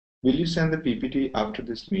Will you send the PPT after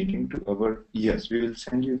this meeting to our? Yes, we will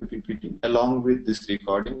send you the PPT along with this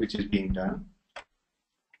recording which is being done.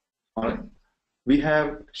 All right. We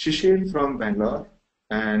have Shishir from Bangalore,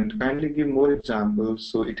 and kindly give more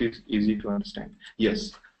examples so it is easy to understand.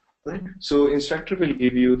 Yes. Right. So instructor will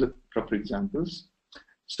give you the proper examples.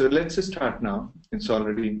 So let's start now. It's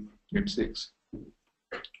already at 6.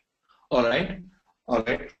 All right. All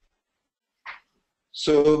right.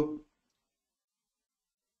 So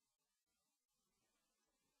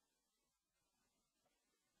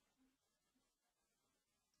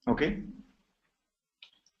okay.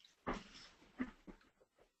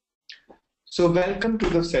 So welcome to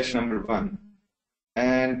the session number 1.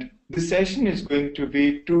 And the session is going to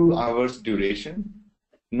be 2 hours duration,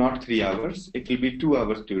 not 3 hours. It will be 2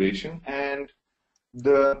 hours duration. And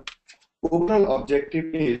the overall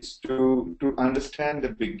objective is to understand the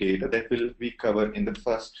big data that will be covered in the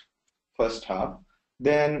first half.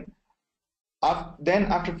 Then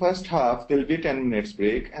after first half, there will be 10 minutes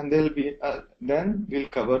break, and then we'll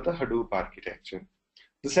cover the Hadoop architecture.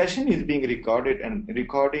 The session is being recorded, and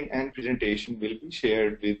recording and presentation will be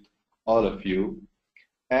shared with all of you.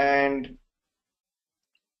 And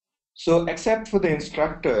so except for the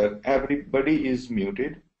instructor, everybody is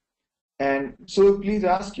muted. And so please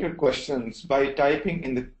ask your questions by typing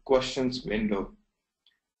in the questions window.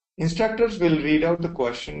 Instructors will read out the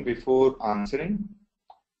question before answering.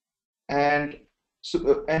 And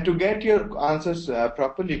to get your answers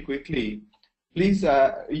properly quickly, please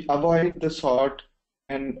avoid the sort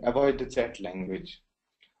and avoid the chat language.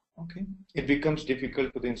 Okay, it becomes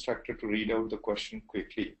difficult for the instructor to read out the question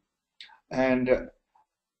quickly. And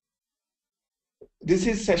this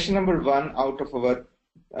is session number 1 out of our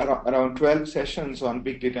around 12 sessions on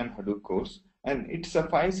Big Data and Hadoop course, and it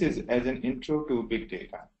suffices as an intro to big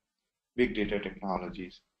data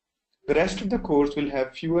technologies. The rest of the course will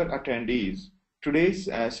have fewer attendees. Today's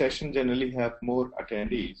session generally have more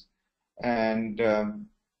attendees, and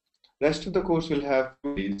rest of the course will have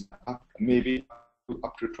maybe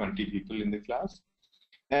up to 20 people in the class,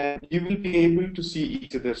 and you will be able to see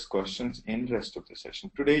each other's questions in rest of the session.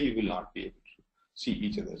 Today you will not be able to see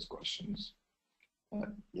each other's questions.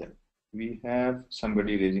 Yeah, we have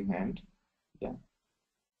somebody raising hand. Yeah.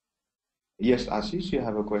 Yes, Ashish, you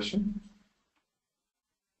have a question?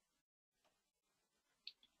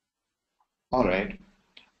 All right.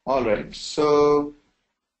 All right. So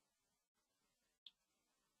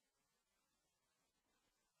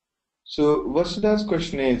Vasuda's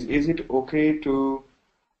question is it okay to,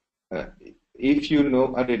 if you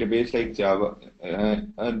know a database like Java,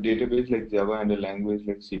 and a language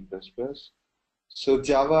like C++? So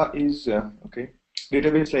Java is, okay,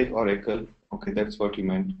 database like Oracle. Okay, that's what you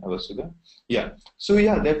meant, Vasuda. Yeah. So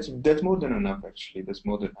yeah, that's more than enough actually. That's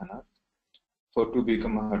more than enough to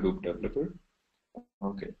become a Hadoop developer.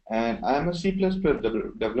 Okay, and I'm a C++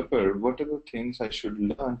 developer. What are the things I should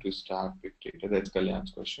learn to start big data? That's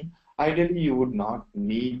Kalyan's question. Ideally, you would not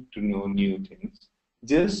need to know new things.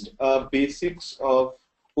 Just basics of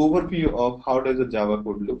overview of how does a Java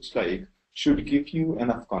code looks like should give you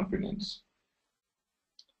enough confidence.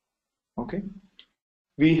 Okay,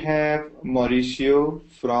 we have Mauricio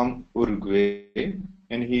from Uruguay,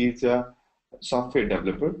 and he's a software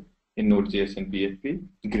developer in Node.js and PHP.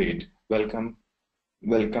 Great, welcome,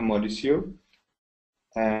 Mauricio,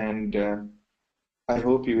 and I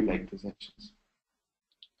hope you will like the sessions.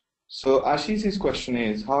 So Ashish's question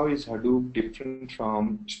is, how is Hadoop different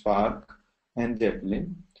from Spark and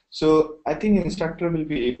Zeppelin? So I think instructor will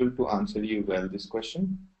be able to answer you well this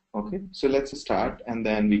question. Okay, so let's start, and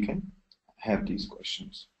then we can have these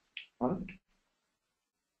questions. All right.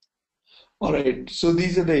 All right, so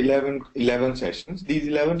these are the 11 sessions. These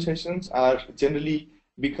 11 sessions are generally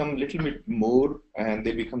become a little bit more, and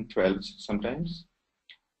they become 12 sometimes.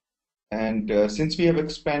 And since we have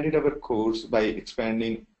expanded our course by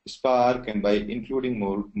expanding Spark and by including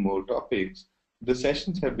more topics, the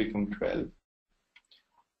sessions have become 12.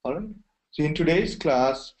 All right. So in today's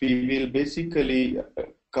class, we will basically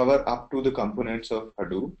cover up to the components of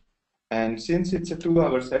Hadoop. And since it's a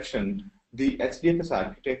 2-hour session, the HDFS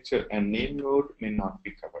architecture and name node may not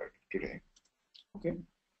be covered today. Okay.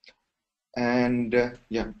 And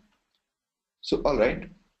yeah. So all right.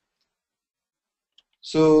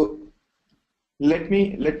 So let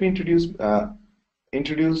me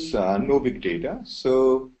introduce No Big Data.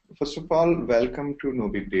 So first of all, welcome to No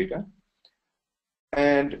Big Data.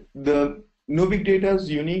 And the No Big Data's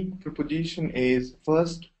unique proposition is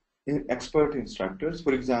first expert instructors.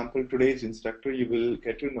 For example, today's instructor you will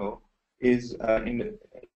get to know is an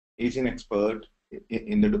expert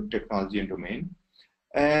in the technology and domain.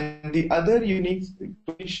 And the other unique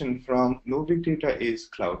position from No Big Data is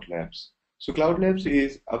Cloud Labs. So Cloud Labs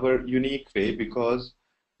is our unique way because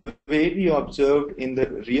the way we observed in the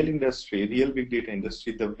real industry, real big data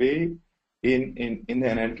industry, the way in an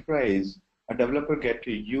enterprise, a developer get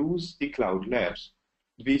to use the Cloud Labs,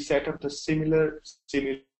 we set up the similar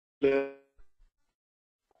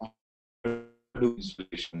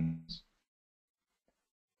installations.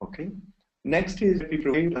 Okay. Next is we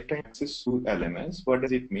provide lifetime access to LMS. What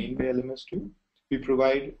does it mean by LMS too? We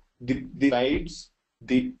provide the slides,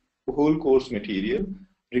 the whole course material,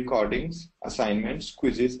 recordings, assignments,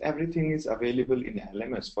 quizzes, everything is available in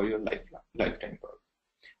LMS for your lifetime work.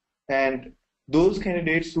 And those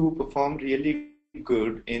candidates who perform really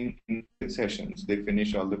good in sessions, they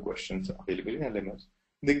finish all the questions available in LMS,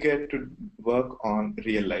 they get to work on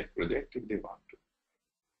real life project if they want to.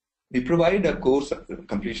 We provide a course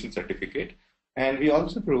completion certificate, and we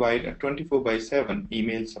also provide a 24/7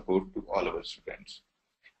 email support to all our students.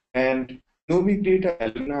 And No Big Data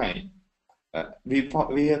alumni, we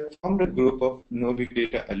have formed a group of No Big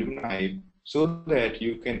Data alumni so that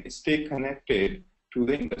you can stay connected to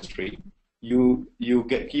the industry. You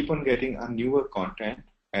keep on getting a newer content,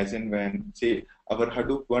 as in when, say, our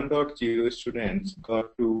Hadoop 1.0 students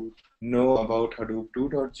got to know about Hadoop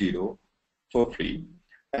 2.0 for free.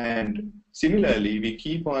 And similarly, we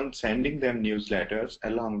keep on sending them newsletters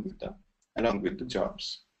along with the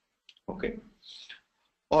jobs. Okay.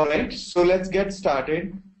 All right. So let's get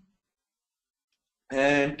started.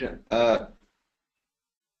 And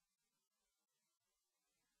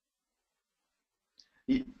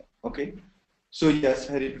okay. So yes,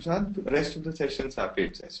 Hari Prasad, the rest of the sessions are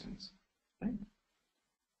paid sessions. Right?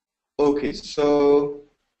 Okay. So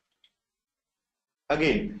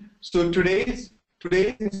again, so today's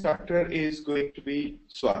instructor is going to be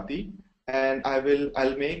Swati, and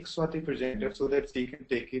I'll make Swati presenter so that she can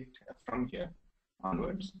take it from here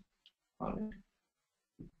onwards. All right.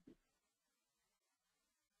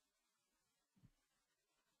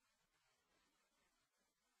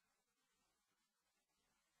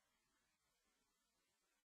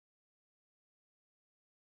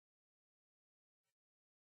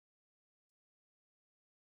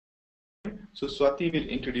 So Swati will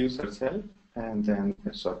introduce herself, and then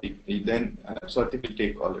Swati will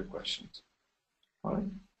take all your questions. All right.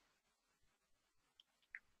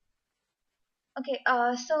 Okay,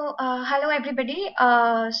 hello everybody.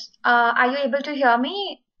 Are you able to hear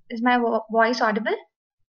me? Is my voice audible?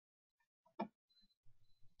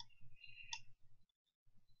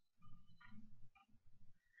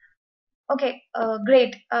 Okay,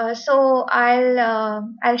 great. So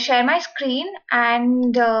I'll share my screen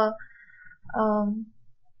and um,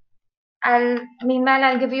 I'll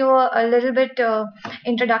give you a little bit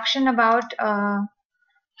introduction about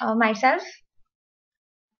myself.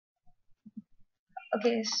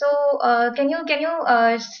 Okay, so can you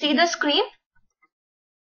see the screen?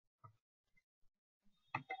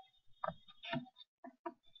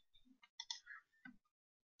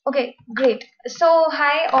 Okay, great. So,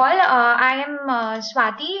 hi all. I am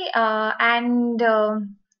Swati, and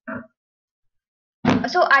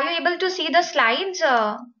so are you able to see the slides?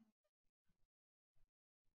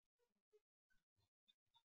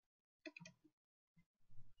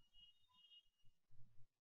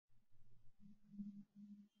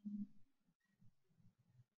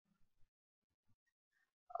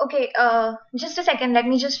 Okay, just a second. Let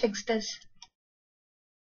me just fix this.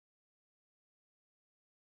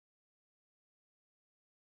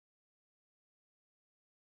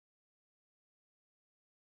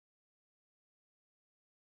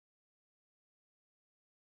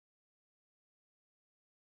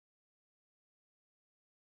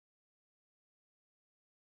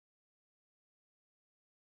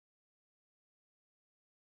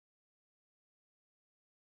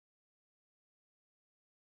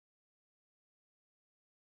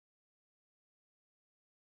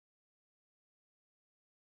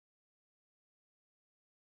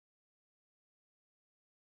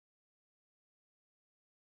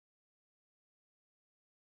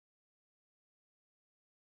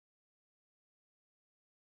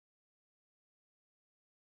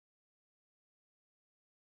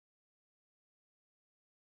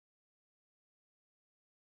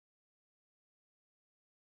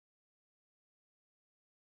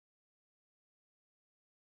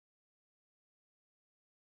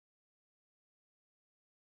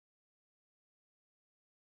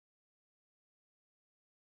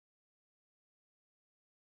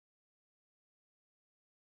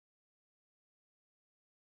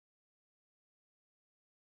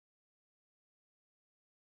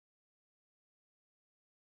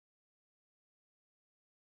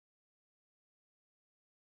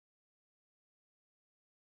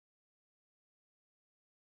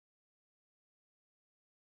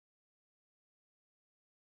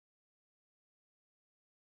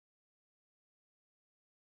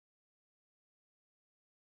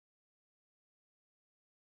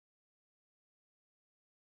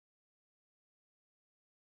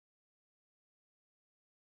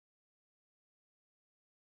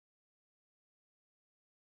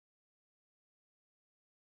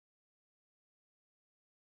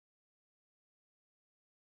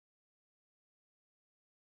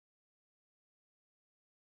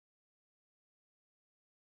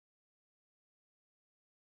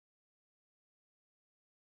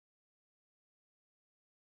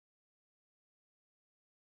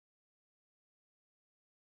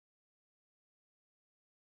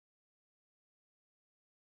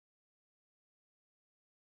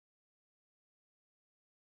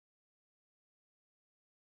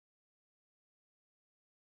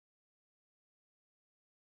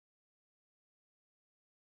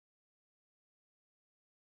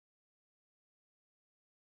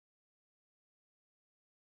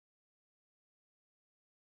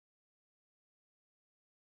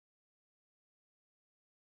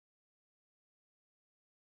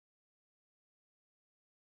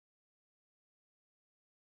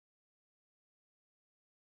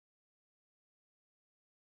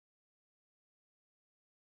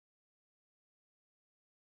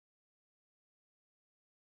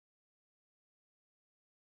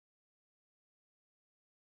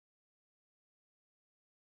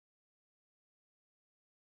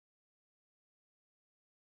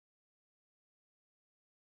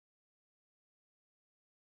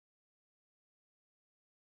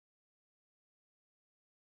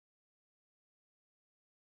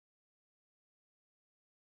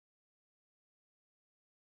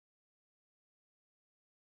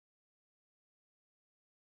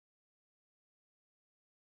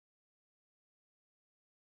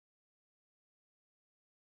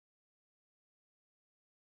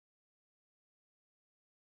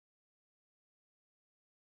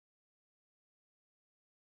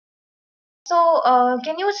 So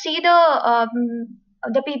can you see the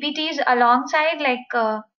PPTs alongside, like?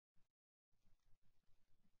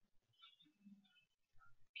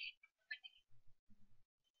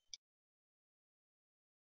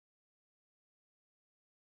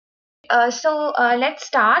 Let's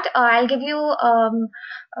start. Um,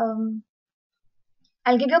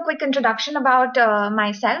 I'll give you a quick introduction about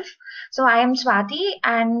myself. So I am Swati,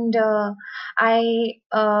 and I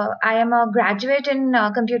am a graduate in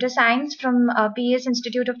computer science from PS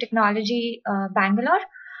Institute of Technology, Bangalore.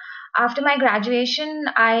 After my graduation,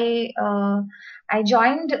 I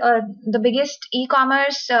joined the biggest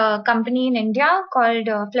e-commerce company in India called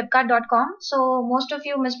Flipkart.com. So most of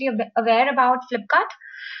you must be aware about Flipkart.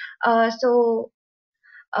 Uh, so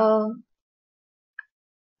uh,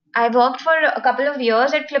 I worked for a couple of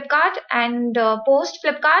years at Flipkart, and post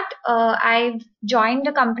Flipkart, I've joined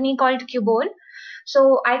a company called Qubole.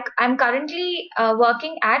 So I'm currently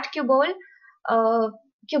working at Qubole. Uh,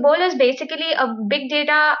 Qubole is basically a big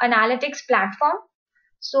data analytics platform.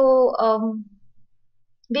 So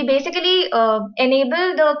we basically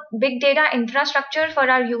enable the big data infrastructure for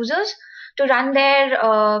our users to run their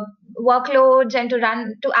workloads and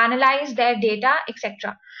to analyze their data,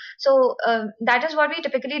 etc. So that is what we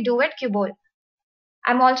typically do at Qubole.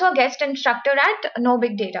 I'm also a guest instructor at No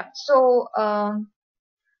Big Data. So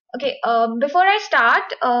okay, before I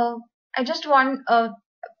start, I just want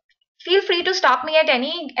feel free to stop me at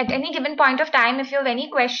any given point of time. If you have any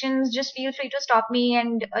questions, just feel free to stop me,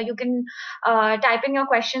 and you can type in your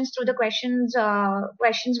questions through the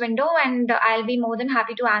questions window, and I'll be more than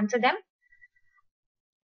happy to answer them.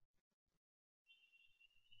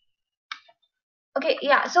 Okay,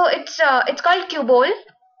 yeah, so it's called Qubole.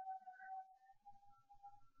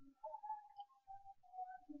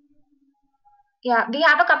 Yeah, we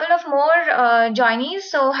have a couple of more joinees.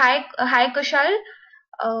 So hi Kushal,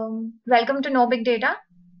 welcome to No Big Data.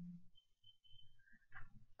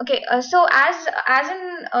 Okay, so as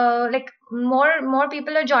in like more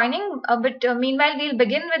people are joining, but meanwhile we'll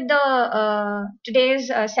begin with the today's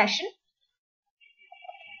session.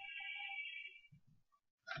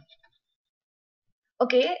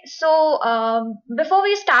 Okay, so before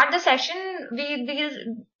we start the session,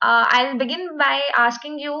 I'll begin by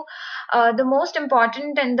asking you the most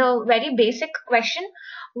important and the very basic question: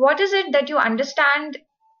 what is it that you understand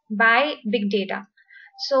by big data?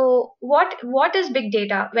 So what is big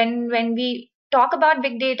data? When we talk about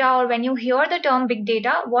big data, or when you hear the term big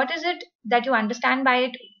data, what is it that you understand by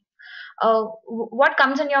it? What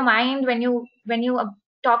comes in your mind when you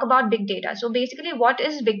talk about big data? So basically, what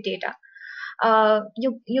is big data?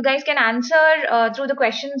 You guys can answer through the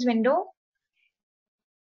questions window.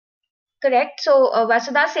 Correct. So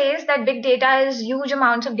Vasudha says that big data is huge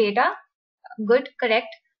amounts of data. Good.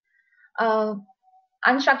 Correct. Uh,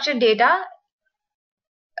 Unstructured data.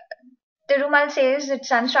 Tirumal says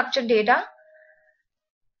it's unstructured data.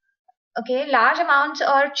 Okay, large amounts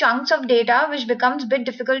or chunks of data which becomes a bit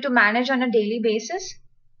difficult to manage on a daily basis.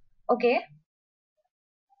 Okay.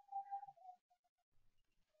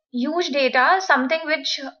 Huge data, something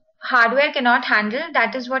which hardware cannot handle.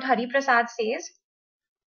 That is what Hari Prasad says.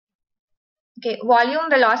 Okay, volume,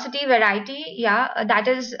 velocity, variety. Yeah, that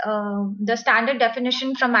is the standard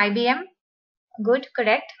definition from IBM. Good,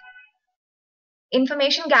 correct.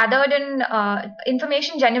 Information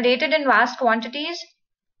generated in vast quantities.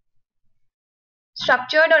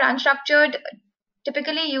 Structured or unstructured,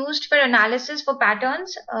 typically used for analysis for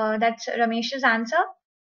patterns. That's Ramesh's answer.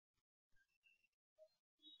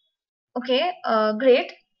 Okay,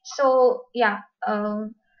 great. So yeah,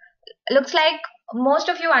 looks like most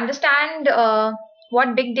of you understand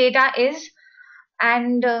what big data is.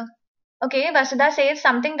 And okay, Vasudha says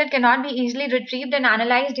something that cannot be easily retrieved and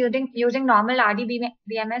analyzed using normal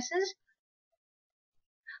RDBMSs.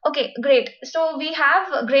 Okay, great. So we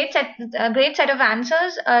have great set of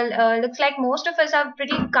answers. Looks like most of us are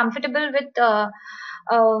pretty comfortable with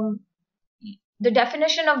um, the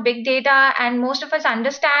definition of big data, and most of us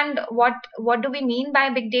understand what do we mean by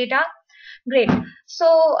big data. Great.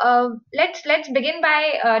 So let's begin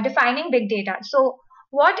by defining big data. So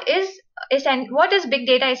what is big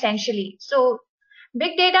data essentially? So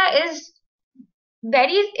big data is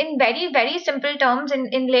very simple terms,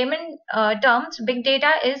 in layman terms, big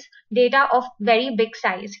data is data of very big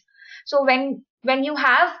size. So when you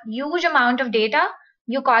have huge amount of data,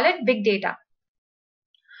 you call it big data.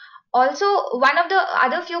 Also, one of the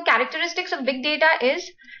other few characteristics of big data is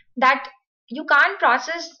that you can't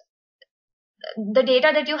process the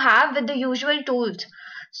data that you have with the usual tools.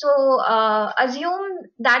 So assume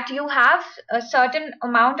that you have a certain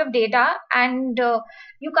amount of data, and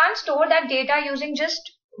you can't store that data using just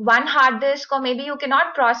one hard disk, or maybe you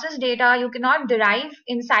cannot process data, you cannot derive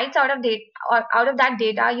insights out of data, or out of that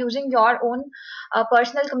data using your own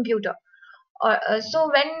personal computer. So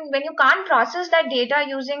when you can't process that data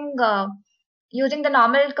using the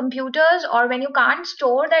normal computers, or when you can't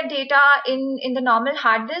store that data in the normal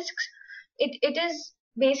hard disks, it is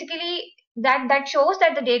basically that shows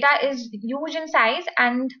that the data is huge in size,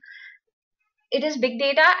 and it is big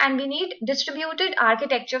data, and we need distributed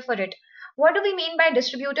architecture for it. What do we mean by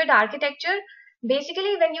distributed architecture?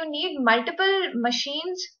 Basically, when you need multiple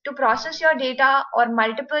machines to process your data, or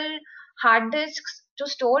multiple hard disks to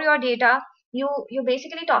store your data, you're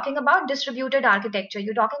basically talking about distributed architecture.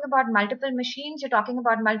 You're talking about multiple machines, you're talking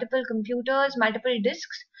about multiple computers, multiple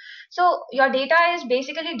disks. So your data is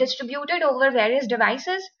basically distributed over various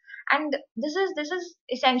devices, and this is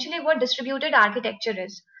essentially what distributed architecture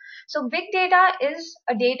is. So big data is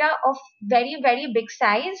a data of very, very big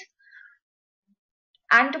size,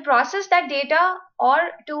 and to process that data or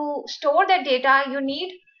to store that data, you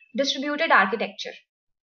need distributed architecture.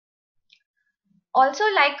 Also,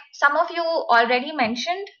 like some of you already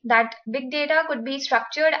mentioned, that big data could be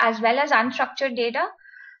structured as well as unstructured data.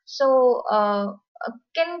 So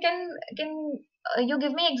can you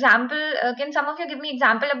give me example? Can some of you give me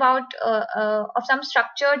example about of some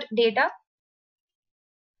structured data?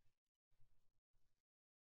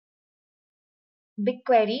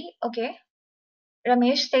 BigQuery, okay.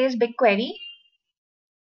 Ramesh says BigQuery.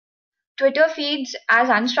 Twitter feeds as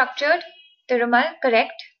unstructured. Tirumal,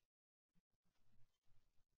 correct.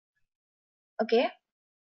 Okay.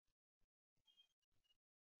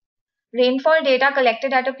 Rainfall data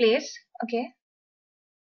collected at a place. Okay.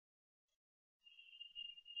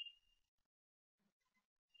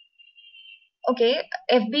 Okay.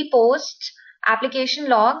 FB posts, application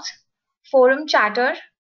logs, forum chatter,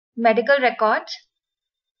 medical records.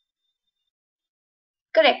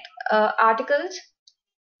 Correct. Articles.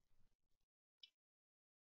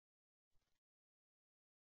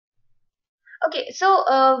 Okay.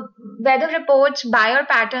 So weather reports, buyer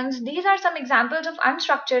patterns, these are some examples of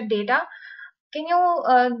unstructured data. Can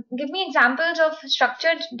you give me examples of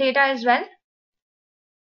structured data as well?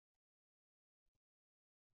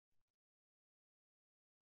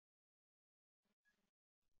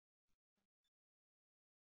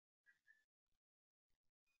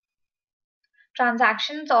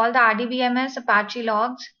 Transactions, all the RDBMS, Apache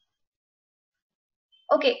logs.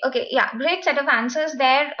 Okay, yeah, great set of answers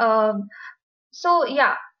there. So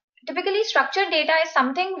yeah, typically structured data is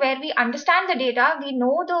something where we understand the data, we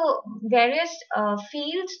know the various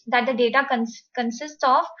fields that the data consists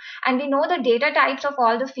of, and we know the data types of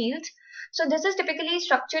all the fields. So this is typically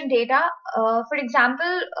structured data. For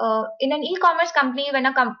example, in an e-commerce company, when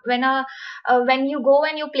you go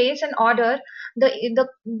and you place an order, the the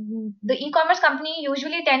the e-commerce company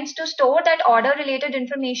usually tends to store that order related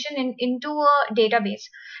information into a database.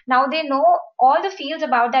 Now they know all the fields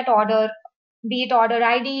about that order, be it order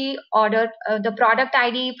ID, the product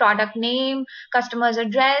ID, product name, customer's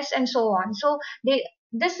address, and so on. So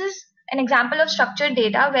this is an example of structured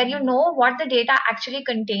data where you know what the data actually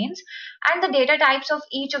contains and the data types of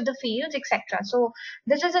each of the fields, etc. So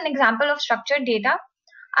this is an example of structured data.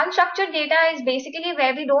 Unstructured data is basically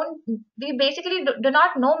where we basically do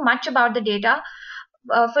not know much about the data.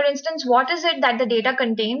 For instance, what is it that the data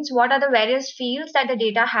contains? What are the various fields that the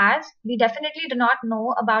data has? We definitely do not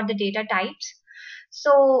know about the data types.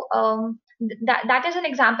 So that is an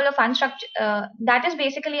example of unstructured. That is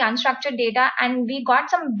basically unstructured data, and we got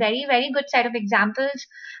some very, very good set of examples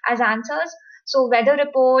as answers. So weather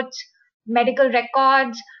reports, medical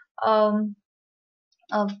records, um,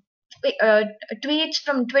 uh, uh, tweets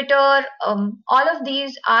from Twitter, all of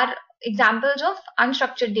these are examples of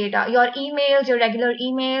unstructured data. Your emails, your regular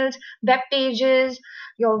emails, web pages,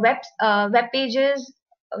 your web pages,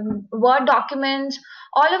 Word documents,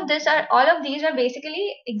 all of these are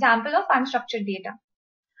basically example of unstructured data.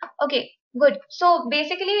 Okay, good. So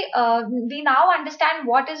basically, we now understand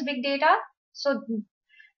what is big data. So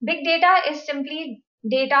big data is simply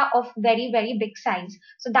data of very, very big size.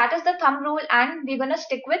 So that is the thumb rule, and we're going to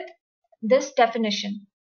stick with this definition.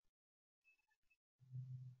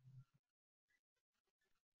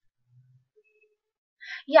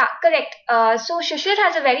 Yeah, correct. So Shishir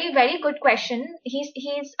has a very, very good question.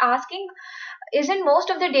 He's asking, isn't most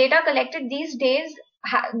of the data collected these days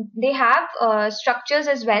they have structures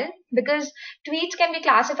as well? Because tweets can be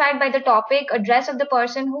classified by the topic, address of the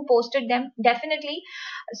person who posted them. Definitely.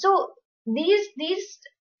 So these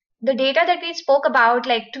the data that we spoke about,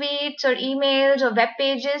 like tweets or emails or web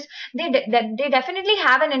pages, they definitely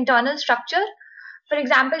have an internal structure. For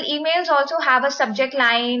example, emails also have a subject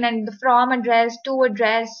line and the from address, to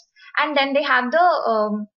address, and then they have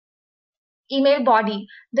the email body.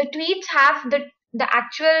 The tweets have the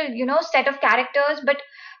actual, set of characters, but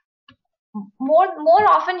more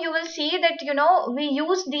often you will see that, we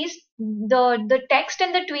use the text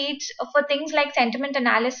in the tweets for things like sentiment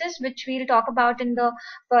analysis, which we'll talk about in the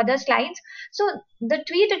further slides. So the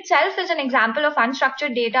tweet itself is an example of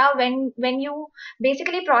unstructured data. When you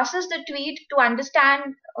basically process the tweet to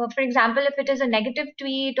understand, for example, if it is a negative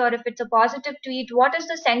tweet or if it's a positive tweet, what is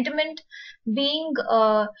the sentiment being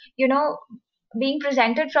being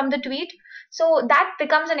presented from the tweet. So that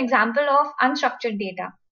becomes an example of unstructured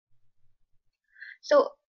data. So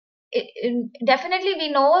definitely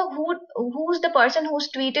we know who's the person who's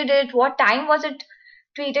tweeted it, what time was it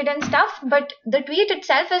tweeted and stuff, but the tweet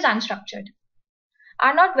itself is unstructured.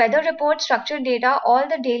 Are not weather reports structured data? All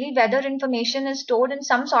the daily weather information is stored in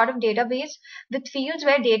some sort of database with fields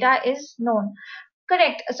where data is known.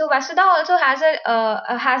 Correct. So Vasudha also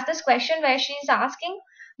has this question where she's asking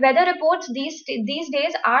whether reports these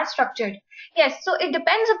days are structured. Yes. So it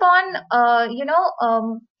depends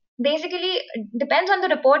upon basically depends on the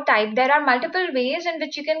report type. There are multiple ways in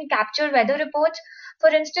which you can capture weather reports. For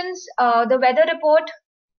instance, the weather report.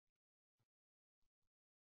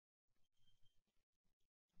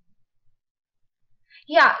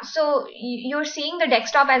 Yeah, so you're seeing the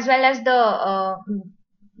desktop as well as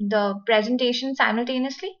the presentation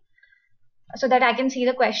simultaneously, so that I can see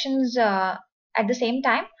the questions at the same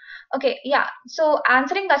time. Okay, yeah. So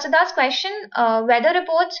answering Vasudha's question, weather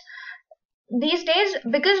reports these days,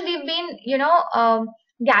 because we've been,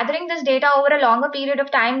 gathering this data over a longer period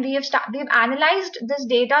of time, we've analyzed this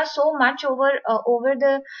data so much over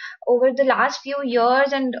the last few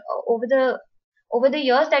years, and over the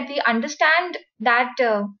years, that we understand that.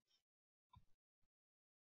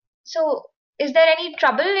 So, is there any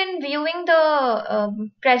trouble in viewing the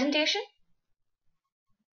presentation?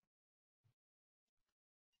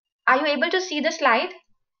 Are you able to see the slide?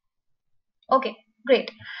 Okay,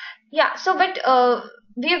 great. Yeah. So, but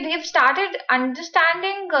we've started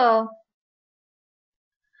understanding the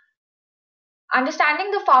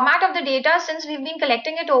format of the data since we've been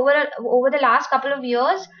collecting it over the last couple of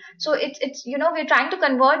years. So it's we're trying to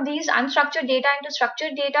convert these unstructured data into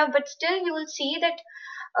structured data, but still you will see that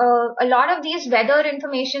a lot of these weather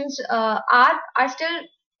informations are still,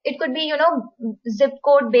 it could be zip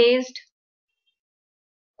code based.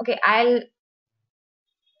 Okay,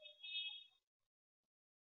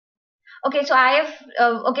 okay, so I have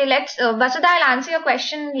okay, let's Vasudha, I'll answer your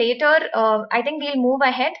question later. I think we'll move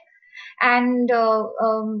ahead. And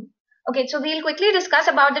okay, so we'll quickly discuss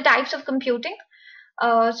about the types of computing.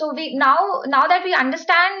 So we now that we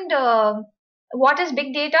understand what is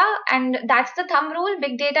big data, and that's the thumb rule.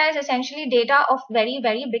 Big data is essentially data of very,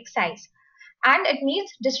 very big size, and it means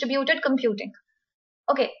distributed computing.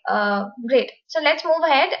 Okay, great. So let's move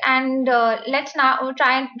ahead, and let's now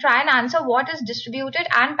try and answer what is distributed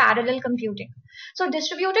and parallel computing. So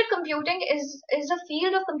distributed computing is a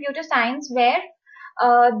field of computer science where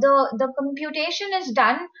the computation is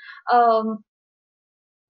done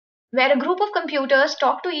where a group of computers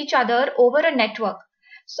talk to each other over a network.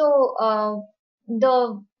 So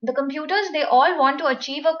the computers, they all want to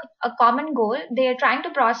achieve a common goal. They are trying to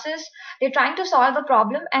they're trying to solve a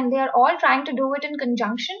problem, and they are all trying to do it in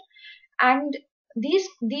conjunction. And these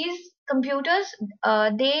computers,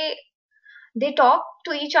 they talk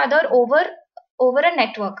to each other over a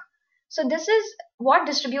network. So this is what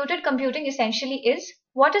distributed computing essentially is.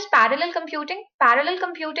 What is parallel computing? Parallel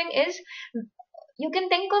computing is, you can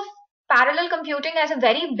think of parallel computing as a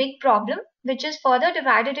very big problem, which is further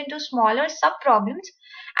divided into smaller sub problems,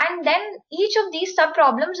 and then each of these sub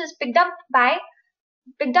problems is picked up by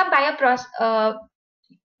a process.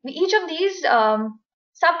 Each of these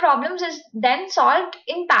sub problems is then solved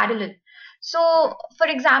in parallel. So, for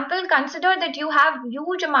example, consider that you have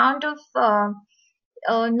huge amount of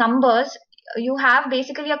numbers. You have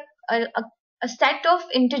basically a set of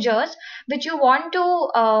integers which you want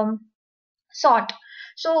to sort.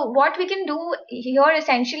 So what we can do here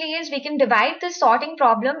essentially is we can divide this sorting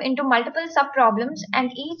problem into multiple sub problems,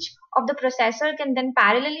 and each of the processor can then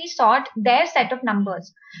parallelly sort their set of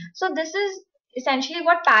numbers. So this is essentially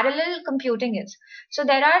what parallel computing is. So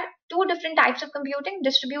there are two different types of computing: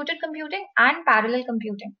 distributed computing and parallel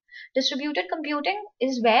computing. Distributed computing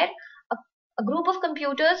is where a group of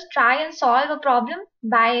computers try and solve a problem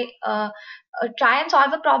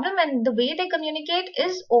and the way they communicate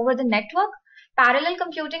is over the network. Parallel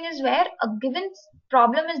computing is where a given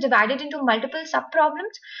problem is divided into multiple sub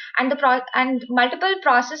problems, and multiple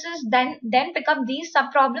processes then pick up these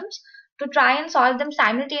sub problems to try and solve them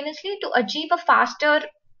simultaneously to achieve a faster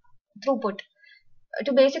throughput,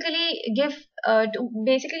 to basically give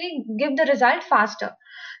the result faster.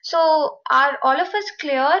 So are all of us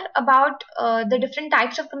clear about the different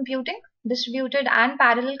types of computing, distributed and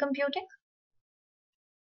parallel computing?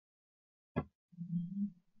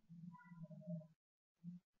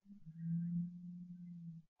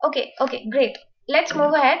 Okay, great. Let's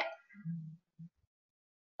move ahead.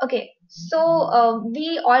 Okay, so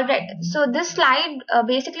this slide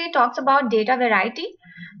basically talks about data variety.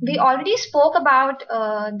 We already spoke about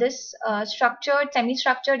this structured,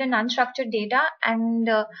 semi-structured, and unstructured data, and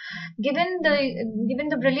given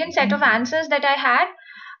the brilliant set of answers that I had,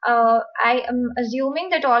 I am assuming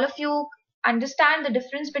that all of you understand the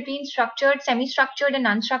difference between structured, semi-structured, and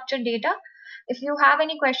unstructured data. If you have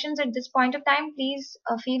any questions at this point of time, please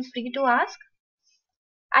feel free to ask.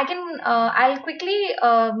 I'll quickly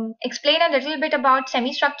explain a little bit about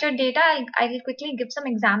semi-structured data. I'll quickly give some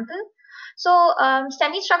example. So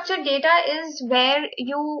semi-structured data is where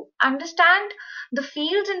you understand the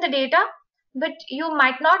fields in the data, but you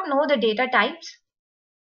might not know the data types.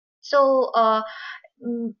 So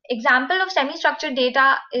example of semi-structured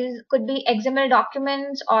data could be XML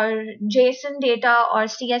documents or JSON data or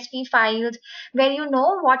CSV files, where you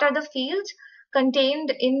know what are the fields contained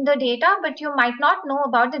in the data, but you might not know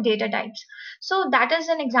about the data types. So that is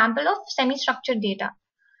an example of semi-structured data.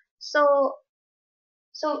 So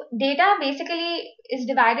data basically is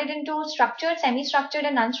divided into structured, semi-structured,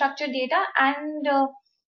 and unstructured data. And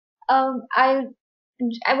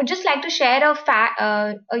I would just like to share a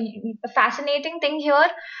fascinating thing here,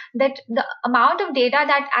 that the amount of data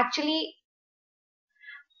that actually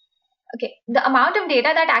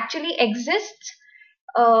exists,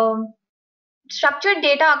 structured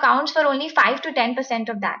data accounts for only 5 to 10%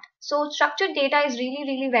 of that. So structured data is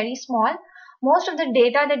really very small. Most of the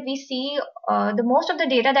data that we see, the most of the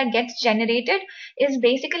data that gets generated is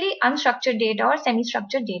basically unstructured data or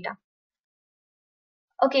semi-structured data.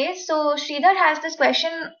 Okay, so Sridhar has this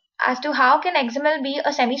question as to how can XML be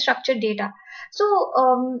a semi-structured data.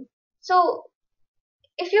 So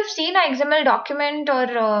if you've seen an XML document,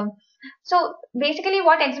 or so basically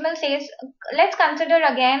what XML says, let's consider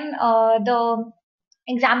again the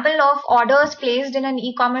example of orders placed in an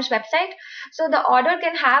e-commerce website. So the order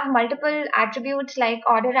can have multiple attributes like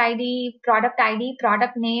order ID, product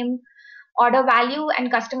name, order value,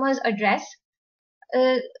 and customer's address.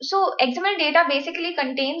 So XML data basically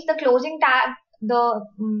contains the closing tag,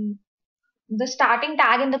 the starting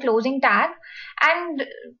tag and the closing tag. And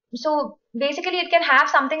so basically it can have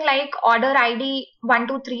something like order ID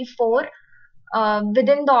 1234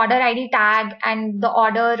 within the order ID tag, and the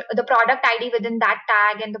product ID within that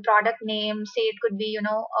tag, and the product name, say it could be,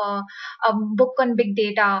 a book on big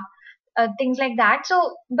data, things like that.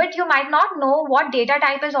 So, but you might not know what data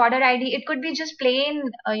type is order ID. It could be just plain,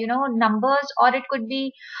 numbers, or it could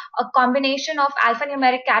be a combination of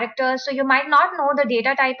alphanumeric characters. So you might not know the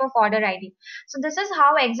data type of order ID. So this is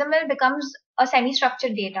how XML becomes a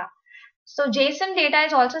semi-structured data. So JSON data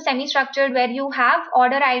is also semi-structured, where you have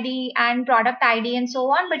order ID and product ID and so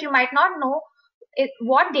on, but you might not know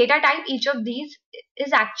what data type each of these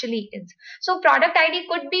is actually is. So product ID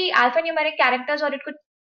could be alphanumeric characters, or it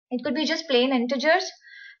could be just plain integers.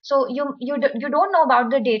 So you don't know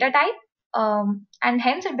about the data type, and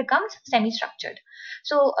hence it becomes semi-structured.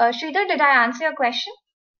 So Sridhar, did I answer your question?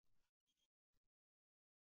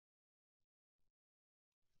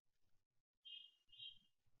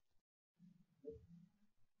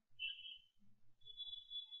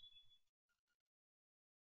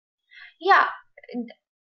 Yeah,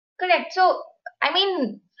 correct. So I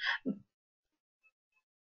mean,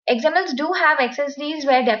 XMLs do have XSDs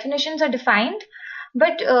where definitions are defined,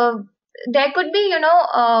 but there could be,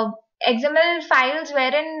 XML files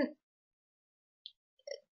wherein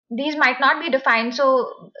these might not be defined.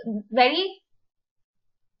 So very,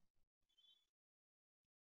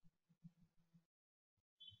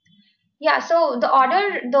 yeah. So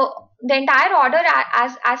the entire order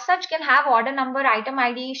as such can have order number, item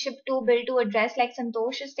ID, ship to, bill to, address, like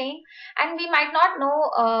Santosh is saying, and we might not know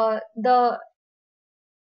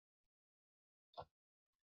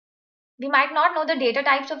the data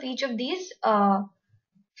types of each of these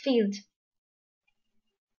fields.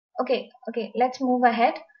 Okay, let's move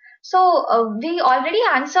ahead. So we already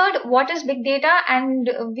answered what is big data, and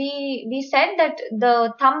we said that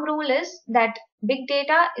the thumb rule is that big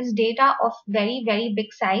data is data of very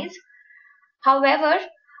big size. However,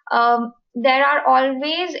 there are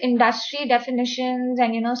always industry definitions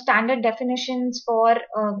and standard definitions for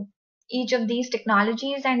each of these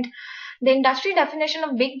technologies. And the industry definition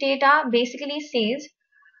of big data basically says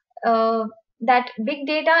that big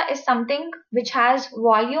data is something which has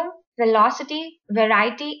volume, velocity,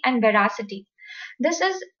 variety, and veracity. This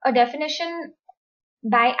is a definition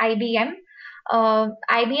by IBM.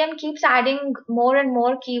 IBM keeps adding more and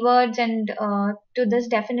more keywords and to this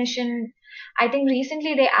definition. I think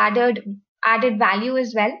recently they added value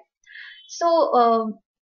as well. So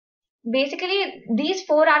basically, these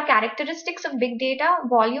four are characteristics of big data: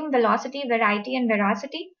 volume, velocity, variety, and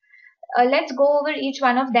veracity. Let's go over each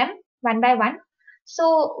one of them one by one.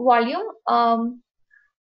 So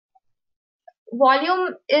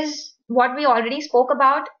volume is what we already spoke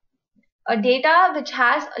about. A data which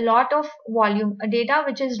has a lot of volume, a data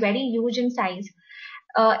which is very huge in size.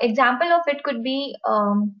 Example of it could be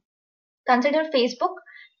consider Facebook.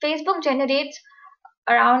 Facebook generates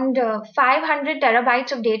around 500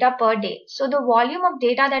 terabytes of data per day. So the volume of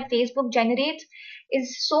data that Facebook generates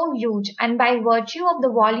is so huge, and by virtue of the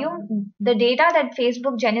volume, the data that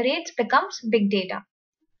Facebook generates becomes big data.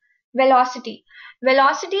 Velocity.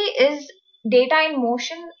 Velocity is data in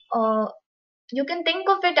motion. You can think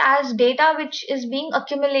of it as data which is being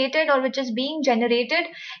accumulated or which is being generated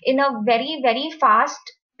in a very, very fast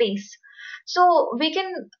pace. So we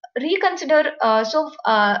can reconsider.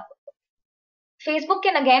 Facebook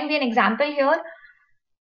can again be an example here.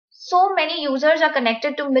 So many users are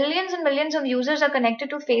connected to, millions and millions of users are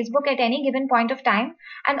connected to Facebook at any given point of time,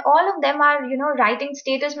 and all of them are, writing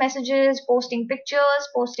status messages, posting pictures,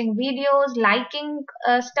 posting videos, liking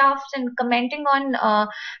stuff, and commenting on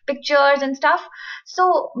pictures and stuff.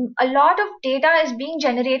 So a lot of data is being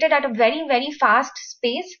generated at a very, very fast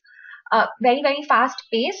space, very, very fast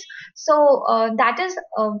pace. So that is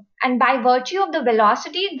and by virtue of the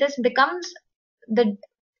velocity, this becomes the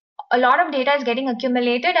a lot of data is getting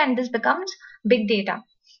accumulated, and this becomes big data.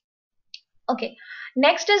 Okay,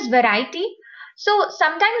 next is variety. So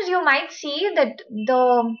sometimes you might see that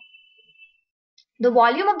the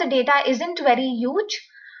volume of the data isn't very huge,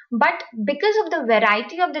 but because of the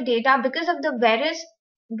variety of the data, because of the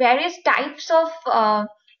various types of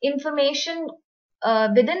information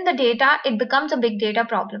within the data, it becomes a big data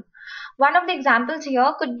problem. One of the examples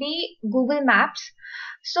here could be Google Maps.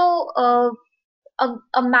 So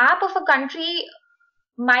a map of a country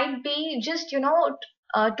might be just 200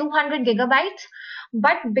 gigabytes,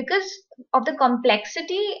 but because of the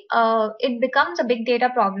complexity, it becomes a big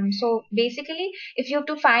data problem. So basically, if you have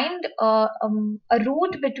to find a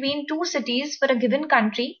route between two cities for a given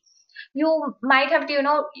country, you might have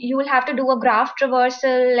to, you will have to do a graph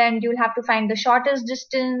traversal, and you'll have to find the shortest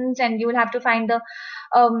distance, and you will have to find the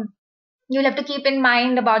um, you'll have to keep in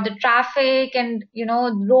mind about the traffic and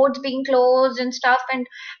roads being closed and stuff. And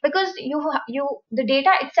because the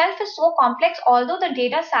data itself is so complex, although the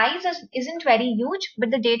data size isn't very huge,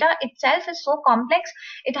 but the data itself is so complex,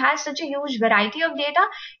 it has such a huge variety of data,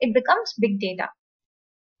 it becomes big data.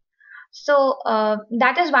 So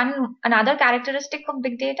that is another characteristic of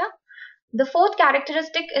big data. The fourth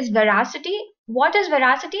characteristic is veracity. What is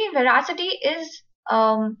veracity? Veracity is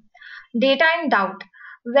data in doubt.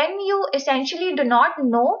 When you essentially do not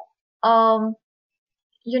know,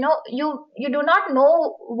 you do not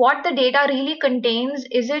know what the data really contains.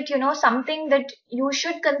 Is it something that you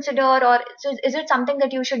should consider, or is it something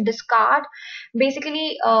that you should discard?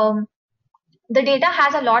 Basically, the data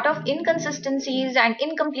has a lot of inconsistencies and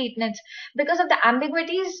incompleteness. Because of the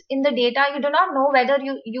ambiguities in the data, you do not know whether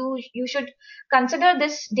you should consider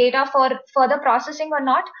this data for further processing or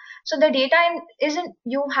not. So the data isn't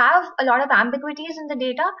you have a lot of ambiguities in the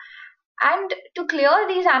data, and to clear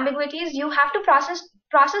these ambiguities, you have to process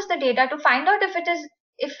the data to find out if it is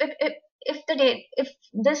if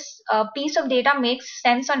this piece of data makes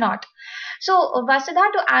sense or not. So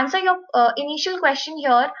Vasudha, to answer your initial question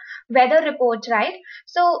here, weather reports, right?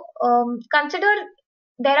 So consider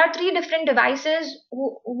there are three different devices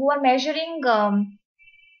who are measuring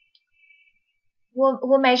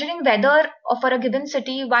who are measuring weather for a given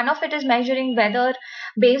city. One of it is measuring weather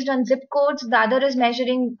based on zip codes. The other is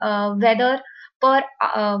measuring weather per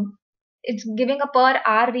it's giving a per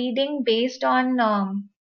hour reading based on um,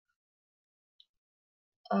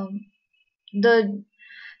 the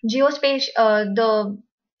geospatial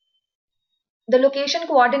the location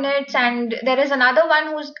coordinates. And there is another one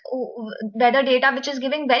who's weather data which is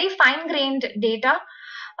giving very fine grained data.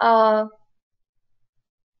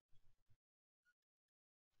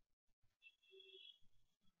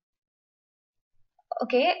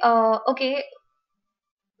 Okay, I'll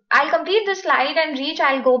complete this slide and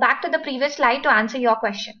I'll go back to the previous slide to answer your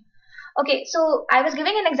question. Okay, so I was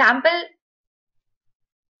giving an example.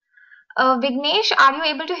 Vignesh, are you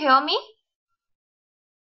able to hear me?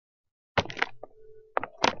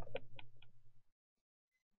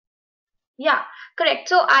 Yeah, correct.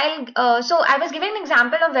 So I was giving an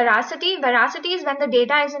example of veracity. Veracity is when the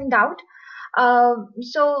data is in doubt. Uh,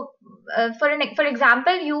 so for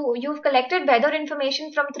example, you've collected weather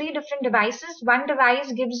information from three different devices. One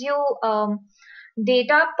device gives you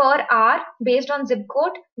data per hour based on zip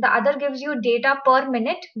code. The other gives you data per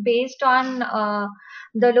minute based on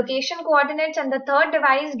the location coordinates, and the third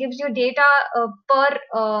device gives you data per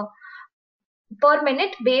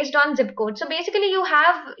minute based on zip code. So basically you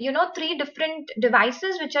have, three different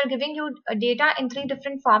devices which are giving you data in three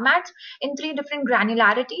different formats, in three different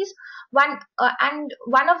granularities. And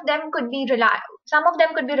one of them could be some of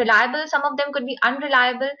them could be reliable, some of them could be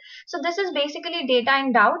unreliable. So this is basically data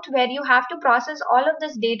in doubt, where you have to process all of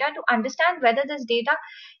this data to understand whether this data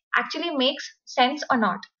actually makes sense or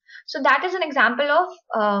not. So that is an example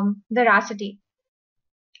of veracity.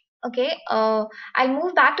 Okay, I'll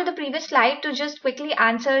move back to the previous slide to just quickly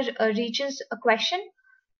answer Reach's question.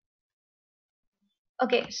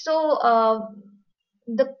 Okay, so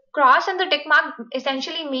the cross and the tick mark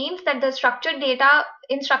essentially means that the structured data,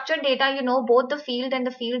 in structured data, you know both the field and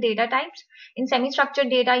the field data types. In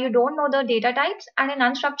semi-structured data, you don't know the data types, and in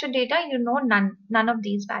unstructured data, you know none of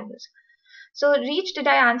these values. So, Reach, did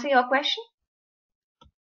I answer your question?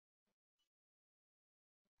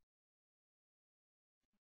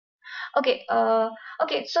 Okay,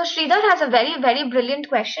 okay. So Sridhar has a very brilliant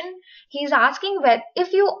question. He's asking where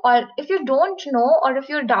if you don't know or if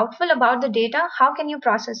you're doubtful about the data, how can you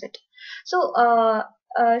process it? So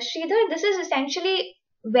Sridhar, this is essentially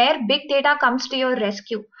where big data comes to your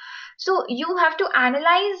rescue. So you have to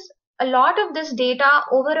analyze a lot of this data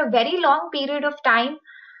over a very long period of time,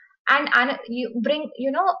 and you bring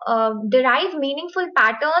derive meaningful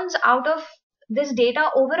patterns out of this data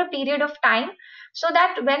over a period of time, so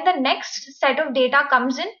that when the next set of data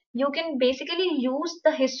comes in, you can basically use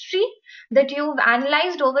the history that you've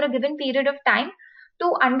analyzed over a given period of time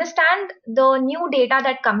to understand the new data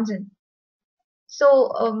that comes in. So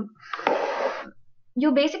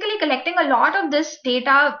you're basically collecting a lot of this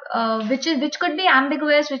data, which could be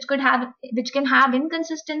ambiguous, which can have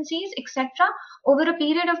inconsistencies, etc., over a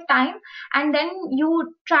period of time, and then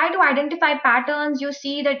you try to identify patterns. You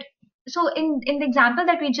see that. So in the example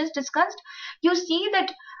that we just discussed, you see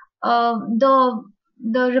that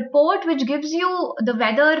the report which gives you the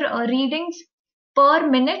weather readings per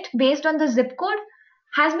minute based on the zip code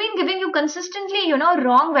has been giving you consistently,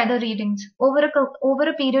 wrong weather readings over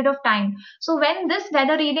a period of time. So when this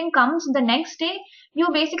weather reading comes the next day, you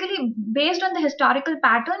basically, based on the historical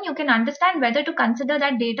pattern, you can understand whether to consider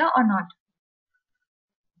that data or not.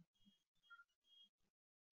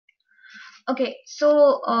 Okay,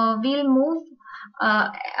 so we'll move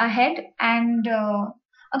ahead, and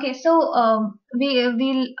okay, so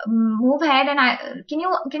we'll move ahead, and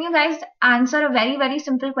can you guys answer a very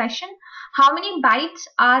simple question? How many bytes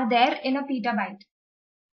are there in a petabyte?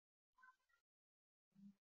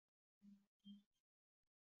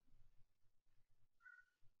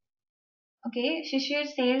 Okay, Shishir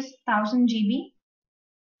says 1000 GB.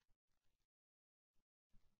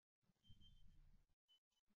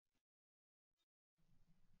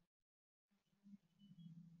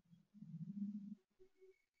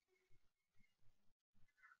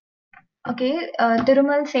 Okay,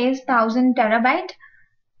 Tirumal says 1000 terabyte.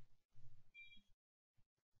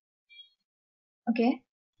 Okay,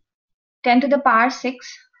 10 to the power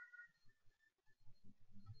 6.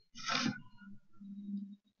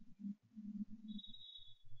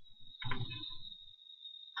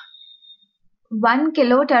 One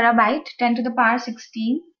kilo terabyte, 10 to the power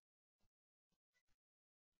 16.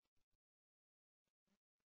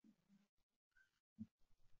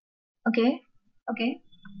 Okay, okay,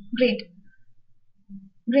 great,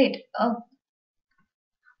 great.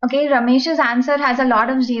 Okay, Ramesh's answer has a lot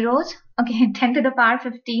of zeros. Okay, 10 to the power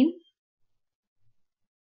 15.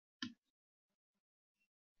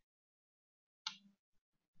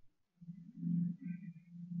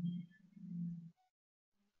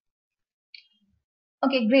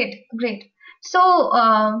 Okay, great, great. So,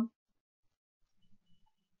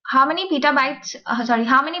 how many petabytes? Sorry,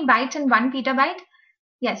 how many bytes in one petabyte?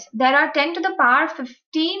 Yes, there are 10 to the power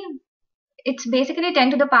 15. It's basically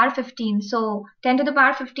 10 to the power 15. So 10 to the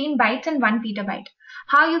power 15 bytes and 1 petabyte.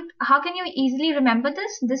 How can you easily remember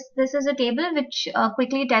this? This is a table which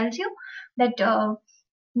quickly tells you that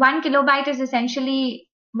 1 kilobyte is essentially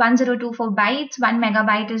 1024 bytes, 1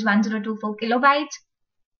 megabyte is 1024 kilobytes,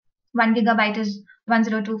 1 gigabyte is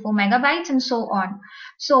 1024 megabytes, and so on.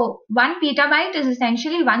 So 1 petabyte is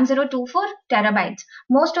essentially 1024 terabytes.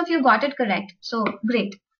 Most of you got it correct. So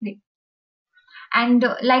great. Great. And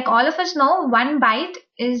like all of us know, 1 byte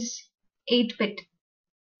is 8 bit.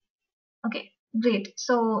 Okay, great.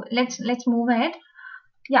 So let's move ahead.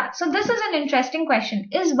 Yeah, so this is an interesting question.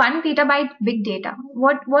 Is 1 petabyte big data?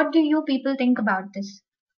 What do you people think about this?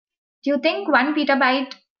 Do you think 1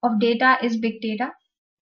 petabyte of data is big data?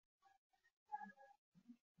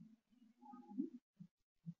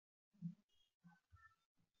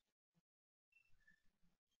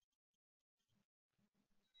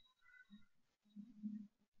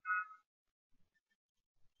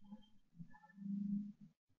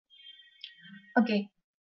 Okay.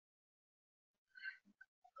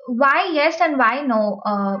 Why yes and why no?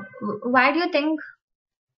 Why do you think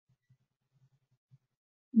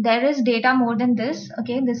there is data more than this?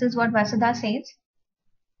 Okay, this is what Vasudha says.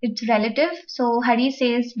 It's relative. So Hari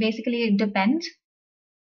says basically it depends.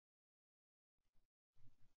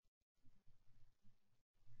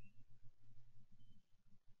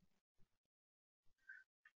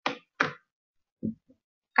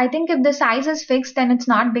 I think if the size is fixed, then it's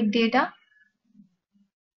not big data.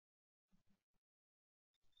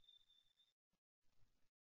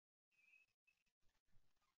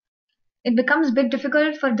 It becomes a bit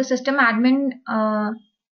difficult for the system admin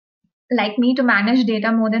like me to manage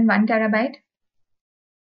data more than 1 terabyte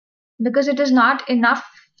because it is not enough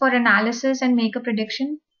for analysis and make a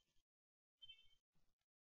prediction.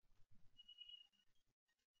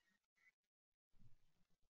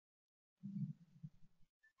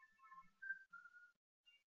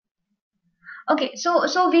 Okay,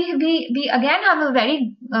 so we again have a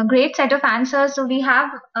very great set of answers. So we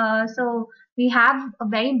have a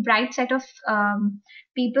very bright set of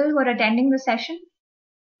people who are attending the session.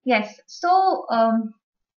 Yes. So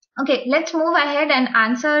okay, let's move ahead and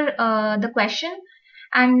answer the question.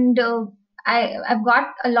 And I've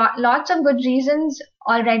got lots of good reasons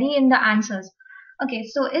already in the answers. Okay,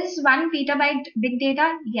 so is 1 petabyte big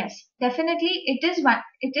data? Yes, definitely it is one.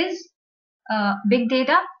 It is big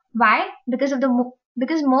data. Why? Because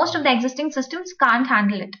most of the existing systems can't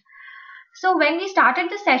handle it. So when we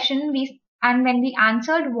started the session, when we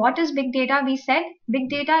answered what is big data, we said big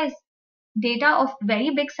data is data of very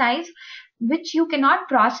big size which you cannot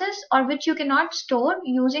process or which you cannot store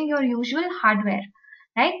using your usual hardware,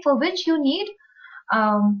 right? For which you need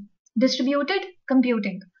distributed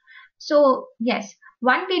computing. So yes,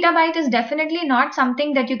 1 petabyte is definitely not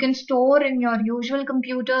something that you can store in your usual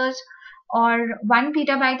computers, or 1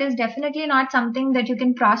 petabyte is definitely not something that you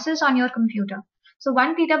can process on your computer. So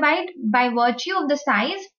 1 petabyte, by virtue of the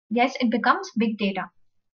size, yes, it becomes big data.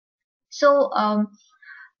 So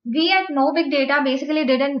we at No Big Data basically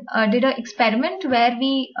did an experiment where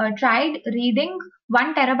we tried reading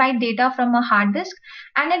 1 terabyte data from a hard disk,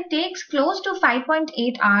 and it takes close to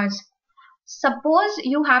 5.8 hours. Suppose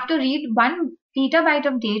you have to read 1 petabyte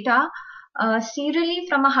of data serially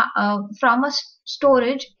from a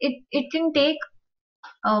storage. It can take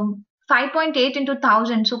 5.8 into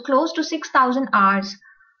 1000, so close to 6,000 hours.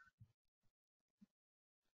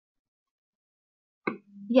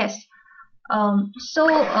 Yes. Um, so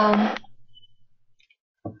um,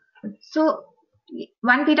 so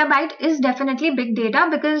 1 petabyte is definitely big data,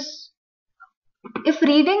 because if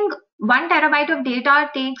reading 1 terabyte of data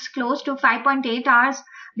takes close to 5.8 hours,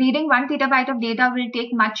 reading 1 petabyte of data will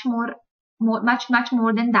take much more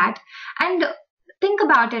than that. And think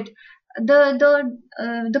about it.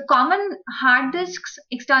 The common hard disks,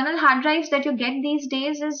 external hard drives that you get these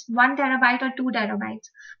days is 1 terabyte or 2 terabytes.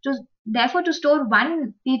 So therefore, to store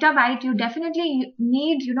 1 petabyte, you definitely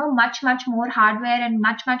need, much more hardware and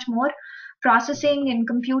much more processing and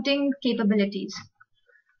computing capabilities.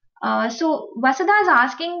 So Vasudha is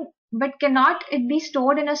asking, but cannot it be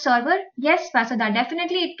stored in a server? Yes, Vasudha,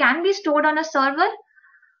 definitely it can be stored on a server,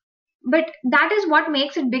 but that is what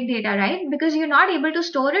makes it big data, right? Because you're not able to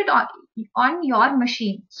store it on your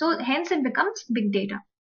machine. So hence it becomes big data.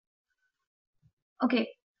 Okay.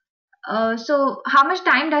 So how much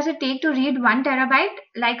time does it take to read 1 terabyte?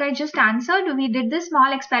 Like I just answered, we did this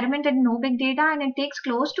small experiment at No Big Data, and it takes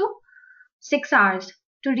close to 6 hours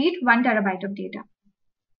to read 1 terabyte of data.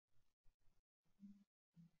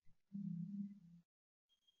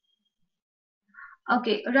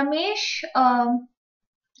 Okay, Ramesh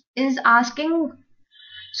is asking,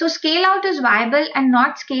 so scale out is viable and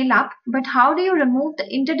not scale up, but how do you remove the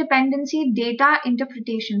interdependency data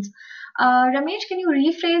interpretations? Ramesh, can you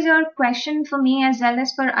rephrase your question for me as well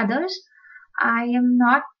as for others? I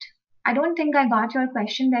don't think I got your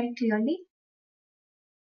question very clearly.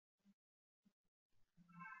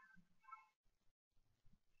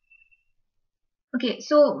 Okay,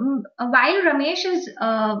 so while Ramesh is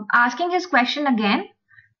asking his question again,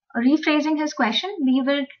 rephrasing his question, we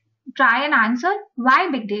will try and answer why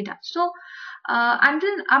big data. So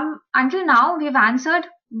until now we've answered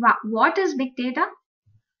what is big data?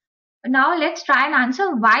 Now let's try and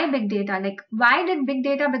answer why big data. Like, why did big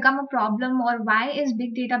data become a problem, or why is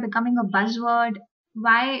big data becoming a buzzword?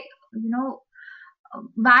 Why,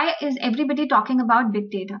 why is everybody talking about big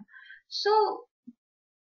data? So,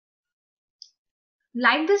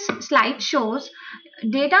 like this slide shows,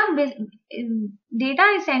 data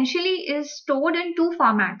essentially is stored in two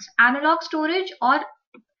formats: analog storage, or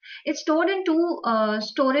it's stored in two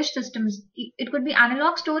storage systems. It could be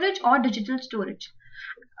analog storage or digital storage.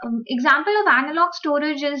 Example of analog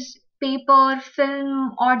storage is paper,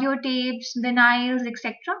 film, audio tapes, vinyls,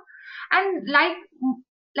 etc. And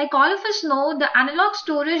like all of us know, the analog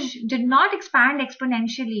storage did not expand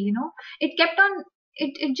exponentially. It kept on.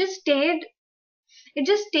 It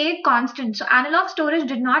just stayed constant. So analog storage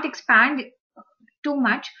did not expand too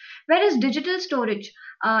much, whereas digital storage,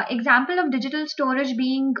 example of digital storage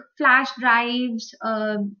being flash drives,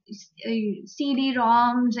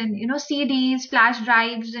 CD-ROMs, and CDs, flash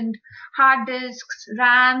drives, and hard disks,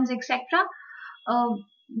 RAMs, etc. Uh,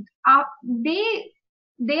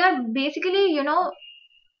 they are basically,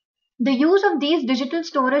 the use of these digital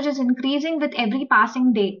storage is increasing with every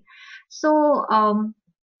passing day. So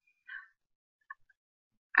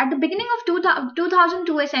at the beginning of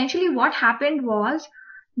 2002, essentially what happened was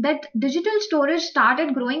that digital storage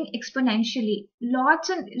started growing exponentially.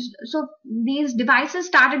 So these devices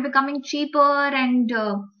started becoming cheaper and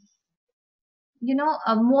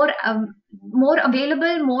more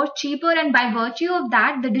available, more cheaper, and by virtue of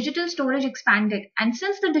that, the digital storage expanded. And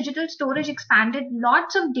since the digital storage expanded,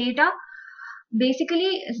 lots of data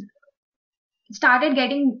basically started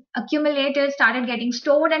getting accumulated, started getting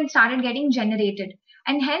stored, and started getting generated.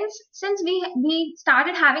 And hence, since we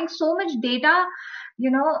started having so much data,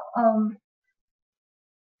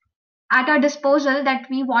 at our disposal, that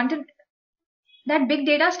we wanted, that big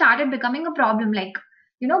data started becoming a problem. Like,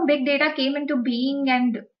 big data came into being,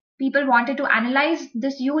 and people wanted to analyze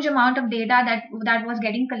this huge amount of data that was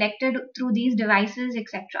getting collected through these devices,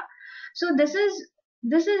 etc. So this is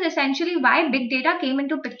essentially why big data came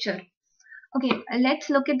into picture. Okay, let's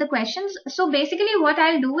look at the questions. So basically what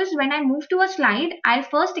I'll do is, when I move to a slide, I'll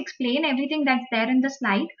first explain everything that's there in the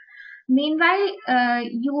slide. Meanwhile,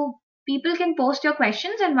 you people can post your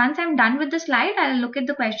questions, and once I'm done with the slide, I'll look at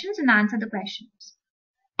the questions and answer the questions.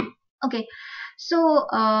 Okay, so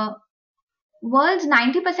world's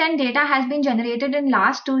 90% data has been generated in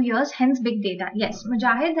last 2 years, hence big data. Yes,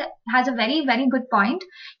 Mujahid has a very, very good point.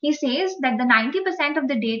 He says that the 90% of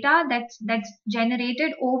the data that's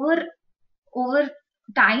generated over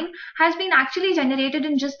time has been actually generated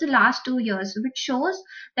in just the last 2 years, which shows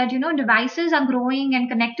that devices are growing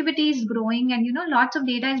and connectivity is growing, and lots of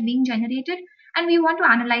data is being generated, and we want to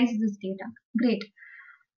analyze this data. Great.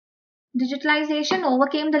 Digitalization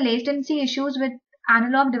overcame the latency issues with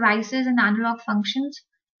analog devices and analog functions.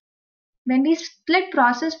 When we split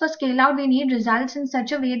process for scale out, we need results in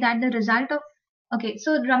such a way that the result of okay,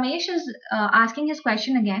 so Ramesh is asking his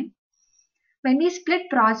question again. When we split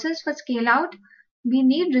process for scale out, we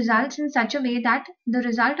need results in such a way that the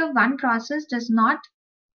result of one process does not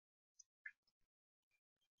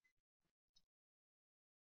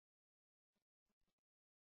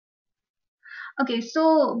okay,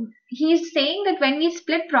 so he's saying that when we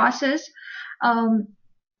split process,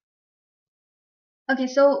 okay,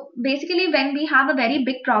 so basically when we have a very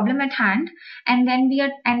big problem at hand, and when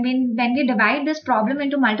we divide this problem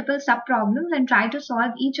into multiple sub problems and try to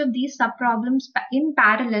solve each of these sub problems in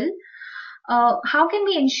parallel, how can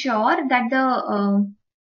we ensure that the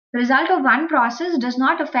result of one process does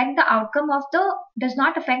not affect the output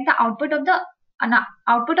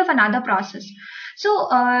of another process? So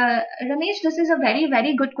Ramesh, this is a very,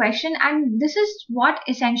 very good question, and this is what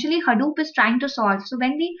essentially Hadoop is trying to solve. So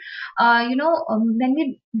when we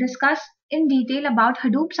discuss in detail about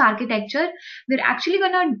Hadoop's architecture, we're actually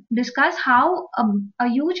going to discuss how a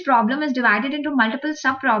huge problem is divided into multiple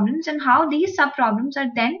sub problems, and how these sub problems are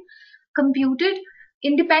then computed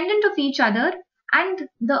independent of each other, and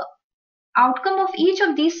the outcome of each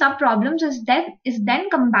of these sub problems is then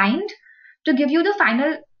combined to give you the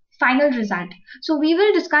final result. So we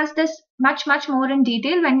will discuss this much more in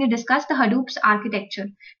detail when we discuss the Hadoop's architecture.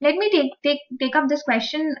 Let me take up this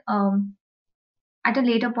question at a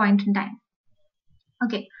later point in time.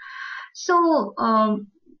 Okay, so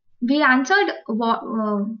we answered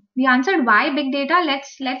why big data.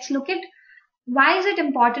 Let's look at why is it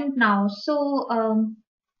important now. So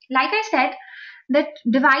like I said, that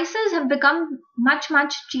devices have become much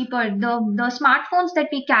cheaper. The smartphones that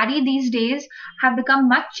we carry these days have become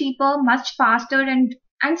much cheaper, much faster, and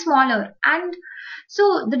and smaller. And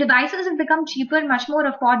so the devices have become cheaper, much more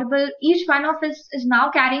affordable. Each one of us is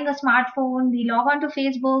now carrying a smartphone. We log on to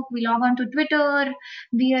Facebook, we log on to Twitter,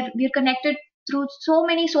 we are connected through so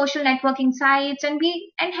many social networking sites, and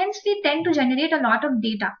hence we tend to generate a lot of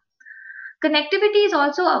data. Connectivity is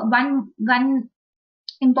also one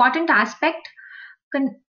important aspect.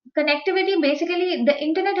 Connectivity, basically the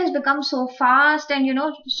internet has become so fast and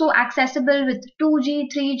so accessible with 2G,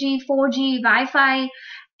 3G, 4G, Wi-Fi,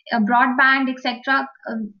 broadband, etc.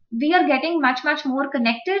 We are getting much more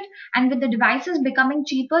connected, and with the devices becoming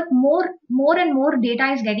cheaper, more and more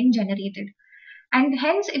data is getting generated, and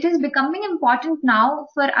hence it is becoming important now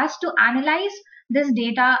for us to analyze this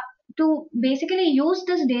data, to basically use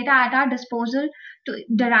this data at our disposal to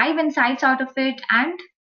derive insights out of it, and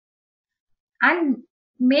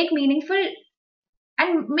make meaningful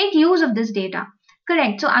and make use of this data.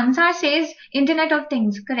 Correct. So Ansar says Internet of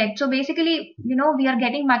Things. Correct. So basically, we are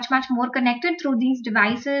getting much more connected through these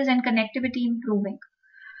devices and connectivity improving.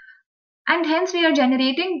 And hence we are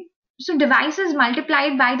generating, so devices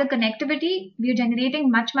multiplied by the connectivity, we are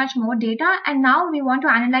generating much more data. And now we want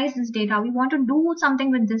to analyze this data. We want to do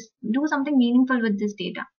something with this, do something meaningful with this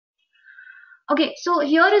data. Okay. So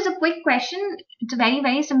here is a quick question. It's a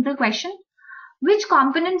very simple question. Which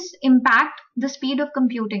components impact the speed of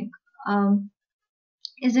computing?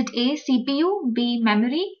 Is it A, CPU, B,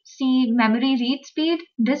 memory, C, memory read speed,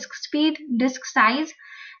 disk size,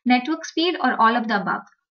 network speed, or all of the above?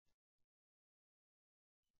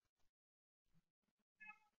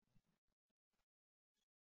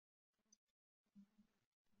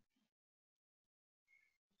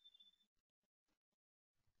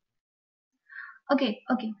 Okay.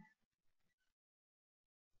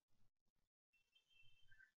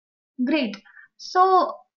 Great.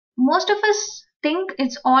 So most of us think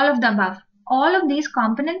it's all of the above. All of these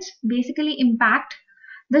components basically impact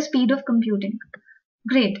the speed of computing.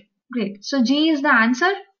 Great. So G is the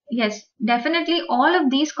answer. Yes, definitely all of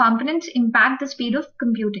these components impact the speed of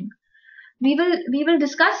computing. We will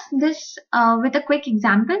discuss this with a quick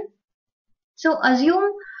example. So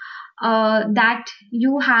assume that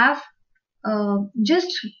you have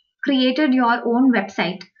just created your own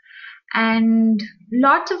website, and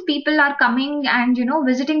lots of people are coming and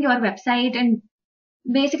visiting your website and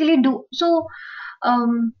basically do so.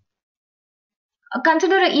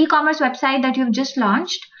 Consider an e-commerce website that you've just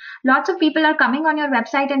launched. Lots of people are coming on your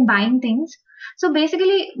website and buying things. So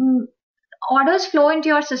basically, orders flow into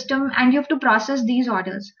your system and you have to process these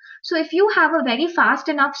orders. So if you have a very fast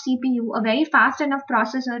enough CPU, a very fast enough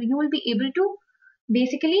processor, you will be able to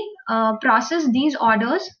basically process these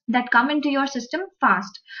orders that come into your system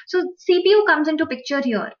fast. So CPU comes into picture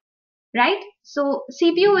here, right? So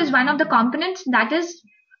CPU is one of the components that is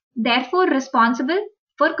therefore responsible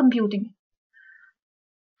for computing.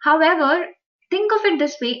 However, think of it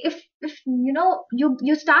this way: if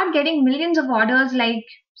you start getting millions of orders, like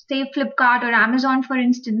say Flipkart or Amazon, for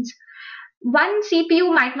instance, one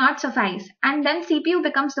CPU might not suffice, and then CPU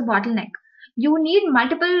becomes the bottleneck. You need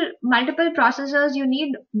multiple processors, you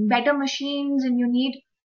need better machines, and you need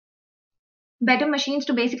better machines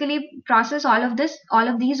to basically process all of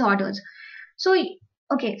these orders. So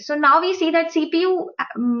okay, so now we see that CPU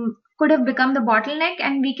could have become the bottleneck,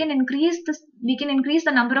 and we can increase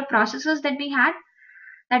the number of processors that we have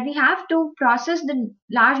to process the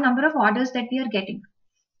large number of orders that we are getting.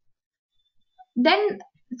 Then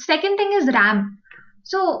second thing is RAM.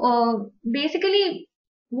 So basically,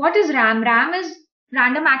 what is RAM? RAM is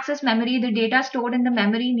random access memory. The data stored in the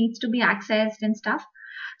memory needs to be accessed and stuff.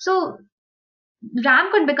 So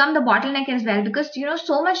RAM could become the bottleneck as well, because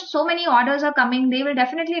so many orders are coming. They will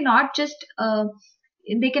definitely not just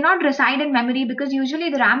they cannot reside in memory, because usually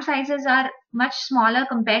the RAM sizes are much smaller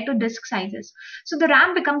compared to disk sizes. So the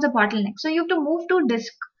RAM becomes a bottleneck. So you have to move to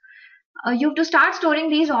disk. You have to start storing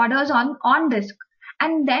these orders on disk,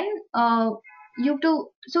 and then you have to.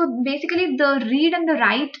 So basically, the read and the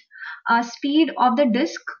write speed of the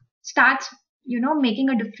disk starts making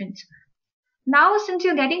a difference. Now, since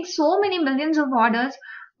you're getting so many millions of orders,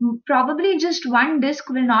 probably just one disk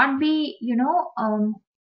will not be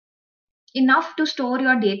enough to store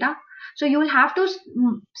your data. So you will have to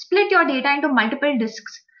split your data into multiple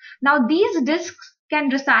disks. Now these disks can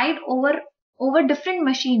reside over different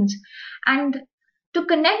machines, and to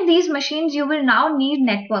connect these machines you will now need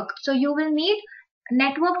network. So you will need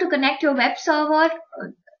network to connect your web server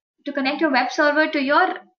to your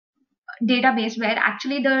database where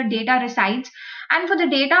actually the data resides, and for the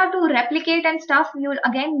data to replicate and stuff, you'll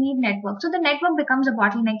again need network. So the network becomes a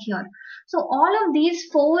bottleneck here. So all of these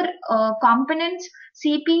four components,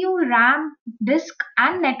 CPU, RAM, disk,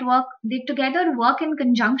 and network, they together work in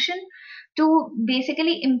conjunction to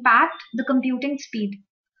basically impact the computing speed.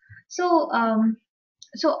 So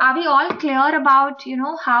so are we all clear about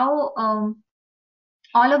how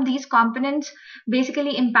all of these components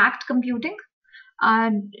basically impact computing?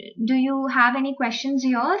 uh, do you have any questions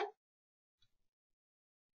here?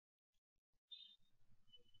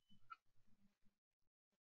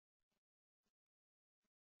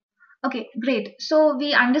 Okay, great. So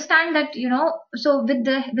we understand that, so with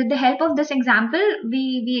the help of this example,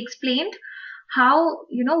 we explained how,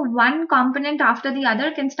 one component after the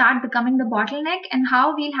other can start becoming the bottleneck, and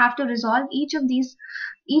how we'll have to resolve each of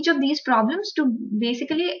these problems to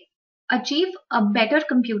basically achieve a better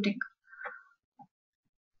computing.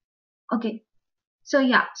 Okay. So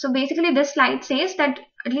yeah, so basically this slide says that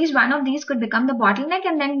at least one of these could become the bottleneck,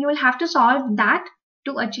 and then you will have to solve that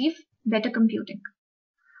to achieve better computing.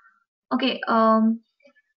 Okay,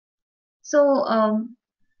 so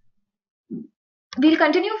we'll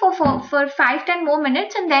continue for 5-10 more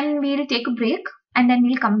minutes, and then we'll take a break, and then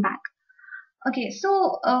we'll come back. Okay,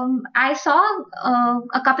 so I saw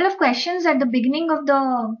a couple of questions at the beginning of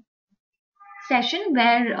the session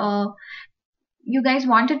where you guys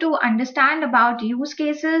wanted to understand about use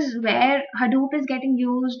cases where Hadoop is getting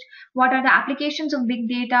used, what are the applications of big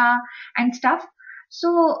data and stuff.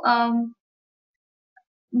 So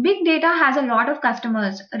big data has a lot of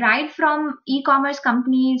customers, right from e-commerce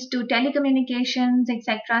companies to telecommunications,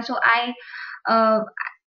 etc. Uh,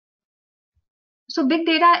 so big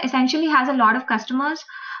data essentially has a lot of customers.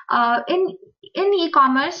 In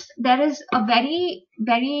e-commerce, there is a very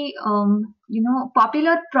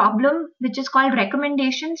popular problem which is called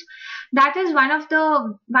recommendations. That is one of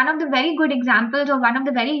the very good examples, or one of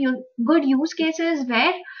the very good use cases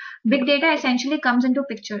where big data essentially comes into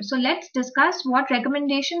picture. So let's discuss what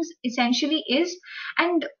recommendations essentially is,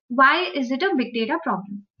 and why is it a big data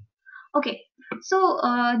problem. Okay, so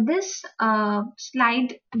this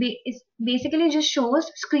slide basically just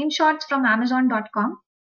shows screenshots from Amazon.com.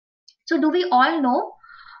 So do we all know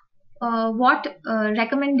what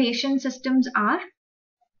recommendation systems are?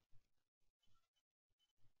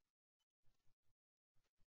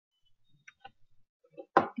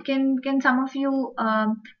 Can some of you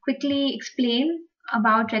quickly explain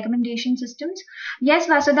about recommendation systems? Yes,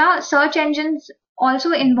 Vasudha, search engines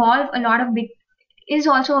also involve is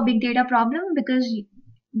also a big data problem, because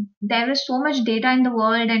there is so much data in the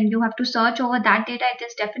world and you have to search over that data. It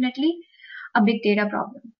is definitely a big data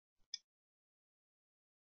problem.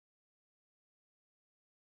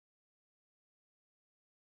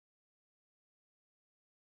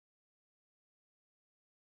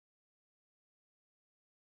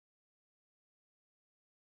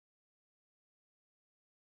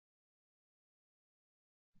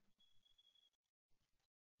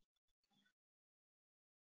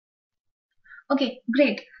 Okay,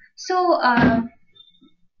 great. So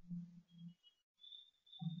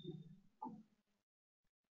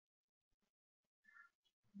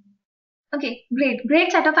okay,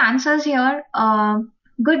 great set of answers here.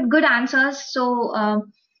 Good answers. So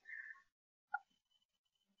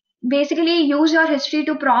basically, use your history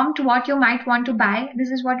to prompt what you might want to buy.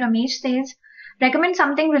 This is what Ramesh says. Recommend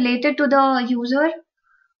something related to the user.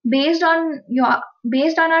 Based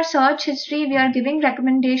on our search history, we are giving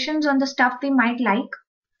recommendations on the stuff we might like.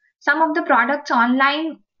 Some of the products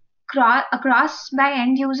online across by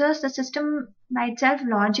end users, the system by itself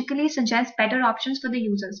logically suggests better options for the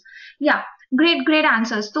users. Yeah, great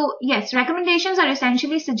answers. So yes, recommendations are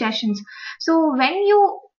essentially suggestions. So when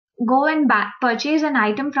you go and purchase an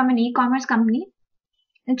item from an e-commerce company,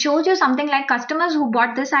 it shows you something like customers who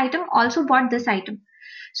bought this item also bought this item.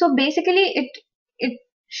 So basically it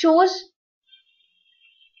shows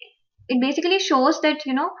it basically shows that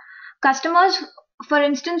customers, for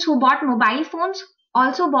instance, who bought mobile phones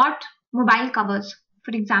also bought mobile covers,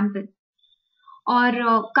 for example,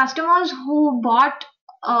 or customers who bought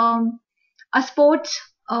um,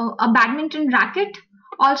 a badminton racket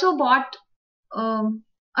also bought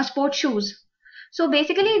a sports shoes. So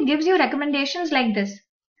basically it gives you recommendations like this.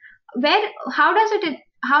 Where how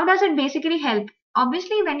does it basically help?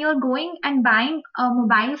 Obviously, when you're going and buying a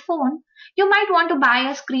mobile phone, you might want to buy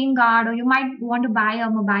a screen guard, or you might want to buy a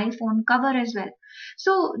mobile phone cover as well.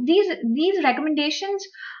 So these recommendations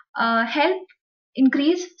help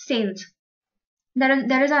increase sales.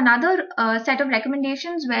 There is another set of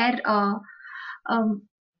recommendations um,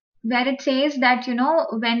 where it says that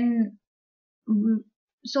when mm,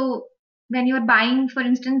 so when you're buying, for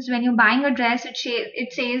instance, when you're buying a dress, it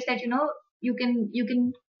says that you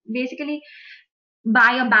can basically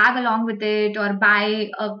buy a bag along with it, or buy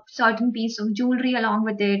a certain piece of jewelry along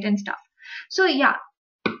with it and stuff. So yeah,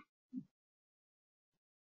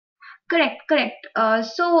 correct.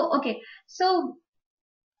 So okay, so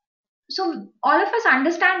all of us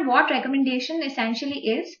understand what recommendation essentially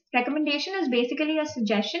is. Recommendation is basically a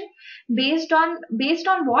suggestion based on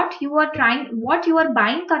what you are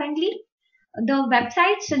buying currently. The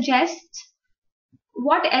website suggests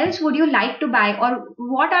what else would you like to buy, or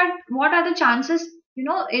what are the chances.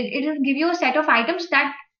 It will give you a set of items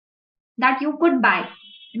that you could buy.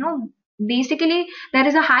 Basically there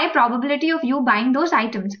is a high probability of you buying those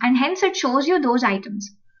items, and hence it shows you those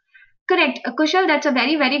items. Correct, Kushal. That's a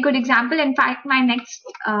very, very good example. In fact, my next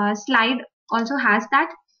slide also has that.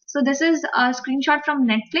 So this is a screenshot from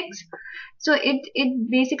Netflix. So it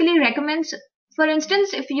basically recommends, for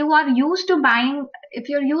instance, if you're used to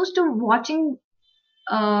watching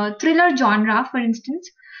thriller genre, for instance,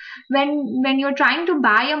 when you're trying to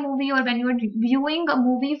buy a movie, or when you're viewing a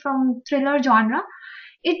movie from thriller genre,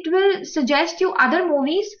 it will suggest you other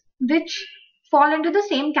movies which fall into the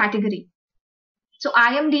same category. So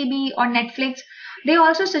IMDb or Netflix, they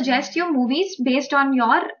also suggest you movies based on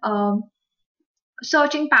your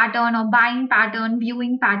searching pattern or buying pattern,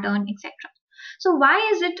 viewing pattern, etc. So why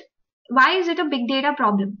is it a big data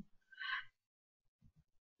problem?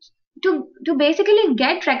 To basically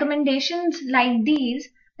get recommendations like these,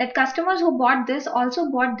 that customers who bought this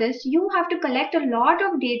also bought this, you have to collect a lot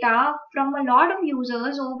of data from a lot of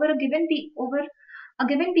users over a given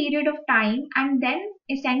period of time, and then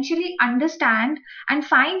essentially understand and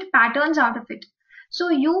find patterns out of it. So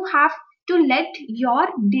you have to let your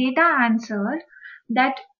data answer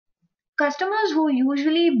that customers who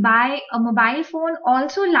usually buy a mobile phone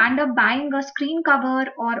also land up buying a screen cover,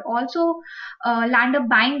 or also land up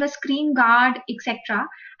buying a screen guard, etc.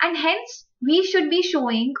 And hence we should be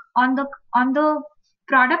showing on the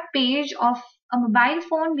product page of a mobile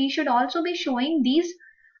phone, we should also be showing these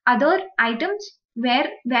other items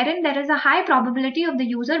wherein there is a high probability of the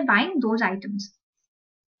user buying those items.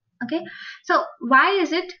 Okay, so why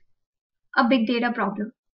is it a big data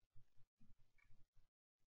problem?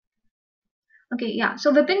 Okay, yeah.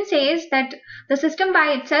 So Vipin says that the system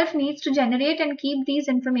by itself needs to generate and keep these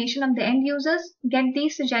information of the end users, get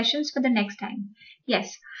these suggestions for the next time.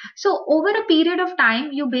 Yes. So over a period of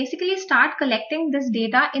time, you basically start collecting this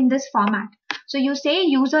data in this format. So you say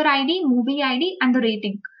user ID, movie ID, and the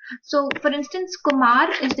rating. So for instance,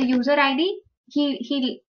 Kumar is the user ID.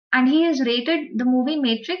 He has rated the movie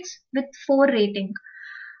Matrix with 4 rating.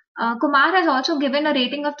 Kumar has also given a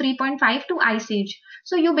rating of 3.5 to Ice Age.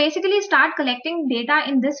 So you basically start collecting data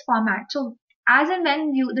in this format. So as and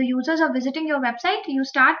when the users are visiting your website, you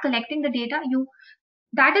start collecting the data.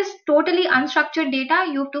 That is totally unstructured data.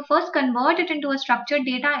 You have to first convert it into a structured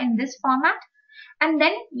data in this format, and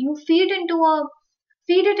then you feed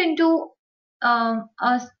it into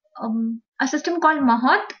a system called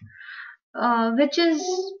Mahat, which is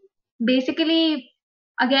basically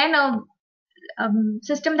again a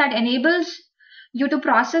system that enables you to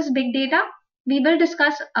process big data. We will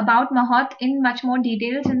discuss about Mahat in much more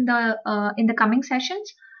details in the coming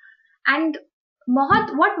sessions. And what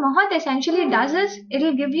Mahat essentially does is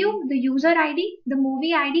it'll give you the user ID, the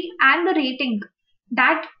movie ID, and the rating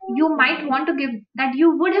that you might want to give, that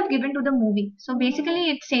you would have given to the movie. So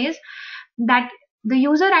basically, it says that the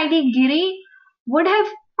user ID Giri could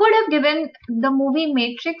have given the movie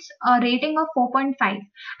Matrix a rating of 4.5,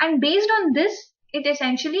 and based on this, it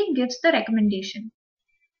essentially gives the recommendation.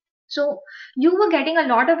 So you were getting a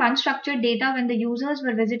lot of unstructured data when the users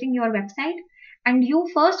were visiting your website, and you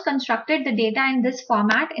first constructed the data in this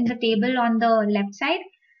format in the table on the left side,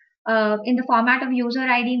 in the format of user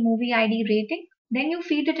ID, movie ID, rating. Then you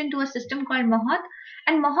feed it into a system called Mahat,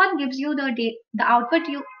 and Mahat gives you the output.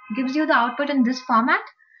 Gives you the output in this format,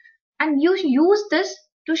 and you use this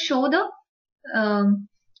to show the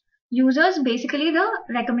users basically the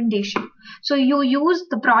recommendation. So you use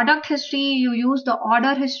the product history, you use the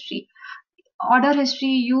order history,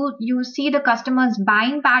 you see the customer's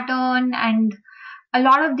buying pattern, and a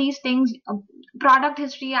lot of these things. Product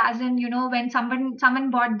history, as in when someone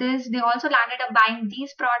bought this, they also landed up buying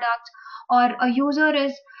these products. Or a user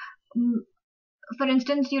is, for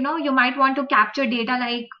instance, you might want to capture data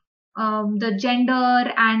like the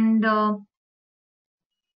gender and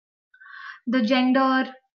the gender,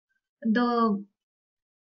 the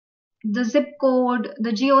zip code,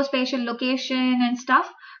 the geospatial location and stuff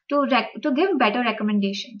to give better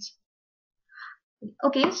recommendations.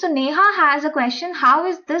 Okay, so Neha has a question. How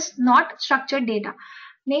is this not structured data?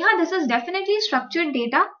 Neha, this is definitely structured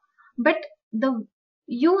data, but the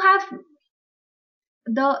you have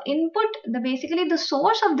the input, the basically the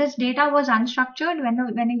source of this data was unstructured.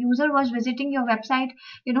 When a user was visiting your website,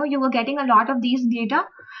 you were getting a lot of these data,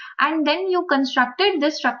 and then you constructed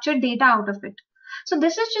this structured data out of it. So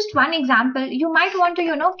this is just one example. You might want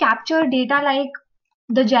to capture data like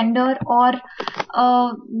the gender, or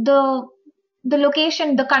the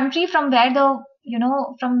location, the country from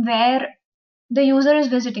where the user is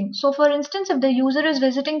visiting. So for instance, if the user is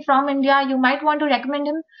visiting from India, you might want to recommend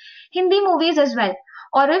him Hindi movies as well.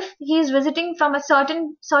 Or if he is visiting from a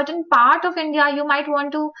certain part of India, you might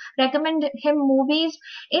want to recommend him movies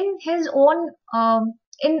in his own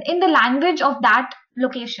in the language of that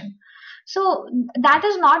location. So that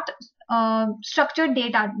is not structured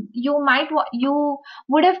data. You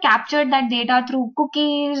would have captured that data through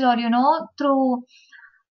cookies, or through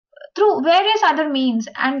various other means,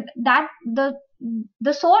 and that the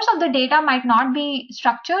source of the data might not be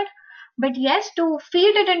structured. But yes, to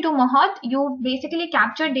feed it into Mahat, you basically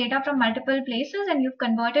captured data from multiple places and you've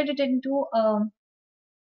converted it into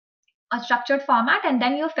a structured format, and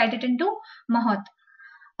then you fed it into Mahat.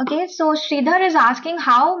 Okay, so Sridhar is asking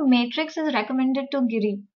how matrix is recommended to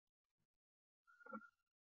Giri.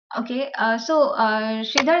 Okay,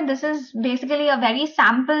 Sridhar, this is basically a very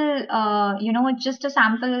sample, it's just a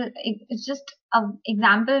sample, it's just an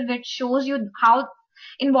example which shows you how,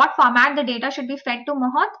 in what format the data should be fed to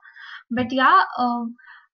Mahat. But yeah,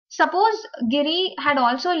 suppose Giri had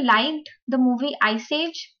also liked the movie Ice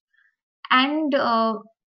Age, and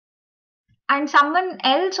someone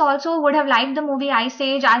else also would have liked the movie Ice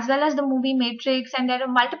Age as well as the movie Matrix, and there are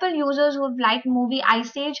multiple users who have liked movie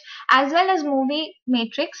Ice Age as well as movie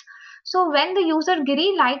Matrix. So when the user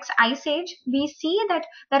Giri likes Ice Age, we see that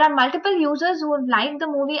there are multiple users who have liked the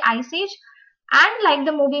movie Ice Age and like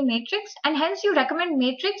the movie Matrix, and hence you recommend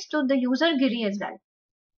Matrix to the user Giri as well.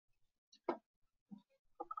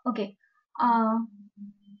 Okay.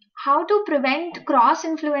 How to prevent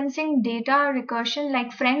cross-influencing data recursion,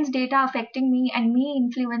 like friends' data affecting me and me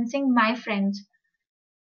influencing my friends?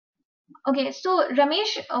 Okay, so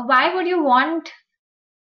Ramesh, why would you want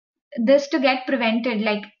this to get prevented?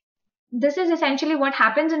 Like, this is essentially what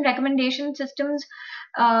happens in recommendation systems.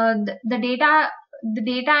 The data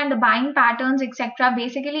and the buying patterns, etc.,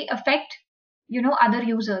 basically affect other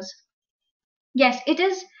users. Yes, it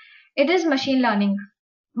is machine learning.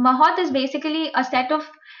 Mahat is basically a set of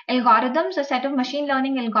algorithms, a set of machine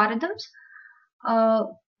learning algorithms. Uh,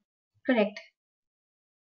 Correct.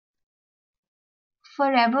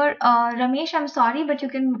 Forever, Ramesh, I'm sorry, but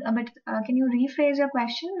can you rephrase your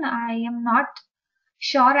question? I am not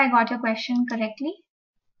sure I got your question correctly.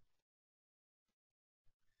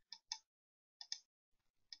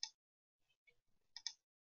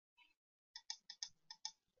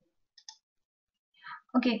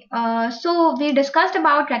 Okay, so we discussed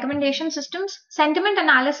about recommendation systems. Sentiment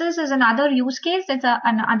analysis is another use case. It's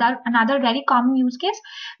another very common use case.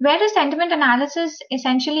 Where is sentiment analysis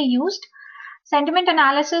essentially used? Sentiment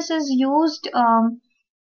analysis is used,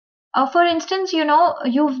 for instance,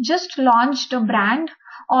 you've just launched a brand,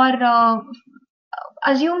 or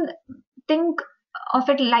assume think of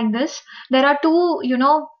it like this. There are two,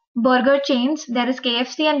 burger chains. There is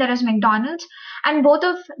KFC and there is McDonald's, and both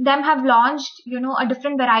of them have launched, a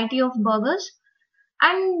different variety of burgers.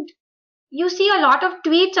 And you see a lot of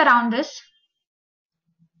tweets around this,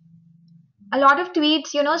 a lot of tweets,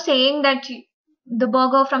 saying that the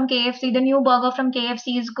burger from KFC, the new burger from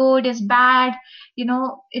KFC is good, is bad,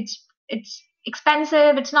 it's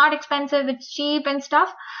expensive, it's not expensive, it's cheap and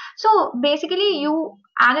stuff. So basically, you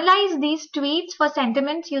analyze these tweets for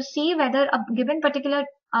sentiments. You see whether a given particular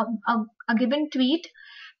a given tweet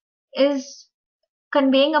is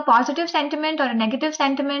conveying a positive sentiment or a negative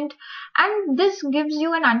sentiment, and this gives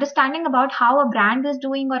you an understanding about how a brand is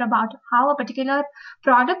doing, or about how a particular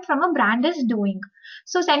product from a brand is doing.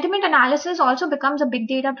 So sentiment analysis also becomes a big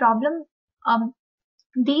data problem. um,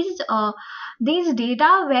 these uh, these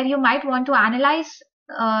data where you might want to analyze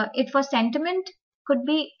it for sentiment could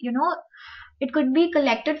be, it could be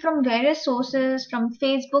collected from various sources, from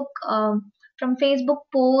Facebook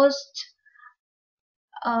posts,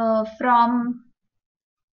 from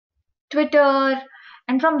Twitter,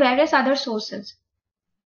 and from various other sources.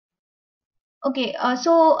 Okay,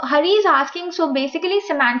 so Hari is asking, so basically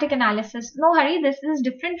semantic analysis. No, Hari, this is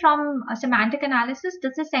different from semantic analysis.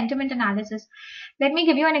 This is sentiment analysis. Let me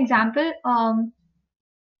give you an example.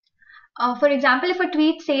 For example, if a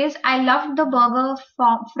tweet says, "I loved the burger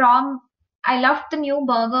I loved the new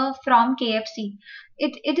burger from KFC,"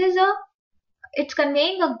 it is a it's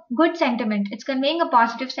conveying a good sentiment. It's conveying a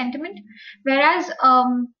positive sentiment. Whereas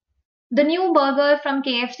the new burger from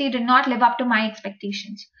KFC did not live up to my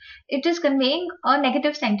expectations. It is conveying a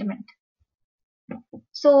negative sentiment.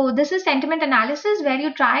 So this is sentiment analysis, where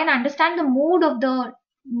you try and understand the mood of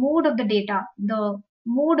the data, the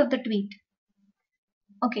mood of the tweet.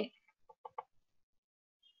 Okay.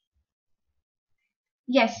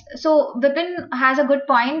 Yes. So Vipin has a good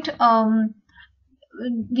point.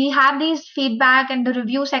 We have these feedback and the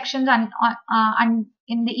review sections on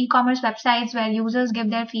in the e-commerce websites where users give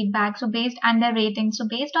their feedback. So based and their ratings. So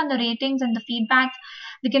based on the ratings and the feedbacks,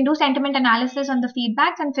 we can do sentiment analysis on the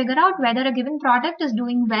feedbacks and figure out whether a given product is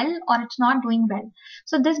doing well or it's not doing well.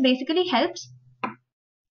 So this basically helps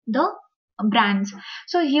the brands.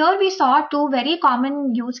 So here we saw two very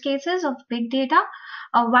common use cases of big data.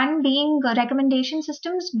 One being recommendation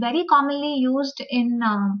systems, very commonly used in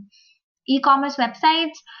e-commerce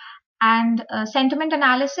websites, and sentiment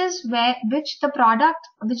analysis, which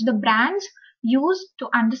the brands use to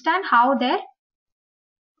understand how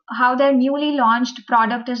their newly launched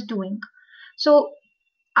product is doing. So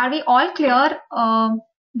are we all clear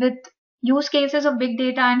with use cases of big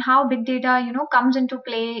data and how big data comes into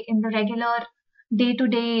play in the regular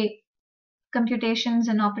day-to-day computations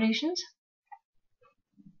and operations?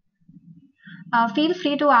 Feel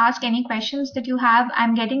free to ask any questions that you have.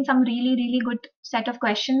 I'm getting some really good set of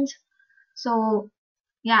questions. So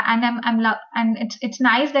yeah, and and it's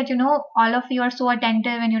nice that all of you are so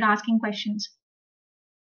attentive and you're asking questions.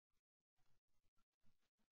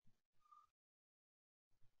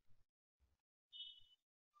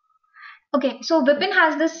 Okay, so Vipin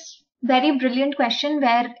has this very brilliant question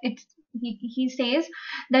where he says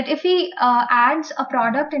that if he adds a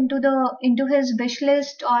product into his wish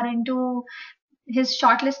list or into his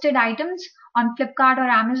shortlisted items on Flipkart or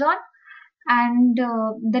Amazon, and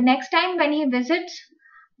the next time when he visits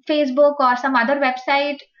Facebook or some other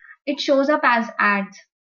website, it shows up as ads.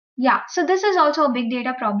 Yeah, so this is also a big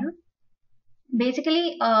data problem.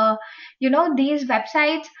 Basically, these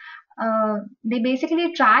websites, they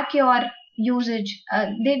basically track your usage.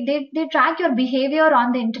 They track your behavior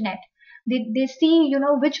on the internet. They see,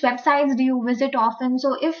 which websites do you visit often.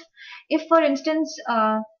 So if for instance,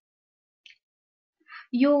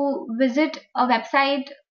 you visit a website,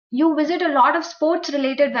 you visit a lot of sports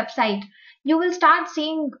related website, you will start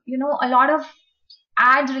seeing, a lot of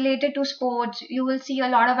ads related to sports. You will see a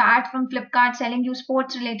lot of ads from Flipkart selling you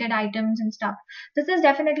sports related items and stuff. This is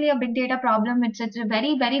definitely a big data problem. It's a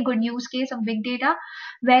very good use case of big data,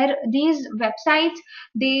 where these websites,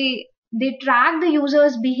 they track the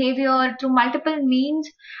user's behavior through multiple means,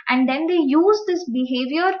 and then they use this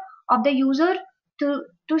behavior of the user to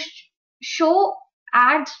show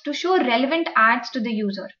ads, to show relevant ads to the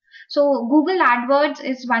user. So Google AdWords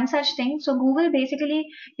is one such thing. So Google basically,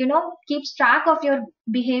 keeps track of your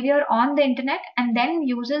behavior on the internet and then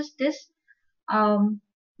uses this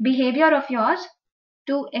behavior of yours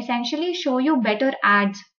to essentially show you better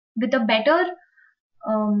ads with a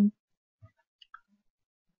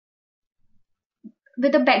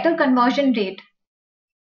better conversion rate.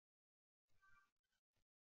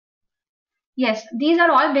 Yes, these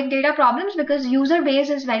are all big data problems because user base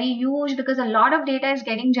is very huge, because a lot of data is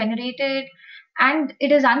getting generated and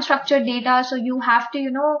it is unstructured data. So you have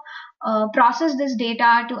to, process this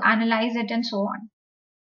data to analyze it and so on.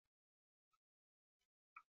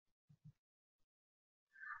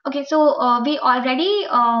 Okay, so we already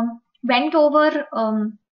went over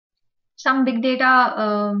some big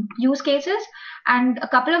data use cases, and a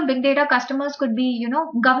couple of big data customers could be,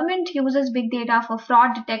 government uses big data for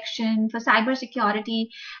fraud detection, for cyber security,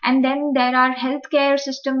 and then there are healthcare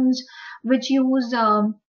systems which use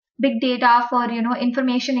big data for,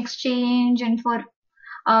 information exchange and for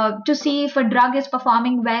to see if a drug is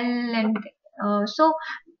performing well, and so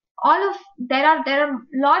there are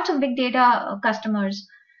lots of big data customers.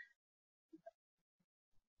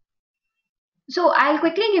 So I'll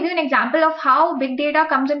quickly give you an example of how big data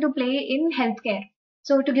comes into play in healthcare.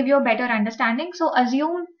 So to give you a better understanding, so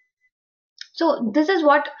this is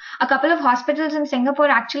what a couple of hospitals in Singapore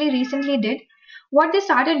actually recently did. What they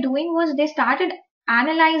started doing was they started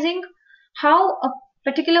analyzing how a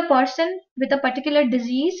particular person with a particular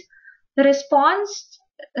disease responds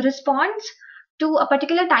to a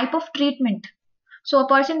particular type of treatment. So a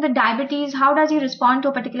person with diabetes, how does he respond to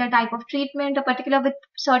a particular type of treatment? A particular with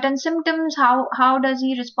certain symptoms, how does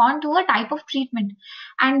he respond to a type of treatment?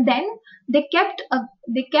 And then they kept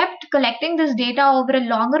collecting this data over a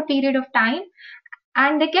longer period of time,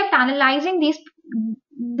 and they kept analyzing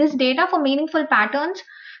this data for meaningful patterns,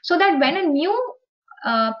 so that when a new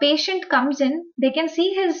patient comes in, they can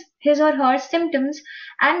see his or her symptoms,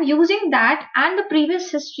 and using that and the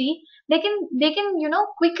previous history, they can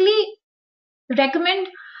quickly recommend,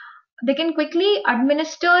 they can quickly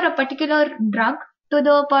administer a particular drug to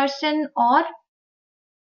the person, or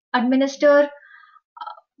administer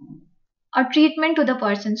a treatment to the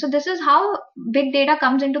person. So this is how big data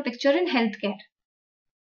comes into picture in healthcare.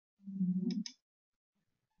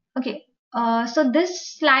 Okay, so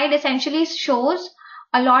this slide essentially shows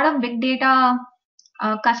a lot of big data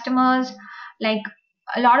customers, like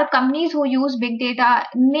a lot of companies who use big data.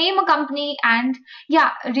 Name a company and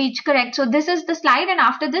yeah, reach, correct. So this is the slide, and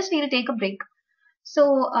after this we'll take a break.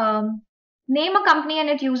 So name a company and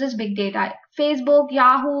it uses big data. Facebook,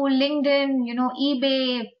 Yahoo, LinkedIn,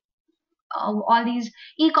 eBay, all these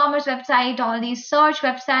e-commerce websites, all these search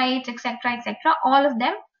websites, etc., etc. All of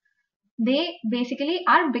them, they basically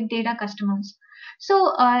are big data customers.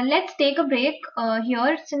 So let's take a break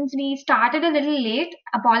here, since we started a little late.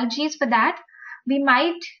 Apologies for that. We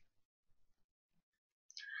might,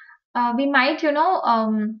 we might,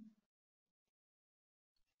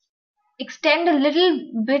 extend a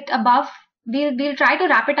little bit above. We'll try to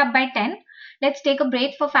wrap it up by 10. Let's take a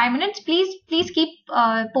break for 5 minutes. Please keep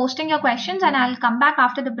posting your questions, and I'll come back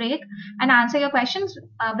after the break and answer your questions.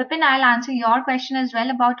 Vipin, I'll answer your question as well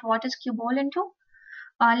about what is Qbol into.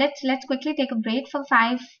 Let's quickly take a break for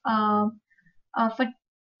for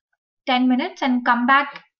 10 minutes and come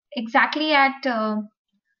back exactly at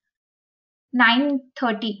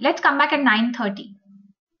 9:30. Let's come back at 9:30.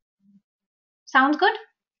 Sounds good?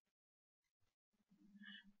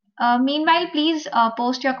 Meanwhile, please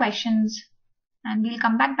post your questions, and we'll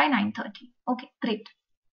come back by 9:30. Okay, great.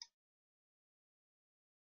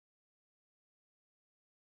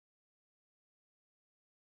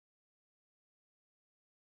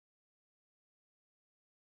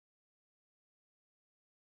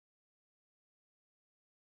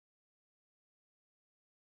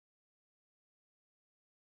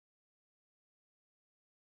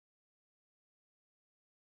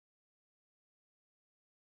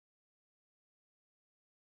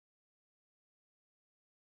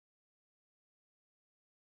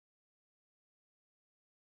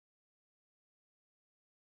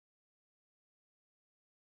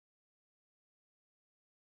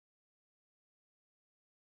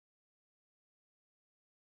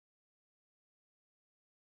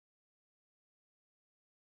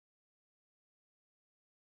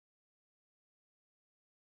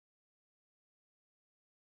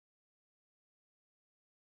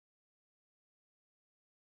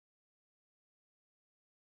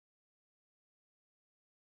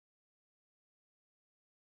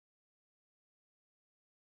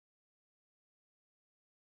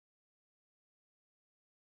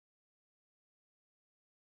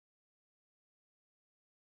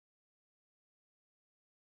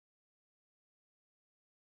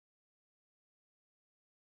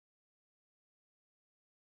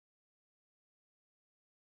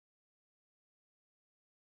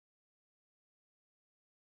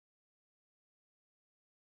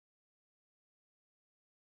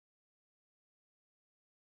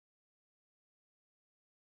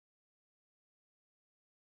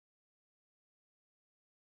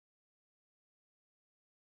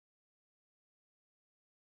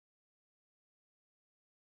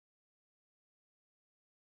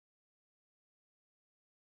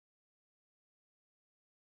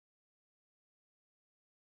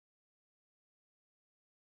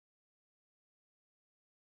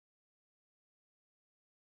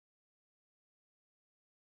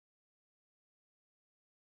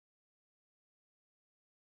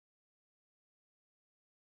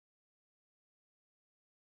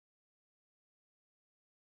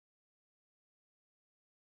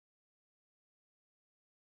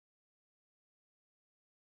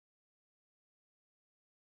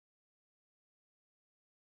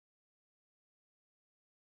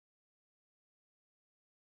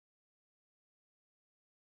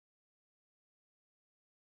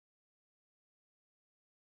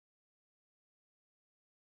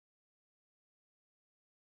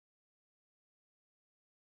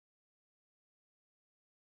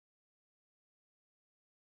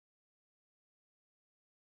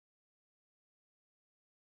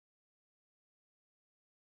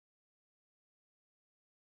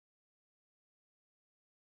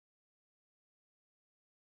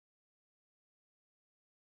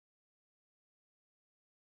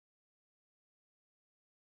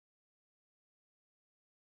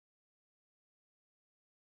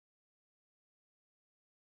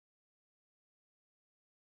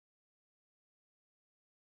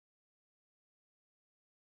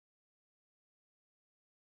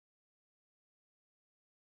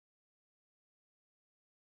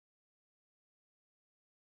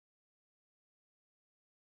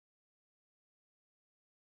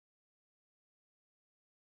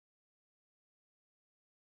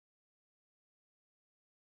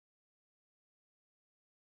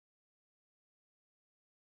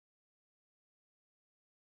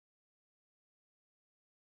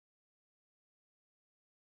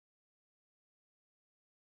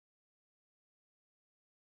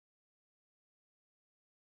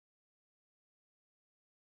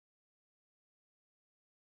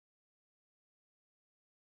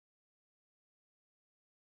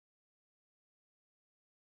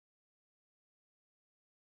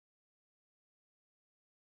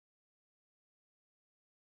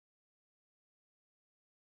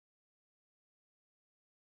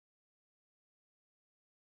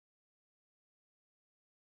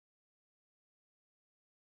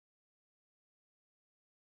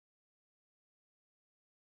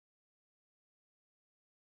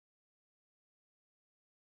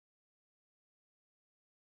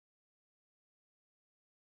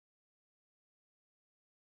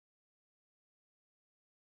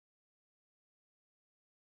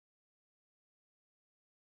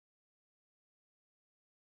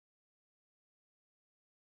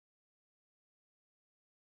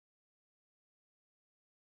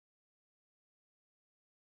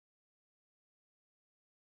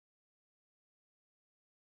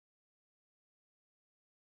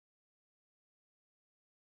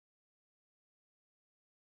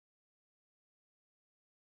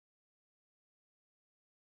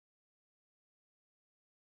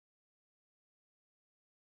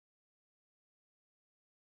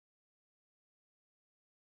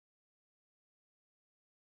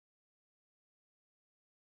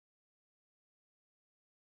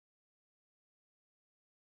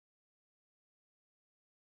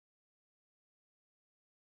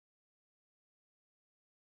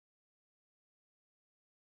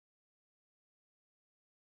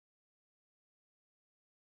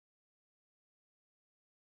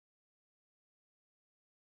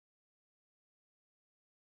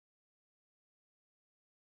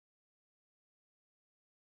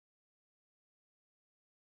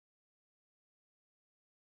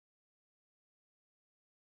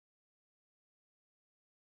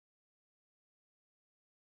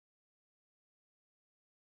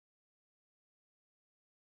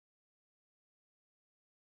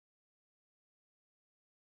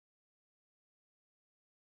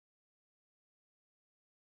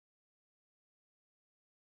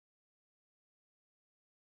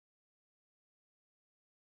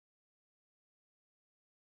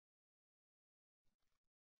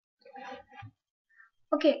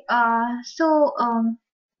 Okay,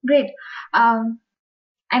 great. Um,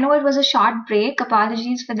 I know it was a short break.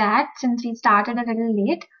 Apologies for that since we started a little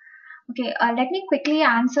late. Okay, let me quickly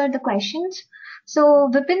answer the questions. So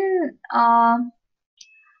Vipin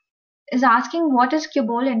is asking what is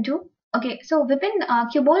Cubole into? Okay, so Vipin,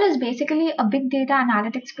 Cubole is basically a big data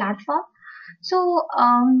analytics platform. So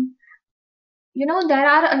there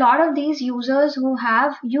are a lot of these users who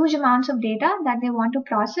have huge amounts of data that they want to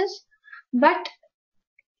process, but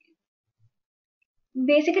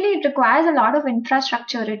basically it requires a lot of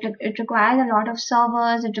infrastructure. It requires a lot of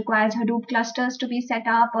servers. It requires Hadoop clusters to be set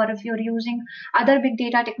up, or if you're using other big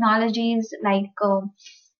data technologies like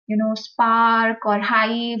Spark or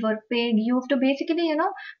Hive or Pig, you have to basically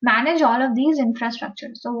manage all of these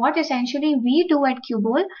infrastructures. So what essentially we do at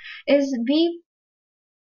Cubole is we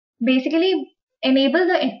basically enable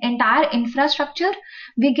the entire infrastructure.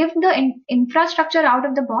 We give the infrastructure out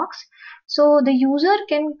of the box, so the user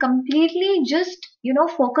can completely just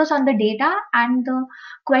focus on the data and the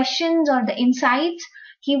questions or the insights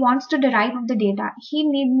he wants to derive of the data. He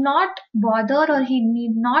need not bother, or he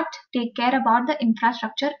need not take care about the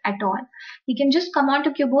infrastructure at all. He can just come on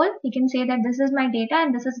to Cubole. He can say that this is my data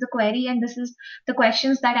and this is the query and this is the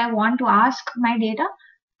questions that I want to ask my data,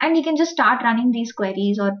 and he can just start running these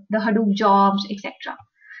queries or the Hadoop jobs, etc.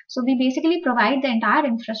 So we basically provide the entire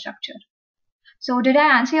infrastructure. So did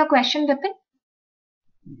I answer your question, Vipin?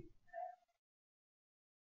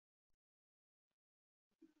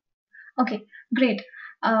 Okay, great.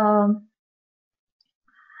 Um,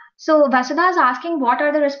 so Vasudha is asking what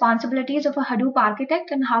are the responsibilities of a Hadoop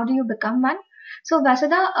architect and how do you become one? So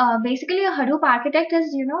Vasudha, basically a Hadoop architect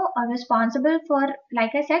is, responsible for,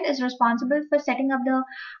 like I said, is responsible for setting up the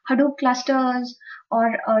Hadoop clusters,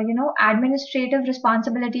 or, administrative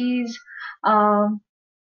responsibilities, uh,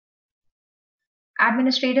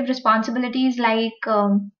 like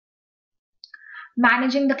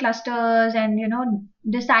managing the clusters and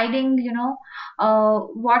deciding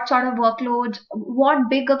what sort of workloads, what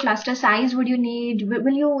big a cluster size would you need.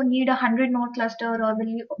 Will you need 100 node cluster, or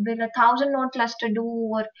will 1,000 node cluster do,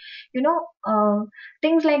 or you know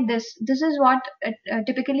things like this. This is what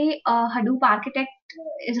typically a Hadoop architect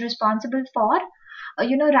is responsible for,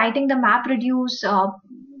 writing the map reduce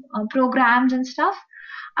programs and stuff.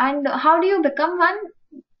 And how do you become one?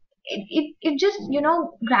 It just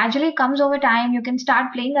gradually comes over time. You can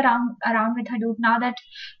start playing around with Hadoop. Now that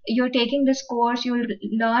you're taking this course, you'll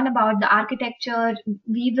learn about the architecture.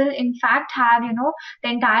 We will in fact have the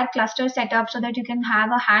entire cluster set up so that you can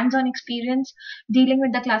have a hands-on experience dealing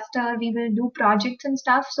with the cluster. We will do projects and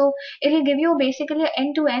stuff, so it'll give you basically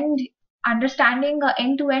end-to-end understanding,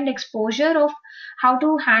 end-to-end exposure of how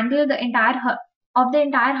to handle the entire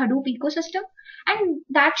Hadoop ecosystem. And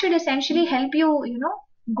that should essentially help you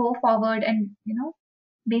go forward and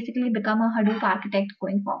basically become a Hadoop architect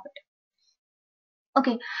going forward.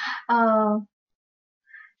 Okay, uh,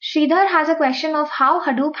 Sridhar has a question of how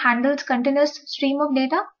Hadoop handles continuous stream of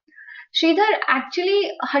data. Sridhar,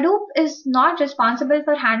 actually Hadoop is not responsible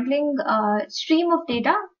for handling stream of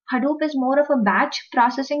data. Hadoop is more of a batch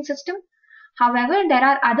processing system. However, there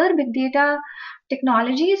are other big data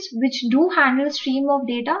technologies which do handle stream of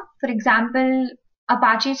data. For example,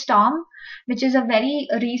 Apache Storm, which is a very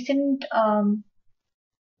recent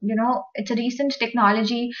it's a recent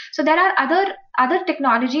technology. So there are other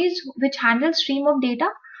technologies which handle stream of data.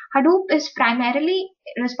 Hadoop is primarily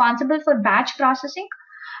responsible for batch processing.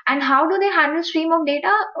 And how do they handle stream of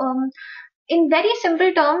data? In very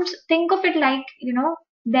simple terms, think of it like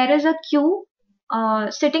there is a queue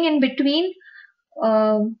sitting in between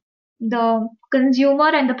uh, the consumer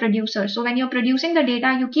and the producer. So when you're producing the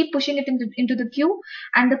data, you keep pushing it into the queue,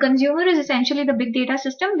 and the consumer is essentially the big data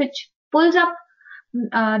system which pulls up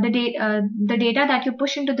the data that you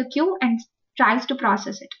push into the queue and tries to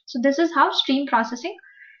process it. So this is how stream processing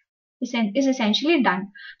is essentially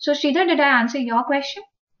done. So Sridhar, did I answer your question?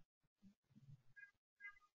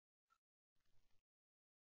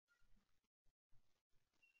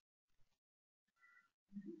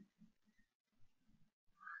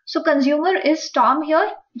 So consumer is Storm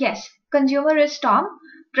here. Yes, consumer is Storm.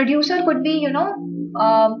 Producer could be,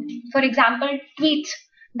 for example, tweets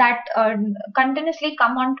that continuously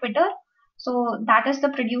come on Twitter. So that is the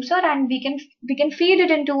producer, and we can feed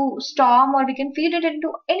it into Storm, or we can feed it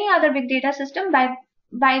into any other big data system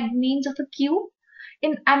by means of a queue.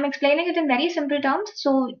 I'm explaining it in very simple terms.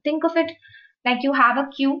 So think of it like you have a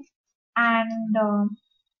queue, and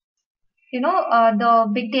the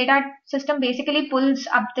big data system basically pulls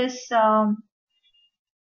up this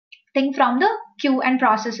thing from the queue and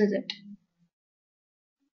processes it.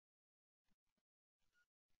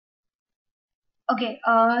 Okay,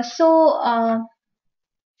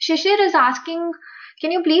 Shishir is asking,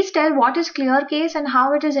 can you please tell what is ClearCase and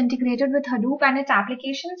how it is integrated with Hadoop and its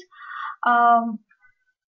applications? Um,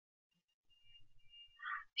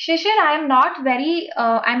 Shishir, I'm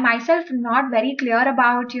myself not very clear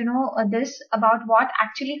about, about what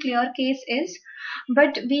actually ClearCase is,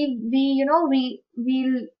 but we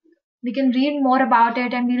can read more about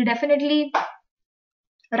it, and we'll definitely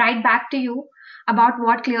write back to you about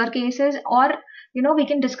what ClearCase is, or we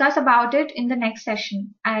can discuss about it in the next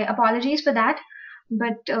session. I apologize for that,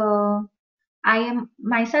 but I am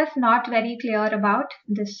myself not very clear about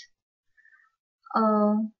this.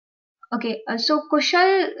 Okay, so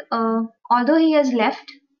Kushal, although he has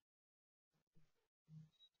left,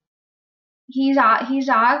 he's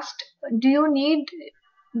asked, do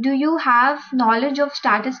you have knowledge of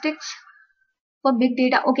statistics for big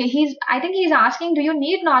data? Okay, I think he's asking, do you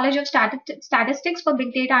need knowledge of statistics for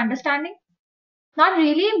big data understanding? Not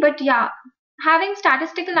really, but yeah, having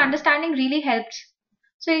statistical understanding really helps.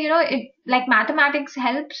 So, it like mathematics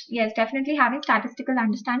helps. Yes, definitely having statistical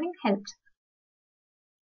understanding helps.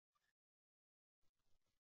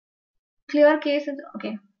 Clear cases,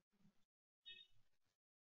 okay.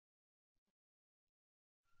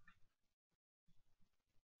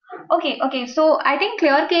 Okay. So I think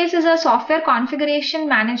ClearCase is a software configuration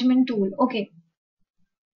management tool.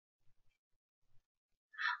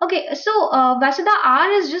 Okay, so Vasudha, R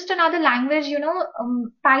is just another language,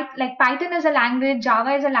 like Python is a language,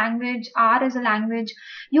 Java is a language, R is a language.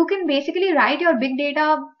 You can basically write your big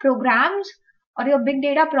data programs or your big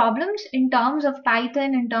data problems in terms of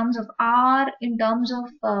Python, in terms of R, in terms of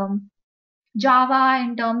Java,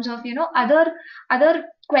 in terms of, other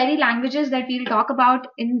query languages that we'll talk about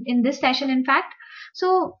in this session, in fact.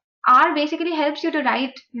 So R basically helps you to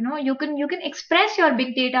write, you can express your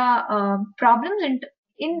big data problems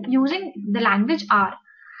in using the language R.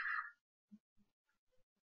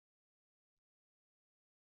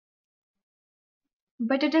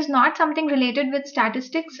 But it is not something related with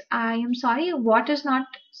statistics. I am sorry, what is not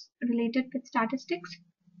related with statistics?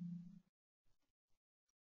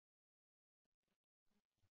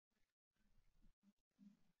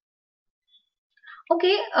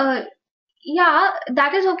 Okay, yeah,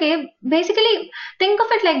 that is okay. Basically, think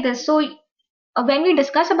of it like this. So when we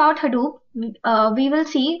discuss about Hadoop, we will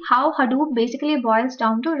see how Hadoop basically boils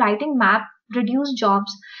down to writing map reduce jobs.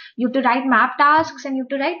 You have to write map tasks and you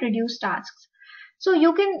have to write reduce tasks. So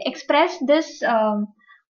you can express this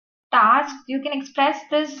task, you can express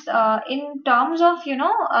this in terms of,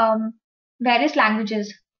 various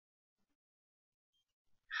languages.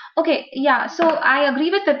 Okay, yeah. So I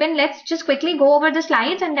agree with Pipin. Let's just quickly go over the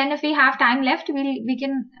slides, and then if we have time left,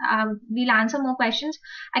 we'll answer more questions.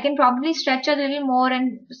 I can probably stretch a little more,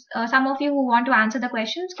 and some of you who want to answer the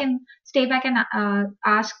questions can stay back and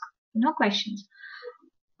ask questions.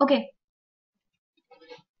 Okay.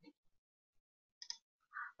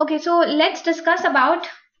 Okay. So let's discuss about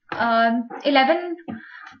 11.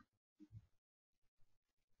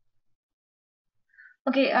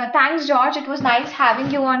 Okay, thanks, George. It was nice having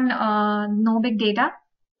you on No Big Data.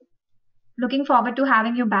 Looking forward to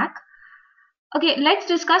having you back. Okay, let's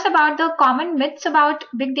discuss about the common myths about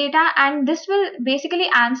big data, and this will basically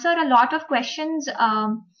answer a lot of questions,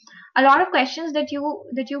 that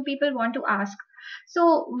you people want to ask.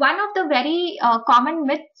 So one of the very common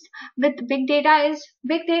myths with big data is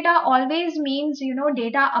big data always means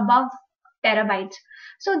data above terabytes.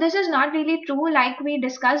 So this is not really true, like we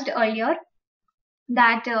discussed earlier.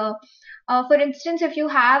 That for instance, if you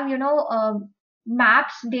have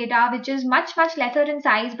maps data which is much lesser in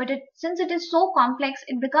size, but since it is so complex,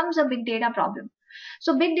 it becomes a big data problem.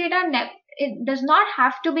 So big data it does not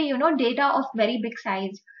have to be data of very big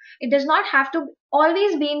size. It does not have to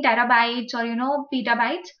always be in terabytes or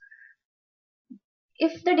petabytes.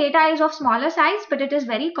 If the data is of smaller size but it is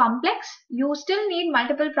very complex, you still need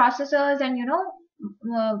multiple processors and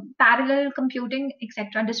parallel computing,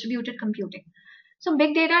 etc., distributed computing. So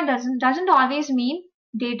big data doesn't always mean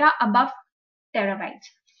data above terabytes.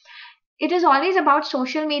 It is always about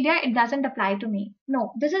social media. It doesn't apply to me.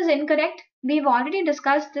 No, this is incorrect. We've already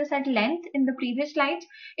discussed this at length in the previous slides.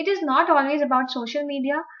 It is not always about social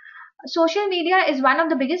media. Social media is one of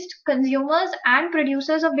the biggest consumers and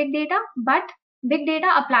producers of big data, but big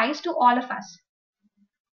data applies to all of us.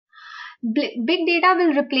 Big data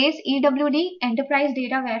will replace EWD, Enterprise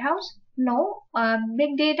Data Warehouse. No,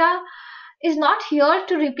 big data is not here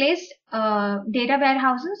to replace data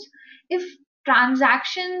warehouses. If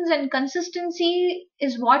transactions and consistency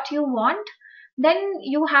is what you want, then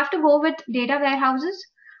you have to go with data warehouses.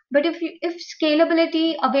 But if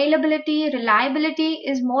scalability, availability, reliability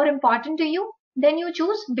is more important to you, then you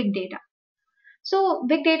choose big data. So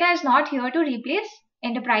big data is not here to replace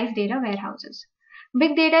enterprise data warehouses.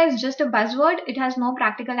 Big data is just a buzzword. It has no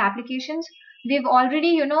practical applications. We've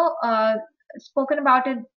already, spoken about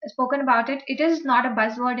it. It is not a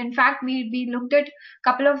buzzword. In fact, we looked at a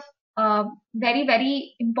couple of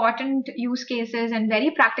very important use cases and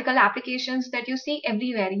very practical applications that you see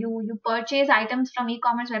everywhere. You purchase items from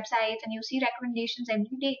e-commerce websites and you see recommendations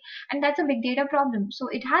every day, and that's a big data problem. So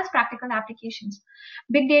it has practical applications.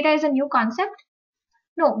 Big data is a new concept.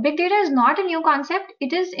 No, big data is not a new concept.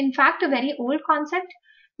 It is in fact a very old concept.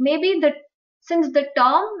 Maybe since the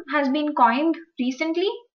term has been coined recently,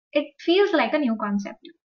 it feels like a new concept.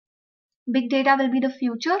 Big data will be the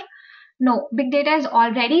future. No, big data is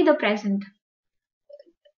already the present.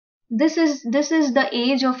 This is the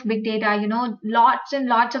age of big data, lots and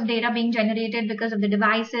lots of data being generated because of the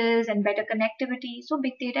devices and better connectivity. So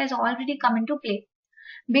big data has already come into play.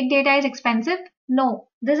 Big data is expensive. No,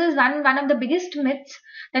 this is one of the biggest myths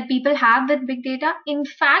that people have with big data. In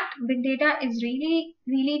fact, big data is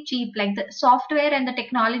really cheap. Like the software and the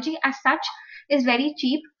technology as such is very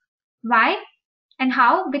cheap. Why and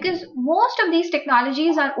how? Because most of these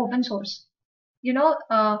technologies are open source.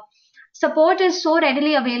 Support is so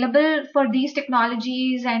readily available for these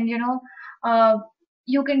technologies, and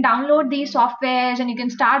you can download these softwares and you can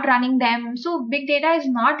start running them. So big data is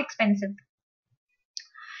not expensive.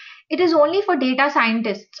 It is only for data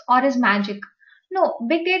scientists or is magic. No,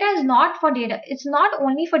 big data is not for data. It's not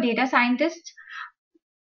only for data scientists.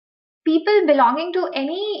 People belonging to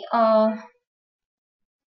any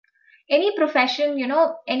profession,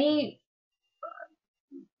 any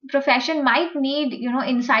profession might need,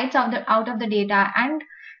 insights out of the data, and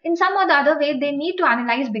in some or the other way they need to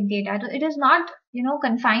analyze big data. It is not,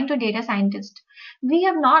 confined to data scientists. We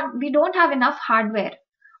don't have enough hardware.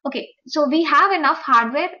 Okay, so we have enough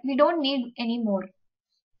hardware. We don't need any more.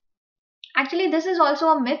 Actually, this is also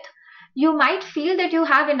a myth. You might feel that you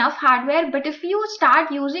have enough hardware, but if you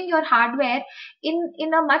start using your hardware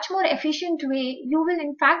in a much more efficient way, you will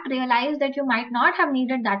in fact realize that you might not have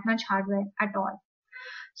needed that much hardware at all.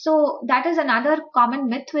 So that is another common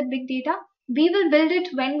myth with big data. We will build it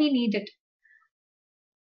when we need it.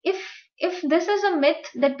 If this is a myth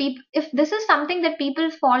that if this is something that people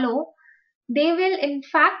follow, they will in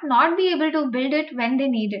fact not be able to build it when they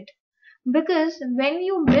need it. Because when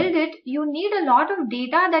you build it, you need a lot of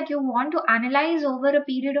data that you want to analyze over a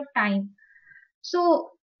period of time.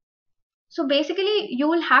 So basically, you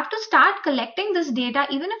will have to start collecting this data.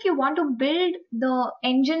 Even if you want to build the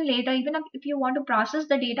engine later, even if you want to process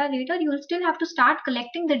the data later, you will still have to start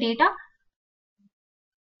collecting the data,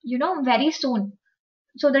 very soon.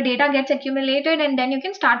 So the data gets accumulated and then you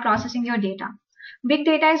can start processing your data. Big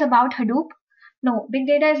data is about Hadoop. No, big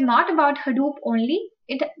data is not about Hadoop only.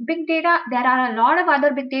 Big data, there are a lot of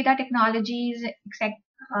other big data technologies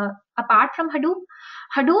apart from Hadoop.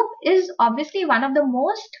 Hadoop is obviously one of the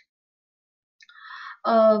most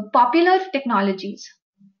popular technologies.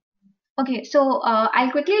 Okay, so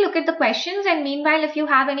I'll quickly look at the questions, and meanwhile, if you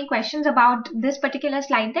have any questions about this particular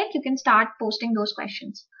slide deck, you can start posting those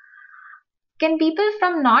questions. Can people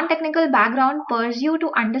from non-technical background pursue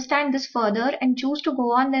to understand this further and choose to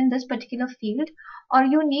go on in this particular field, or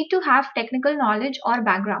you need to have technical knowledge or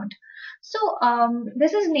background? So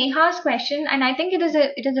this is Neha's question, and I think it is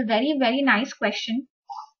a very nice question.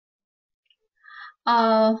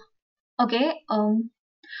 Okay.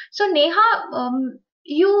 So Neha,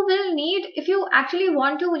 you will need, if you actually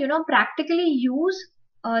want to practically use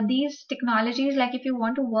these technologies, like if you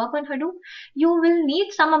want to work on Hadoop, you will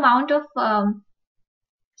need some amount of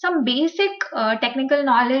some basic technical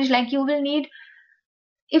knowledge. Like you will need,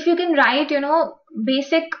 if you can write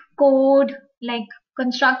basic code like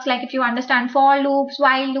constructs, like if you understand for loops,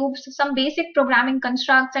 while loops, some basic programming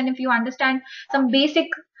constructs, and if you understand some basic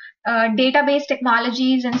database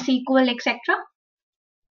technologies and SQL, etc.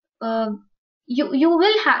 You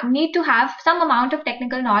will need to have some amount of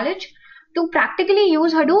technical knowledge to practically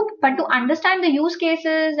use Hadoop, but to understand the use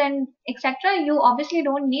cases and etc., you obviously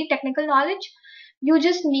don't need technical knowledge. You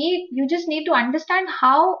just need to understand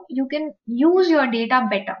how you can use your data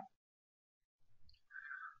better.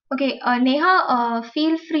 Okay, Neha,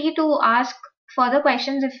 feel free to ask further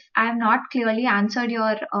questions if I have not clearly answered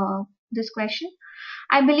your this question.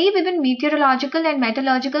 I believe even meteorological and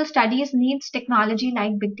metallurgical studies needs technology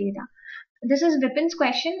like big data. This is Vipin's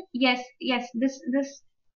question. Yes, this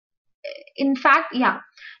in fact, yeah,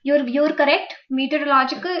 you're correct.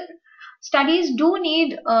 Meteorological studies do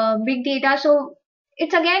need big data. So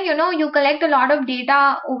it's again, you collect a lot of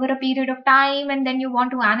data over a period of time, and then you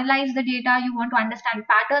want to analyze the data, you want to understand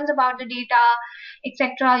patterns about the data,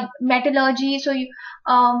 etc., metallurgy. So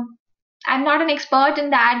I'm not an expert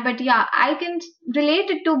in that, but yeah, I can relate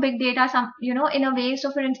it to big data in a way.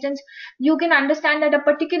 So for instance, you can understand that a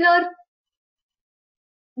particular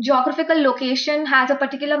geographical location has a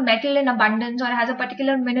particular metal in abundance or has a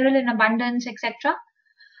particular mineral in abundance, etc.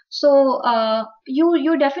 So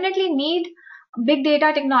you definitely need big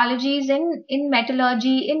data technologies in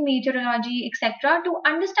metallurgy, in meteorology, etc., to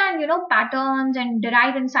understand patterns and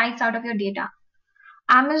derive insights out of your data.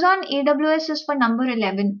 Amazon AWS is for number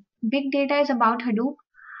 11. Big data is about Hadoop.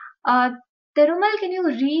 Uh, Tirumal, can you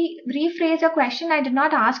rephrase your question? I did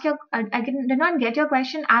not ask your, did not get your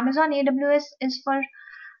question. Amazon AWS is for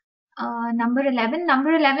number 11.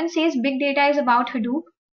 Number 11 says big data is about Hadoop.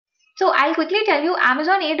 So I'll quickly tell you,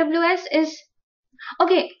 Amazon AWS is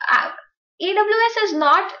okay. AWS is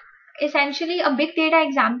not essentially a big data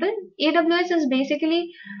example. AWS is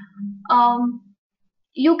basically um,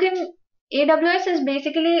 you can AWS is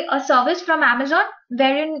basically a service from Amazon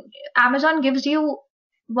wherein Amazon gives you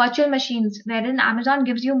virtual machines, wherein Amazon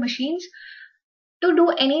gives you machines to do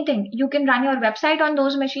anything. You can run your website on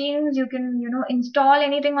those machines, you can install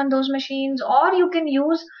anything on those machines, or you can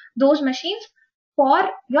use those machines for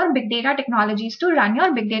your big data technologies, to run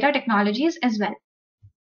your big data technologies as well.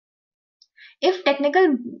 If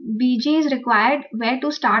technical BG is required, where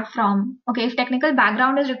to start from? Okay, if technical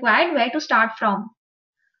background is required, where to start from?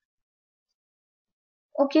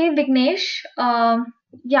 Okay, Vignesh.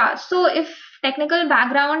 Yeah, so if technical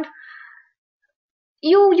background,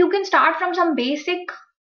 you can start from some basic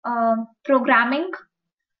programming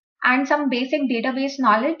and some basic database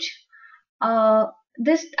knowledge.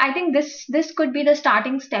 This I think this could be the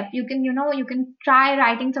starting step. You can you can try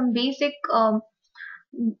writing some basic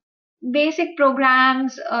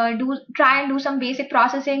programs, try and do some basic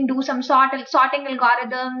processing, do some sorting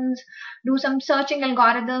algorithms, do some searching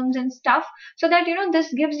algorithms and stuff, so that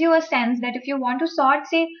this gives you a sense that if you want to sort,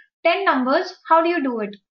 say, 10 numbers, how do you do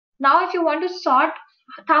it? Now if you want to sort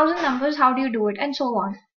 1,000 numbers, how do you do it, and so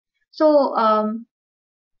on. So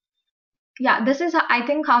yeah, this is I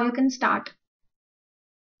think how you can start.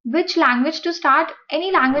 Which language to start?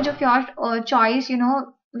 Any language of your choice,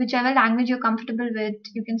 whichever language you're comfortable with.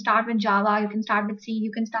 You can start with Java, you can start with C,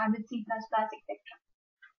 you can start with C++,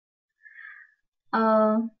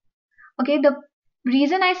 etc. Okay, the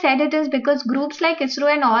reason I said it is because groups like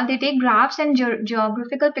ISRO and all, they take graphs and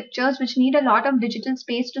geographical pictures which need a lot of digital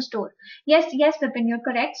space to store. Yes, Vipin, you're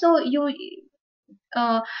correct. So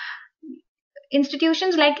uh,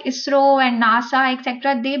 institutions like ISRO and NASA,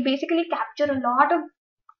 etc., they basically capture a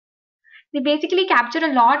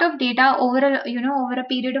lot of data over a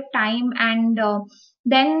period of time, and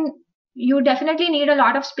then you definitely need a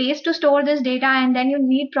lot of space to store this data, and then you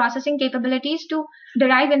need processing capabilities to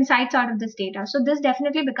derive insights out of this data. So this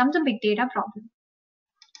definitely becomes a big data problem.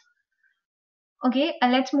 Okay,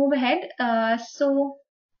 let's move ahead. So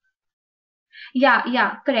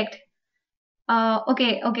yeah, correct.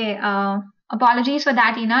 Okay. Apologies for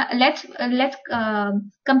that, Ina. Let's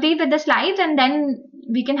complete with the slides, and then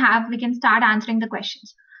we can start answering the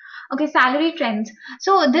questions. Okay, salary trends.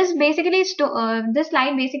 So this basically this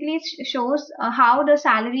slide basically shows how the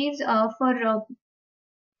salaries for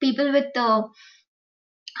people with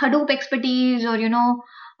Hadoop expertise, or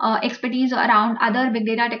expertise around other big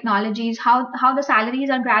data technologies, how the salaries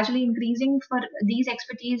are gradually increasing for these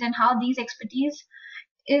expertise, and how these expertise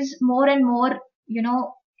is more and more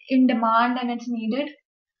in demand and it's needed.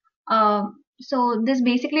 So this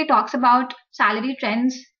basically talks about salary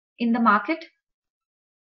trends in the market.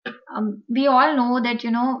 We all know that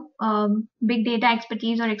big data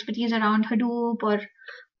expertise or expertise around Hadoop or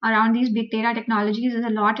around these big data technologies is a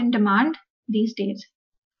lot in demand these days.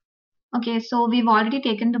 Okay, so we've already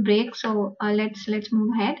taken the break, so let's move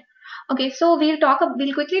ahead. Okay, so we'll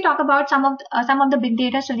quickly talk about some of the big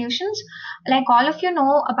data solutions. Like all of you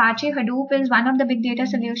know, Apache Hadoop is one of the big data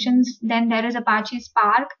solutions. Then there is Apache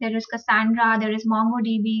Spark, there is Cassandra, there is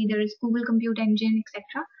MongoDB, there is Google Compute Engine,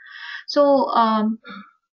 etc. So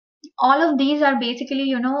all of these are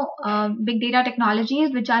basically big data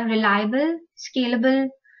technologies which are reliable, scalable,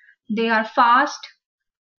 they are fast.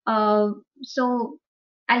 So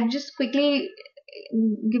I'll just quickly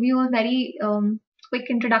give you a very quick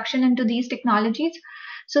introduction into these technologies.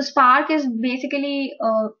 So Spark is basically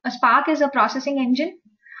Spark is a processing engine.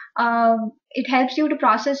 It helps you to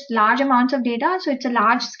process large amounts of data, so it's a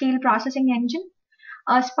large scale processing engine.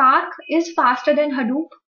 Spark is faster than Hadoop.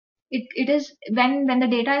 It is when the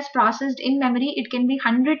data is processed in memory, it can be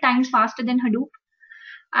 100 times faster than Hadoop.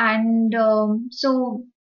 And so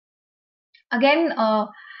again,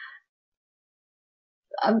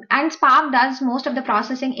 and Spark does most of the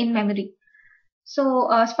processing in memory. So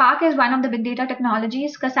Spark is one of the big data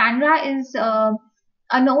technologies. Cassandra is a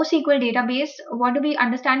NoSQL database. What do we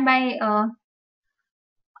understand by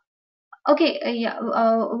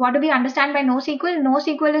what do we understand by NoSQL?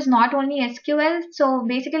 NoSQL is not only SQL. So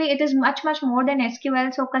basically, it is much more than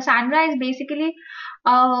SQL. So Cassandra is basically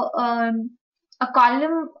a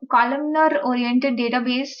columnar oriented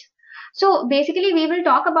database. So basically, we will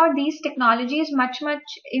talk about these technologies much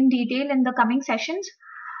in detail in the coming sessions.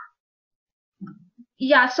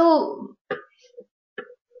 Yeah. So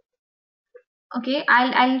okay,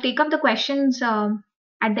 I'll take up the questions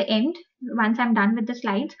at the end once I'm done with the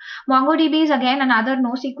slides. MongoDB is again another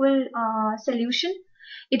NoSQL solution.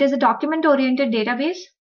 It is a document-oriented database.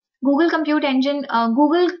 Google Compute Engine,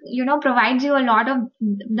 Google, provides you a lot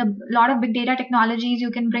of big data technologies.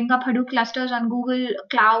 You can bring up Hadoop clusters on Google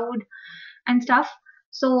Cloud and stuff.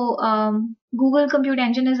 So Google Compute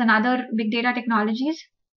Engine is another big data technologies.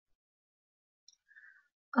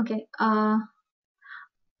 Okay.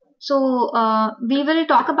 So we will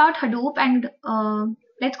talk about Hadoop, and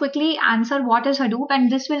let's quickly answer what is Hadoop,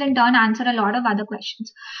 and this will in turn answer a lot of other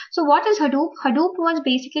questions. So what is Hadoop? Hadoop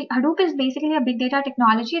is basically a big data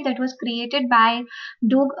technology that was created by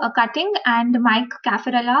Doug Cutting and Mike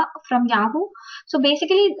Caffarella from Yahoo. So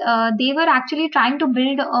basically they were actually trying to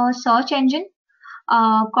build a search engine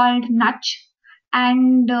called Nudge,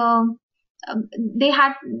 and they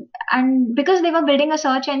had, and because they were building a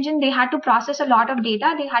search engine, they had to process a lot of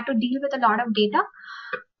data. They had to deal with a lot of data.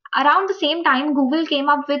 Around the same time, Google came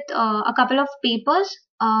up with a couple of papers,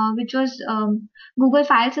 which was Google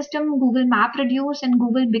File System, Google MapReduce, and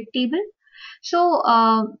Google Bigtable. So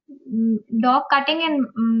dog cutting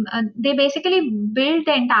and they basically built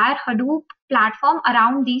the entire Hadoop platform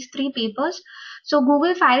around these three papers. So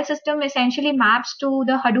Google File System essentially maps to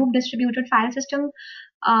the Hadoop distributed file system.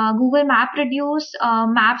 Google MapReduce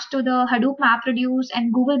maps to the Hadoop MapReduce,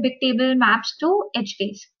 and Google Bigtable maps to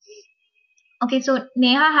HBase. Okay, so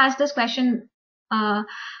Neha has this question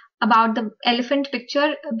about the elephant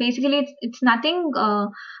picture. Basically, it's nothing.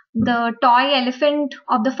 The toy elephant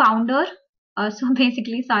of the founder. So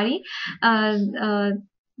basically, sorry, the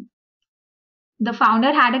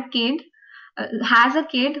founder had a kid, has a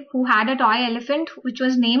kid who had a toy elephant which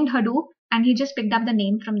was named Hadoop, and he just picked up the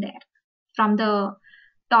name from there, from the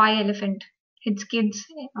toy elephant, his kid's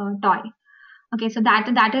toy. Okay, so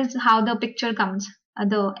that is how the picture comes,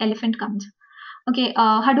 the elephant comes. Okay,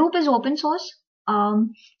 Hadoop is open source.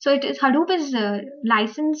 So Hadoop is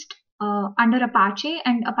licensed under Apache,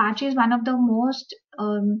 and Apache is one of the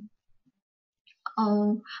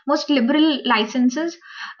most liberal licenses.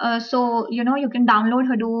 So you can download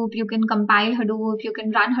Hadoop, you can compile Hadoop, you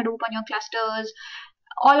can run Hadoop on your clusters.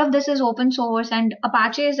 All of this is open source, and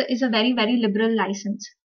Apache is a very liberal license.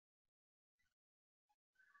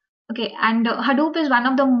 Okay, and Hadoop is one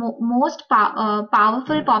of the most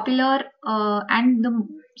powerful, popular, and the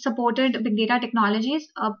supported big data technologies.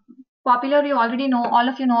 Popular, you already know, all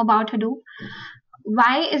of you know about Hadoop.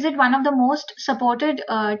 Why is it one of the most supported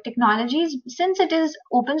technologies? Since it is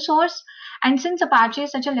open source, and since Apache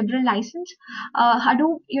is such a liberal license,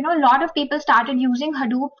 Hadoop, a lot of people started using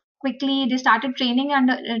Hadoop quickly. They started training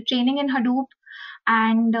in Hadoop,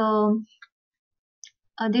 and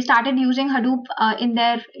they started using Hadoop in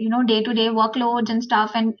their day-to-day workloads and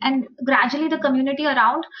stuff, and gradually the community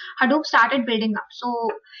around Hadoop started building up.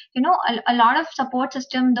 So a lot of support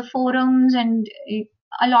system, the forums, and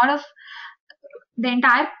a lot of the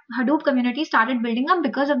entire Hadoop community started building up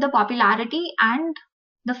because of the popularity and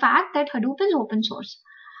the fact that Hadoop is open source.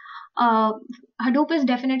 Hadoop is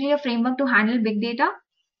definitely a framework to handle big data.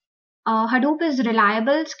 Hadoop is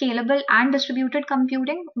reliable, scalable, and distributed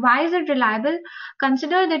computing. Why is it reliable?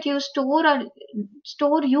 Consider that you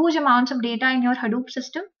store huge amounts of data in your Hadoop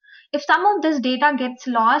system. If some of this data gets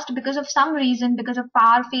lost because of some reason, because of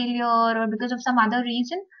power failure or because of some other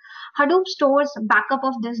reason, Hadoop stores backup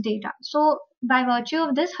of this data. So by virtue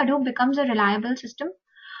of this, Hadoop becomes a reliable system.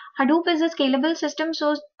 Hadoop is a scalable system,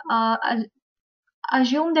 so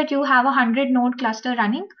assume that you have a 100-node cluster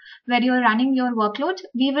running where you're running your workloads.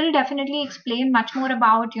 We will definitely explain much more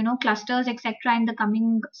about clusters, etc. in the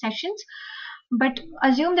coming sessions. But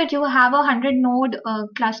assume that you have a 100-node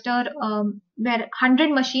cluster where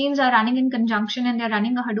 100 machines are running in conjunction and they're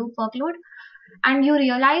running a Hadoop workload, and you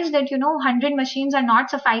realize that 100 machines are not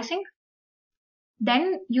sufficing.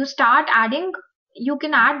 Then you start adding. You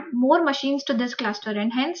can add more machines to this cluster,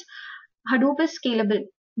 and hence Hadoop is scalable.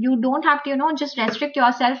 you don't have to just restrict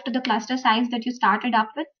yourself to the cluster size that you started up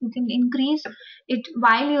with. You can increase it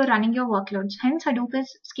while you're running your workloads. Hence, Hadoop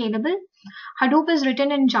is scalable. Hadoop is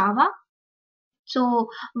written in Java. So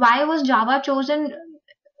why was Java chosen?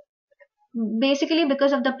 Basically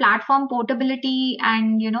because of the platform portability,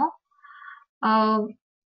 and uh,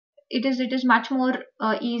 it is much more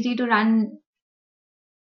easy to run,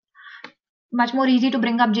 much more easy to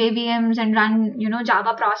bring up JVMs and run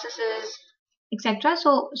Java processes, etc.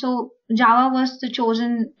 So Java was the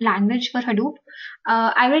chosen language for Hadoop.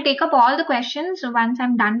 I will take up all the questions once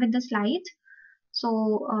I'm done with the slides.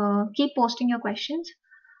 So keep posting your questions.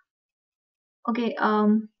 Okay.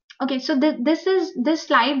 Okay. So this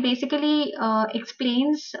slide basically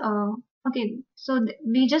explains. Okay. So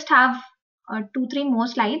we just have 2-3 more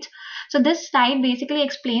slides. So this slide basically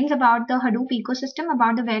explains about the Hadoop ecosystem,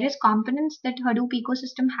 about the various components that Hadoop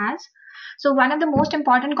ecosystem has. So one of the most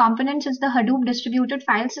important components is the Hadoop distributed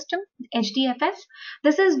file system, HDFS.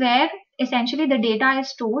 This is where essentially the data is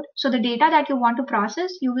stored. So the data that you want to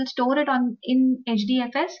process, you will store it in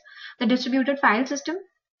HDFS, the distributed file system.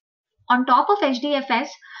 On top of HDFS,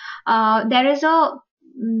 there is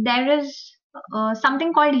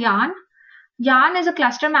something called Yarn. Yarn is a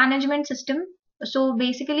cluster management system. So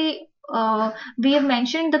basically, we have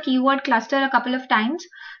mentioned the keyword cluster a couple of times.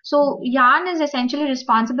 So Yarn is essentially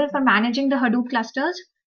responsible for managing the Hadoop clusters.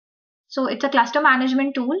 So it's a cluster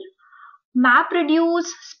management tool.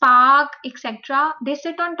 MapReduce, Spark, etc. They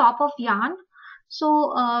sit on top of Yarn.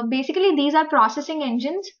 So basically, these are processing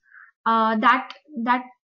engines that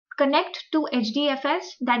connect to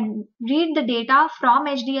HDFS, that read the data from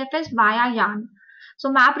HDFS via Yarn. So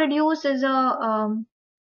MapReduce is a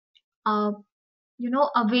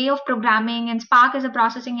way of programming, and Spark is a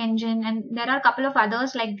processing engine, and there are a couple of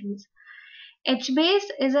others like these. HBase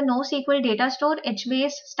is a NoSQL data store.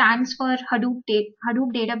 HBase stands for Hadoop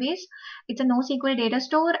database. It's a NoSQL data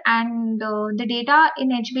store, and the data in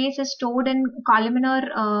HBase is stored in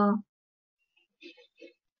columnar.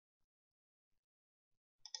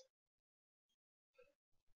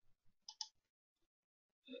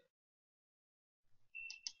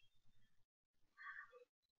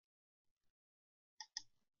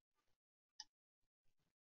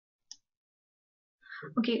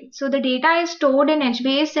 Okay, so the data is stored in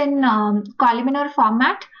HBase in columnar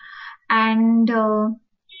format, and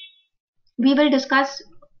we will discuss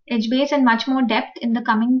HBase in much more depth in the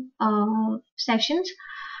coming sessions.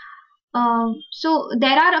 So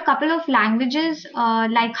there are a couple of languages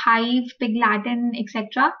like Hive, Pig Latin,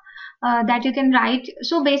 etc. That you can write.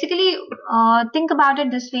 So basically, think about it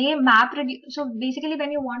this way: So basically,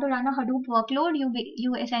 when you want to run a Hadoop workload,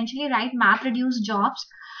 you essentially write MapReduce jobs.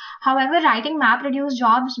 However, writing MapReduce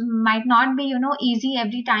jobs might not be easy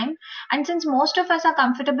every time, and since most of us are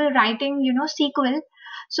comfortable writing SQL,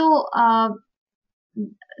 so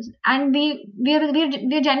and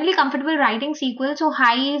we're generally comfortable writing SQL. So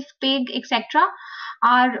Hive, Pig, etc.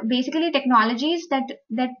 are basically technologies that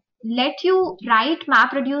let you write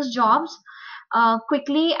MapReduce jobs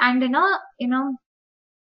quickly and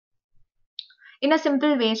in a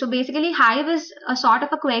simple way. So basically, Hive is a sort of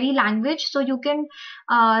a query language. So you can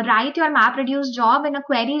write your MapReduce job in a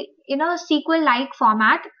SQL-like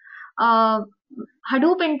format.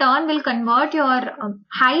 Hadoop in turn will convert your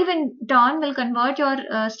Hive in turn will convert your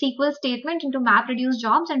SQL statement into MapReduce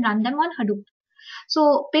jobs and run them on Hadoop.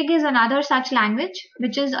 So Pig is another such language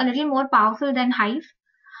which is a little more powerful than Hive.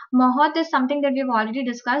 Mahot is something that we've already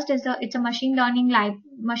discussed. It's a machine learning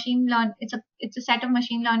it's a set of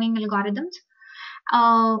machine learning algorithms.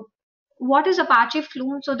 What is Apache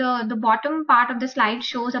Flume? So the bottom part of the slide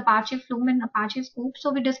shows Apache Flume and Apache Scoop.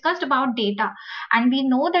 So we discussed about data, and we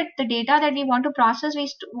know that the data that we want to process,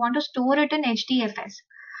 we want to store it in HDFS.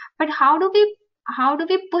 But how do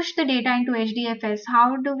we push the data into HDFS?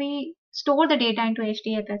 How do we store the data into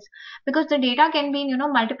HDFS? Because the data can be in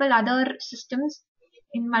multiple other systems,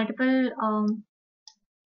 in multiple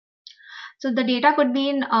so the data could be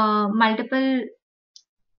in multiple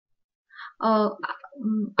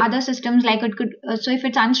other systems, like it could so if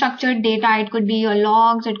it's unstructured data, it could be your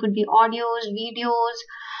logs, it could be audios, videos,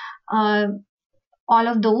 all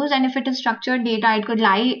of those. And if it is structured data, it could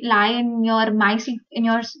lie in your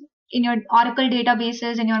in your Oracle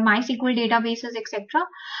databases, in your MySQL databases, etc.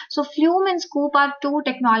 So Flume and Scoop are two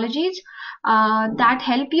technologies that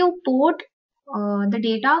help you port the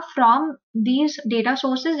data from these data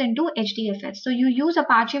sources into HDFS. So you use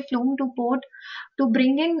Apache Flume to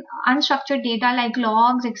bring in unstructured data like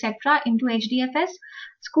logs, etc. into HDFS.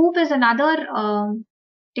 Scoop is another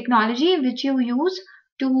technology which you use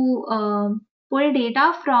to pull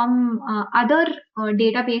data from other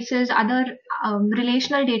databases, other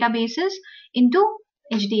relational databases into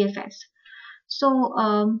HDFS. So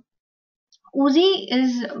Oozie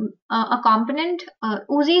is a component.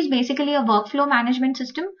 Oozie is basically a workflow management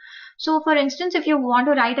system. So for instance, if you want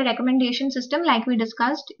to write a recommendation system like we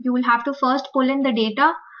discussed, you will have to first pull in the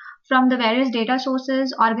data from the various data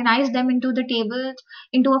sources, organize them into the tables,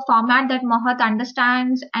 into a format that Mohat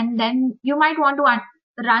understands, and then you might want to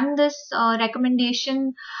run this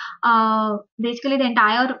recommendation, basically the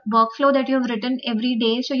entire workflow that you've written every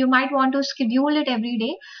day. So you might want to schedule it every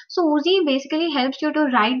day. So Oozie basically helps you to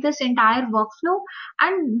write this entire workflow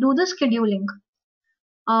and do the scheduling.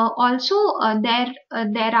 Also, there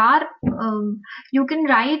are you can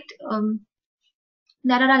write.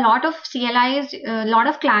 There are a lot of CLIs, a lot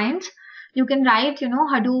of clients. You can write,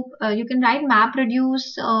 Hadoop. You can write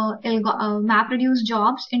MapReduce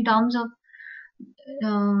jobs in terms of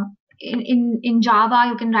in Java.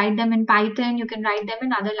 You can write them in Python. You can write them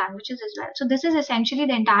in other languages as well. So this is essentially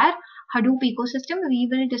the entire Hadoop ecosystem. We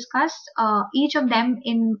will discuss each of them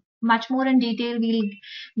in much more in detail.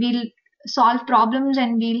 We'll solve problems,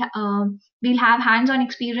 and we'll have hands-on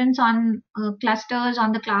experience on clusters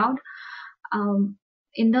on the cloud.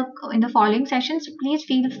 In the following sessions, please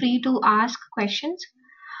feel free to ask questions.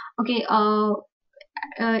 Okay.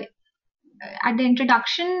 At the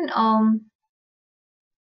introduction,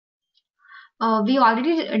 we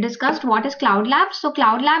already discussed what is Cloud Labs. So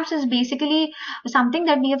Cloud Labs is basically something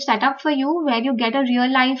that we have set up for you, where you get a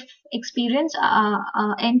real life experience,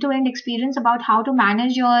 end-to-end experience about how to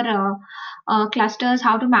manage your clusters,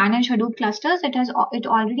 how to manage Hadoop clusters. It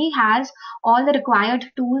already has all the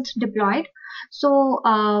required tools deployed. So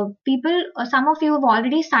some of you have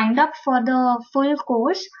already signed up for the full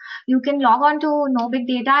course. You can log on to Know Big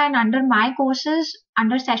Data, and under My Courses,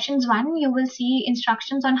 under Sessions 1, you will see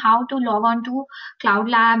instructions on how to log on to Cloud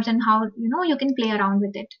Labs and how you can play around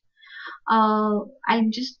with it.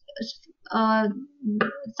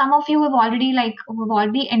 Some of you have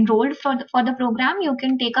already enrolled for the program. You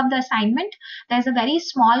can take up the assignment. There's a very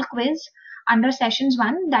small quiz under Sessions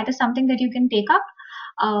 1. That is something that you can take up.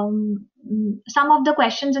 Some of the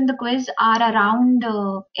questions in the quiz are around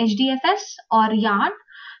HDFS or Yarn.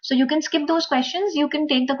 So you can skip those questions. You can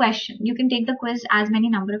take the quiz as many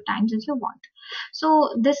number of times as you want.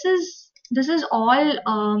 So this is all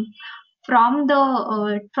from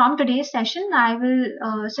today's session. I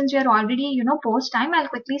will, since we are already post time, I'll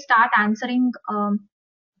quickly start answering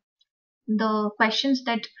the questions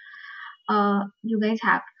that you guys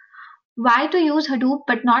have. Why to use Hadoop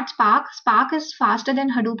but not Spark? Spark is faster than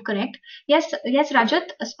Hadoop, correct? Yes,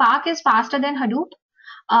 Rajat. Spark is faster than Hadoop.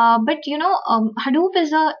 But Hadoop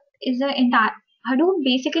Hadoop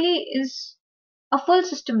basically is a full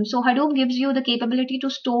system. So Hadoop gives you the capability to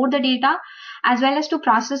store the data as well as to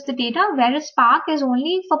process the data, whereas Spark is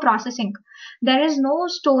only for processing. There is no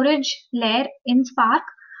storage layer in Spark.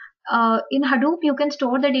 In Hadoop, you can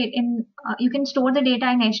store the data in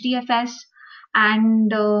HDFS,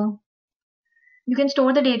 and you can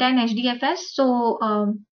store the data in HDFS. So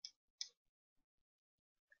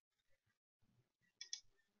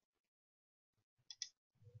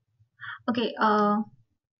okay.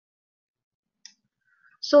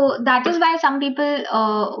 So that is why some people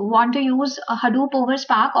want to use Hadoop over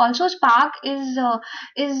Spark. Also, Spark is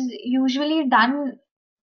usually done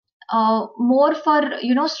more for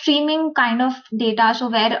streaming kind of data. So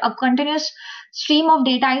where a continuous stream of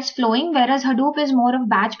data is flowing, whereas Hadoop is more of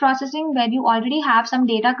batch processing, where you already have some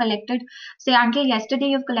data collected. Say until yesterday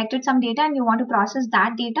you've collected some data and you want to process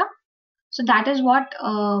that data. So that is what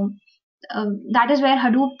that is where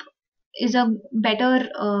Hadoop is a better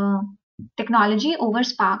technology over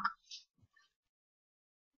Spark.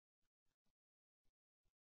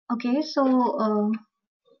 Okay, so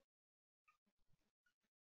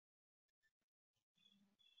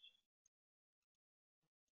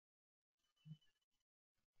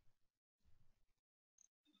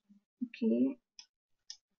okay,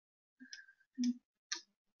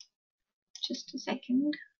 just a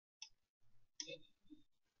second.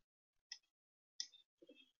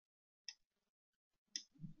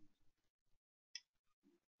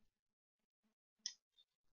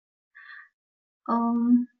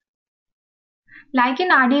 Like in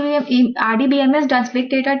RDBMS, does big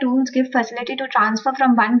data tools give facility to transfer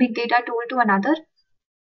from one big data tool to another?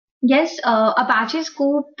 Yes, Apache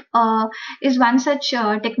Scoop is one such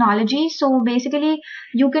technology. So basically,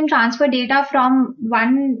 you can transfer data from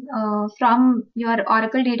from your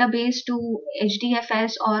Oracle database to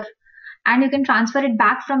HDFS, and you can transfer it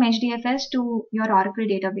back from HDFS to your Oracle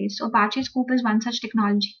database. So Apache Scoop is one such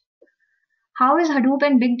technology. How is Hadoop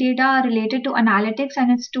and big data related to analytics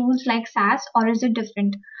and its tools like SAS, or is it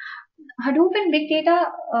different? Hadoop and big data.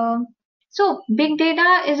 So big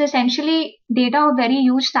data is essentially data of very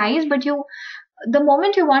huge size, but the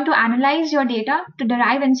moment you want to analyze your data to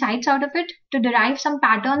derive insights out of it, to derive some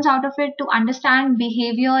patterns out of it, to understand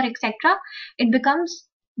behavior, etc., it becomes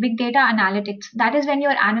big data analytics. That is when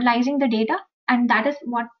you're analyzing the data, and that is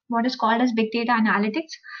what is called as big data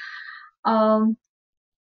analytics. Um,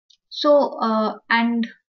 and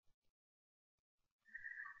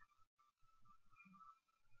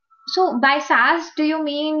so by SAS, do you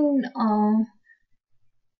mean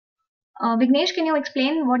Vignesh, can you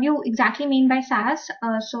explain what you exactly mean by SaaS?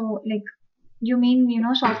 So, like, you mean,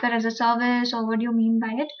 software as a service, or what do you mean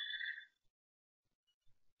by it?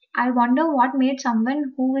 I wonder what made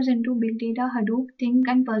someone who is into big data Hadoop think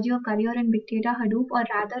and pursue a career in big data Hadoop, or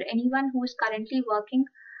rather anyone who is currently working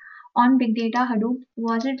on big data Hadoop.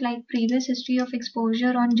 Was it like previous history of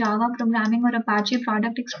exposure on Java programming or Apache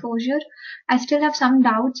product exposure? I still have some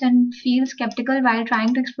doubts and feel skeptical while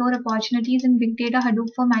trying to explore opportunities in big data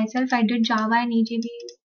Hadoop for myself. I did Java and EJB.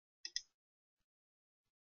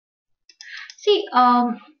 See,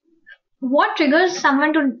 what triggers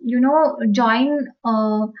someone to join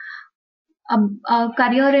a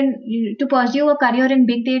career in to pursue a career in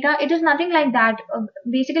big data? It is nothing like that.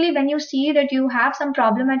 Basically, when you see that you have some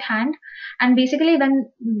problem at hand, and basically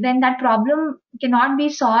when that problem cannot be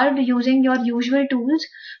solved using your usual tools,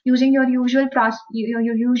 using your usual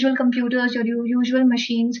your usual computers, your usual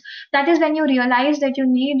machines, that is when you realize that you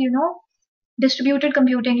need distributed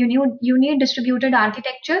computing. You need distributed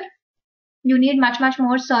architecture. You need much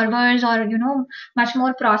more servers, or much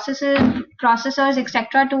more processors,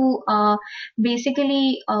 etc., to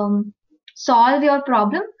basically solve your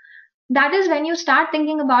problem. That is when you start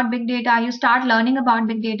thinking about big data, you start learning about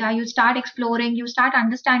big data, you start exploring, you start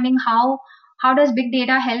understanding how does big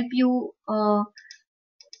data help you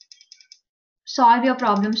solve your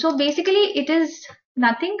problem. So basically it is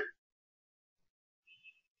nothing.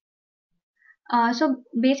 So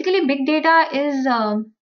basically big data is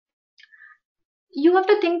you have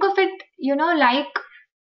to think of it like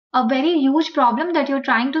a very huge problem that you're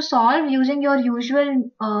trying to solve using your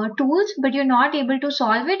usual tools, but you're not able to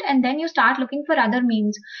solve it, and then you start looking for other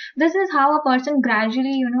means. This is how a person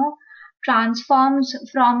gradually transforms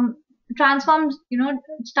from transforms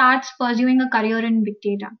starts pursuing a career in big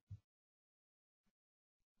data.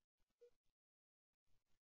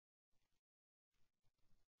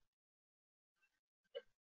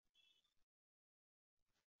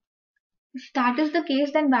 If that is the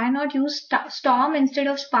case, then why not use Storm instead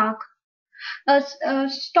of Spark?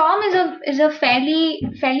 Storm is a fairly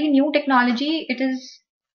new technology. It is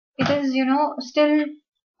still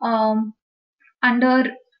um,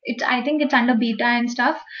 under it's I think it's under beta and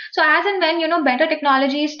stuff. So as and when better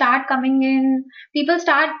technologies start coming in, people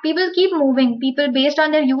keep moving. People, based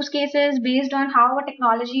on their use cases, based on how a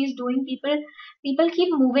technology is doing, people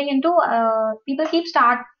keep moving into people keep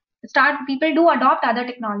start people do adopt other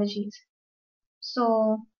technologies.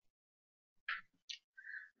 So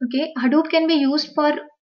okay, Hadoop can be used for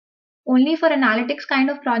only for analytics kind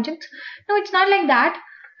of projects. No, it's not like that.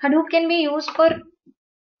 Hadoop can be used for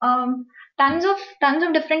um, tons of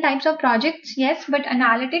different types of projects. Yes, but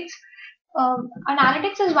analytics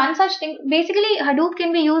is one such thing. Basically, Hadoop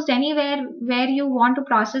can be used anywhere where you want to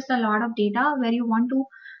process a lot of data, where you want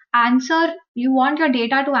your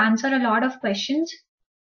data to answer a lot of questions.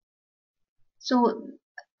 So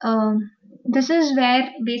this is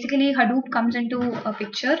where basically Hadoop comes into a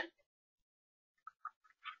picture.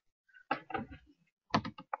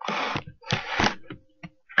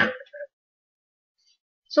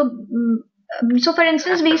 So, so for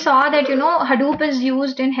instance, we saw that Hadoop is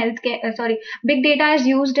used in healthcare. Big data is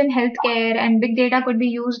used in healthcare, and big data could be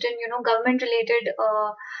used in government-related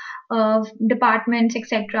departments,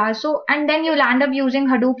 etc. So, and then you'll end up using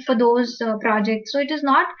Hadoop for those projects. So it is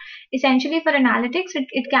not essentially for analytics.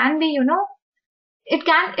 It can be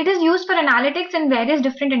it is used for analytics in various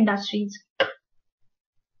different industries.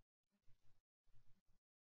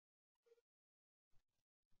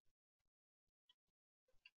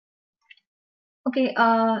 Okay,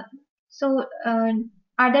 so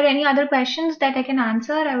are there any other questions that I can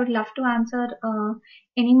answer? I would love to answer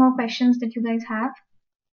any more questions that you guys have.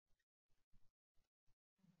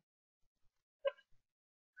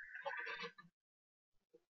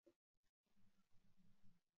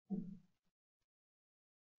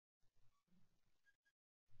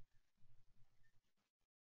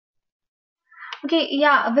 Okay,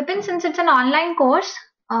 yeah, Vipin, since it's an online course,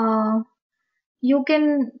 you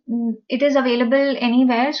can, it is available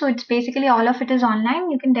anywhere. So it's basically all of it is online.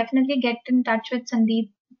 You can definitely get in touch with Sandeep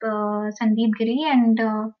Giri and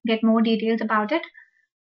get more details about it.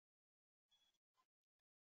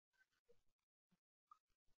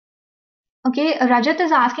 Okay, Rajat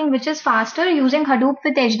is asking which is faster, using Hadoop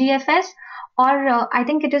with HDFS, or I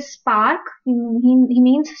think it is Spark. He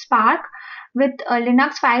means Spark with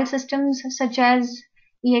Linux file systems such as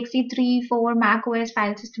exe3, 4, Mac OS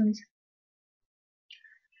file systems.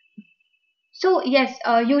 So yes,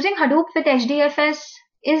 using Hadoop with HDFS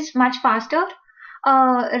is much faster.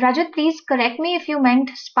 Rajat, please correct me if you meant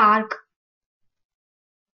Spark.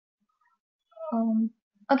 Um,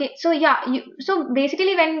 okay, so yeah, so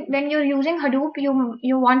basically when you're using Hadoop,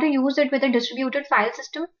 you want to use it with a distributed file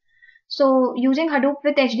system. So using Hadoop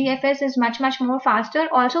with HDFS is much more faster.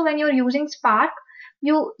 Also, when you're using Spark,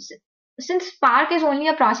 you since Spark is only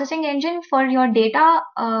a processing engine for your data,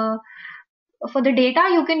 for the data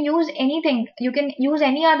you can use anything. You can use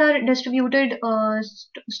any other distributed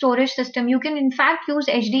storage system. You can in fact use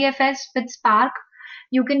HDFS with Spark.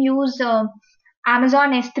 You can use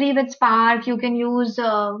Amazon S3 with Spark. You can use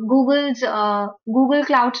Google's Google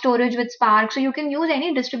Cloud Storage with Spark. So you can use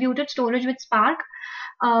any distributed storage with Spark.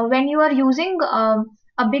 When you are using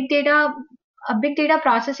a big data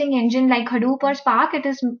processing engine like Hadoop or Spark, it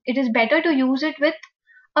is better to use it with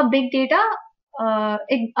a big data uh,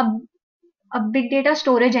 it, a, a big data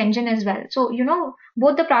storage engine as well. So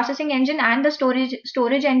both the processing engine and the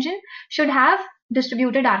storage engine should have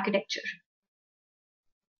distributed architecture.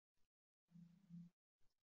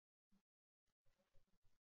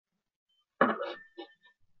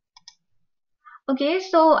 Okay,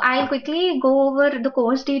 so I'll quickly go over the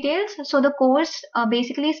course details. So the course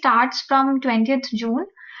basically starts from 20th June.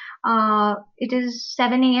 It is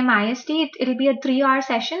 7 a.m. IST. It'll be a 3-hour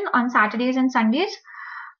session on Saturdays and Sundays.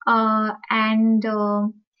 And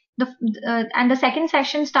the second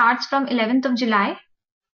session starts from 11th of July.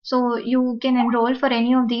 So you can enroll for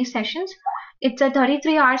any of these sessions. It's a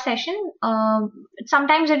 33-hour session.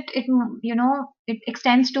 Sometimes it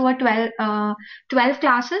extends to a 12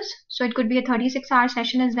 classes. So it could be a 36-hour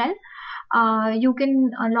session as well. You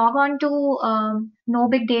can log on to Know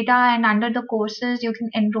Big Data, and under the courses you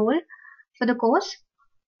can enroll for the course.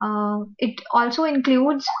 It also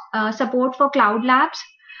includes support for cloud labs.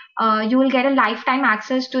 You will get a lifetime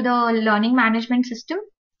access to the learning management system,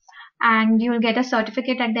 and you'll get a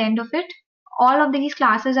certificate at the end of it. All of these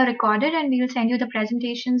classes are recorded, and we will send you the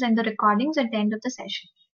presentations and the recordings at the end of the session.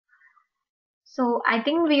 So I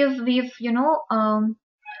think we've uh,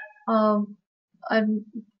 uh,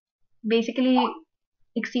 basically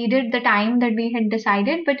exceeded the time that we had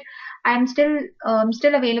decided, but I'm still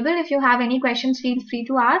available. If you have any questions, feel free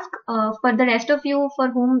to ask. For the rest of you for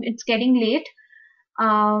whom it's getting late,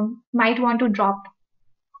 might want to drop.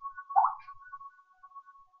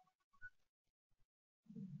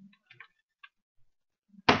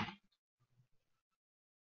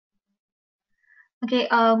 Okay,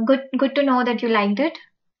 good to know that you liked it.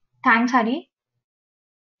 Thanks, Hari.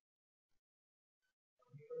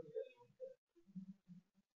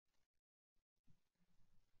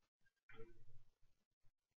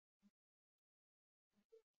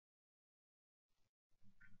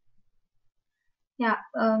 Yeah,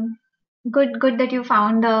 good that you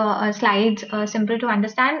found the slides simple to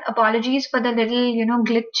understand. Apologies for the little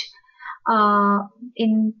glitch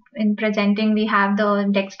in presenting. We have the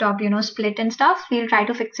desktop split and stuff. We'll try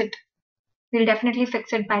to fix it. We'll definitely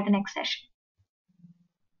fix it by the next session.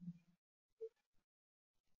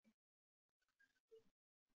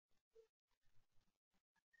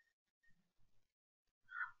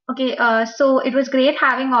 Okay, so it was great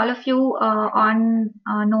having all of you on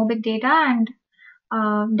No Big Data, and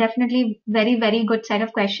definitely very good set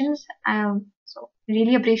of questions. So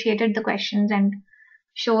really appreciated the questions, and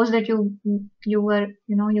shows that you were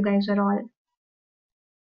you guys are all.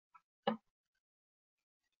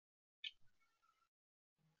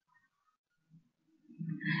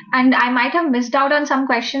 And I might have missed out on some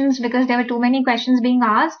questions because there were too many questions being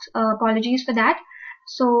asked. Apologies for that.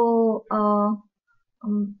 So I'll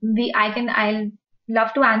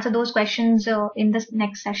love to answer those questions in this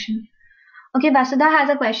next session. Okay, Vasudha has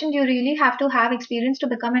a question. Do you really have to have experience to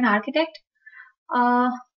become an architect?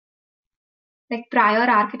 Like prior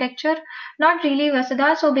architecture? Not really,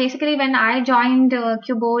 Vasudha. So basically, when I joined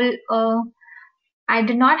Qubole, I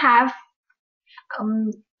did not have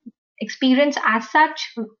um, experience as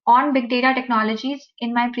such on big data technologies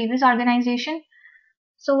in my previous organization.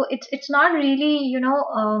 So it's not really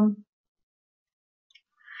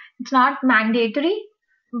it's not mandatory,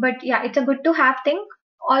 but yeah, it's a good to have thing.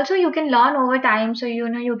 also you can learn over time. So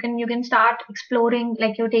you can start exploring,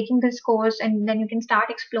 like you're taking this course and then you can start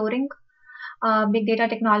exploring big data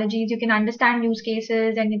technologies. You can understand use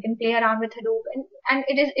cases and you can play around with Hadoop, and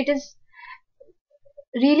it is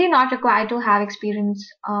really not required to have experience,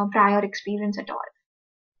 prior experience at all.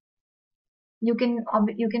 You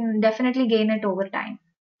can definitely gain it over time.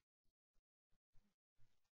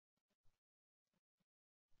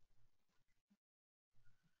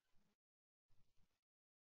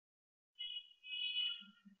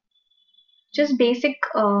 Just basic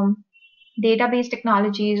database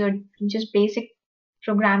technologies or just basic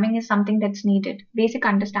programming is something that's needed. Basic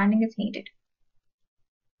understanding is needed.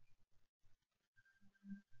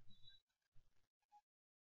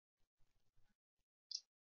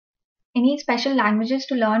 Any special languages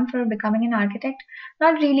to learn for becoming an architect?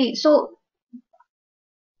 Not really. So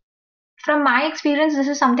from my experience, this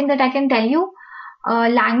is something that I can tell you.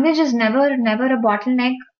 Language is never a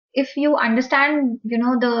bottleneck if you understand,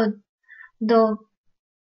 the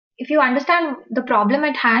if you understand the problem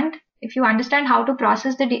at hand, if you understand how to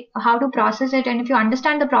process how to process it, and if you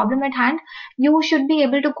understand the problem at hand, you should be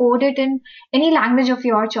able to code it in any language of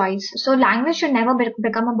your choice. So language should never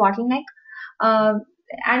become a bottleneck.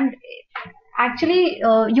 And actually,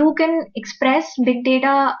 you can express big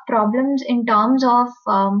data problems in terms of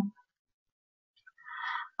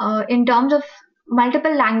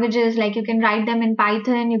multiple languages. Like you can write them in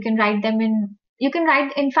Python, you can write them in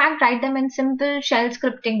simple shell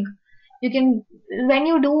scripting. You can, when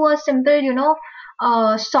you do a simple,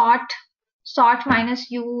 sort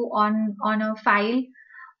minus u on a file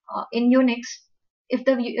in Unix, if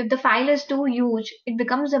the file is too huge, it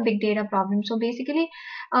becomes a big data problem. So basically,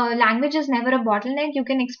 language is never a bottleneck. You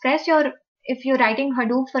can express your, if you're writing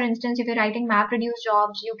Hadoop, for instance, if you're writing MapReduce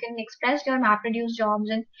jobs, you can express your MapReduce jobs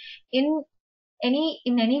in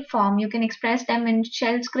any form. You can express them in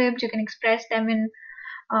shell script. You can express them in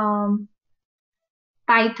um,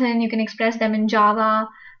 Python. You can express them in Java.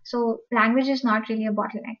 So language is not really a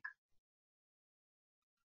bottleneck.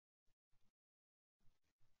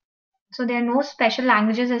 So there are no special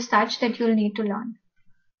languages as such that you'll need to learn.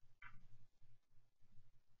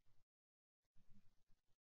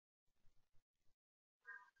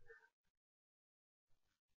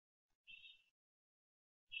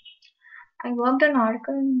 I worked on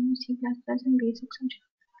Oracle and C++ and basics.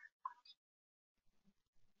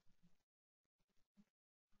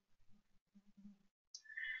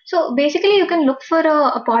 So basically, you can look for a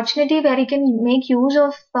opportunity where you can make use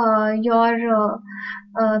of uh,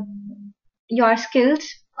 your skills.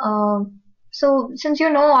 So since you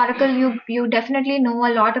know Oracle, you definitely know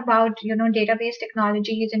a lot about database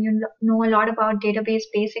technologies, and you know a lot about database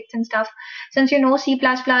basics and stuff. Since you know C++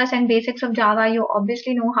 and basics of Java, you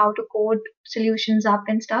obviously know how to code solutions up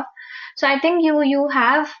and stuff. So I think you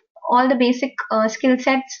have all the basic skill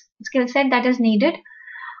set that is needed.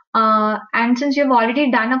 And since you've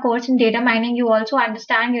already done a course in data mining, you also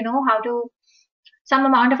understand, how to, some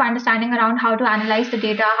amount of understanding around how to analyze the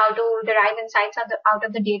data, how to derive insights out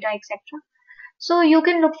of the data, etc. So you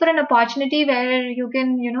can look for an opportunity where you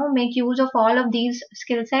can, make use of all of these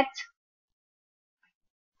skill sets.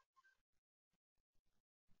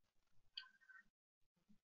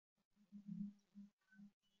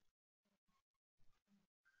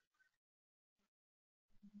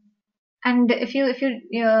 And if you're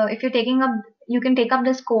taking up, you can take up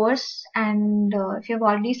this course, and if you've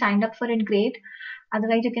already signed up for it, great.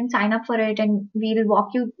 Otherwise, you can sign up for it, and we'll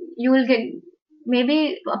walk you. You will get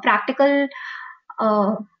maybe a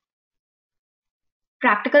uh,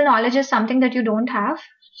 practical knowledge is something that you don't have,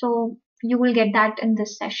 so you will get that in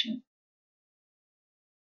this session.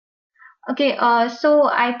 Okay, so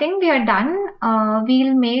I think we are done.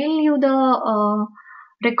 We'll mail you the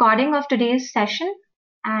recording of today's session,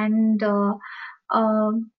 and uh,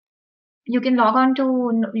 you can log on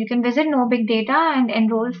to, you can visit Know Big Data and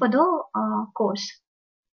enroll for the course.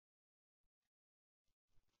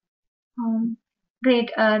 Um,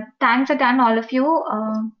 Great. Thanks again, all of you.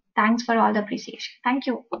 Thanks for all the appreciation. Thank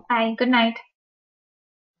you. Bye. Good night.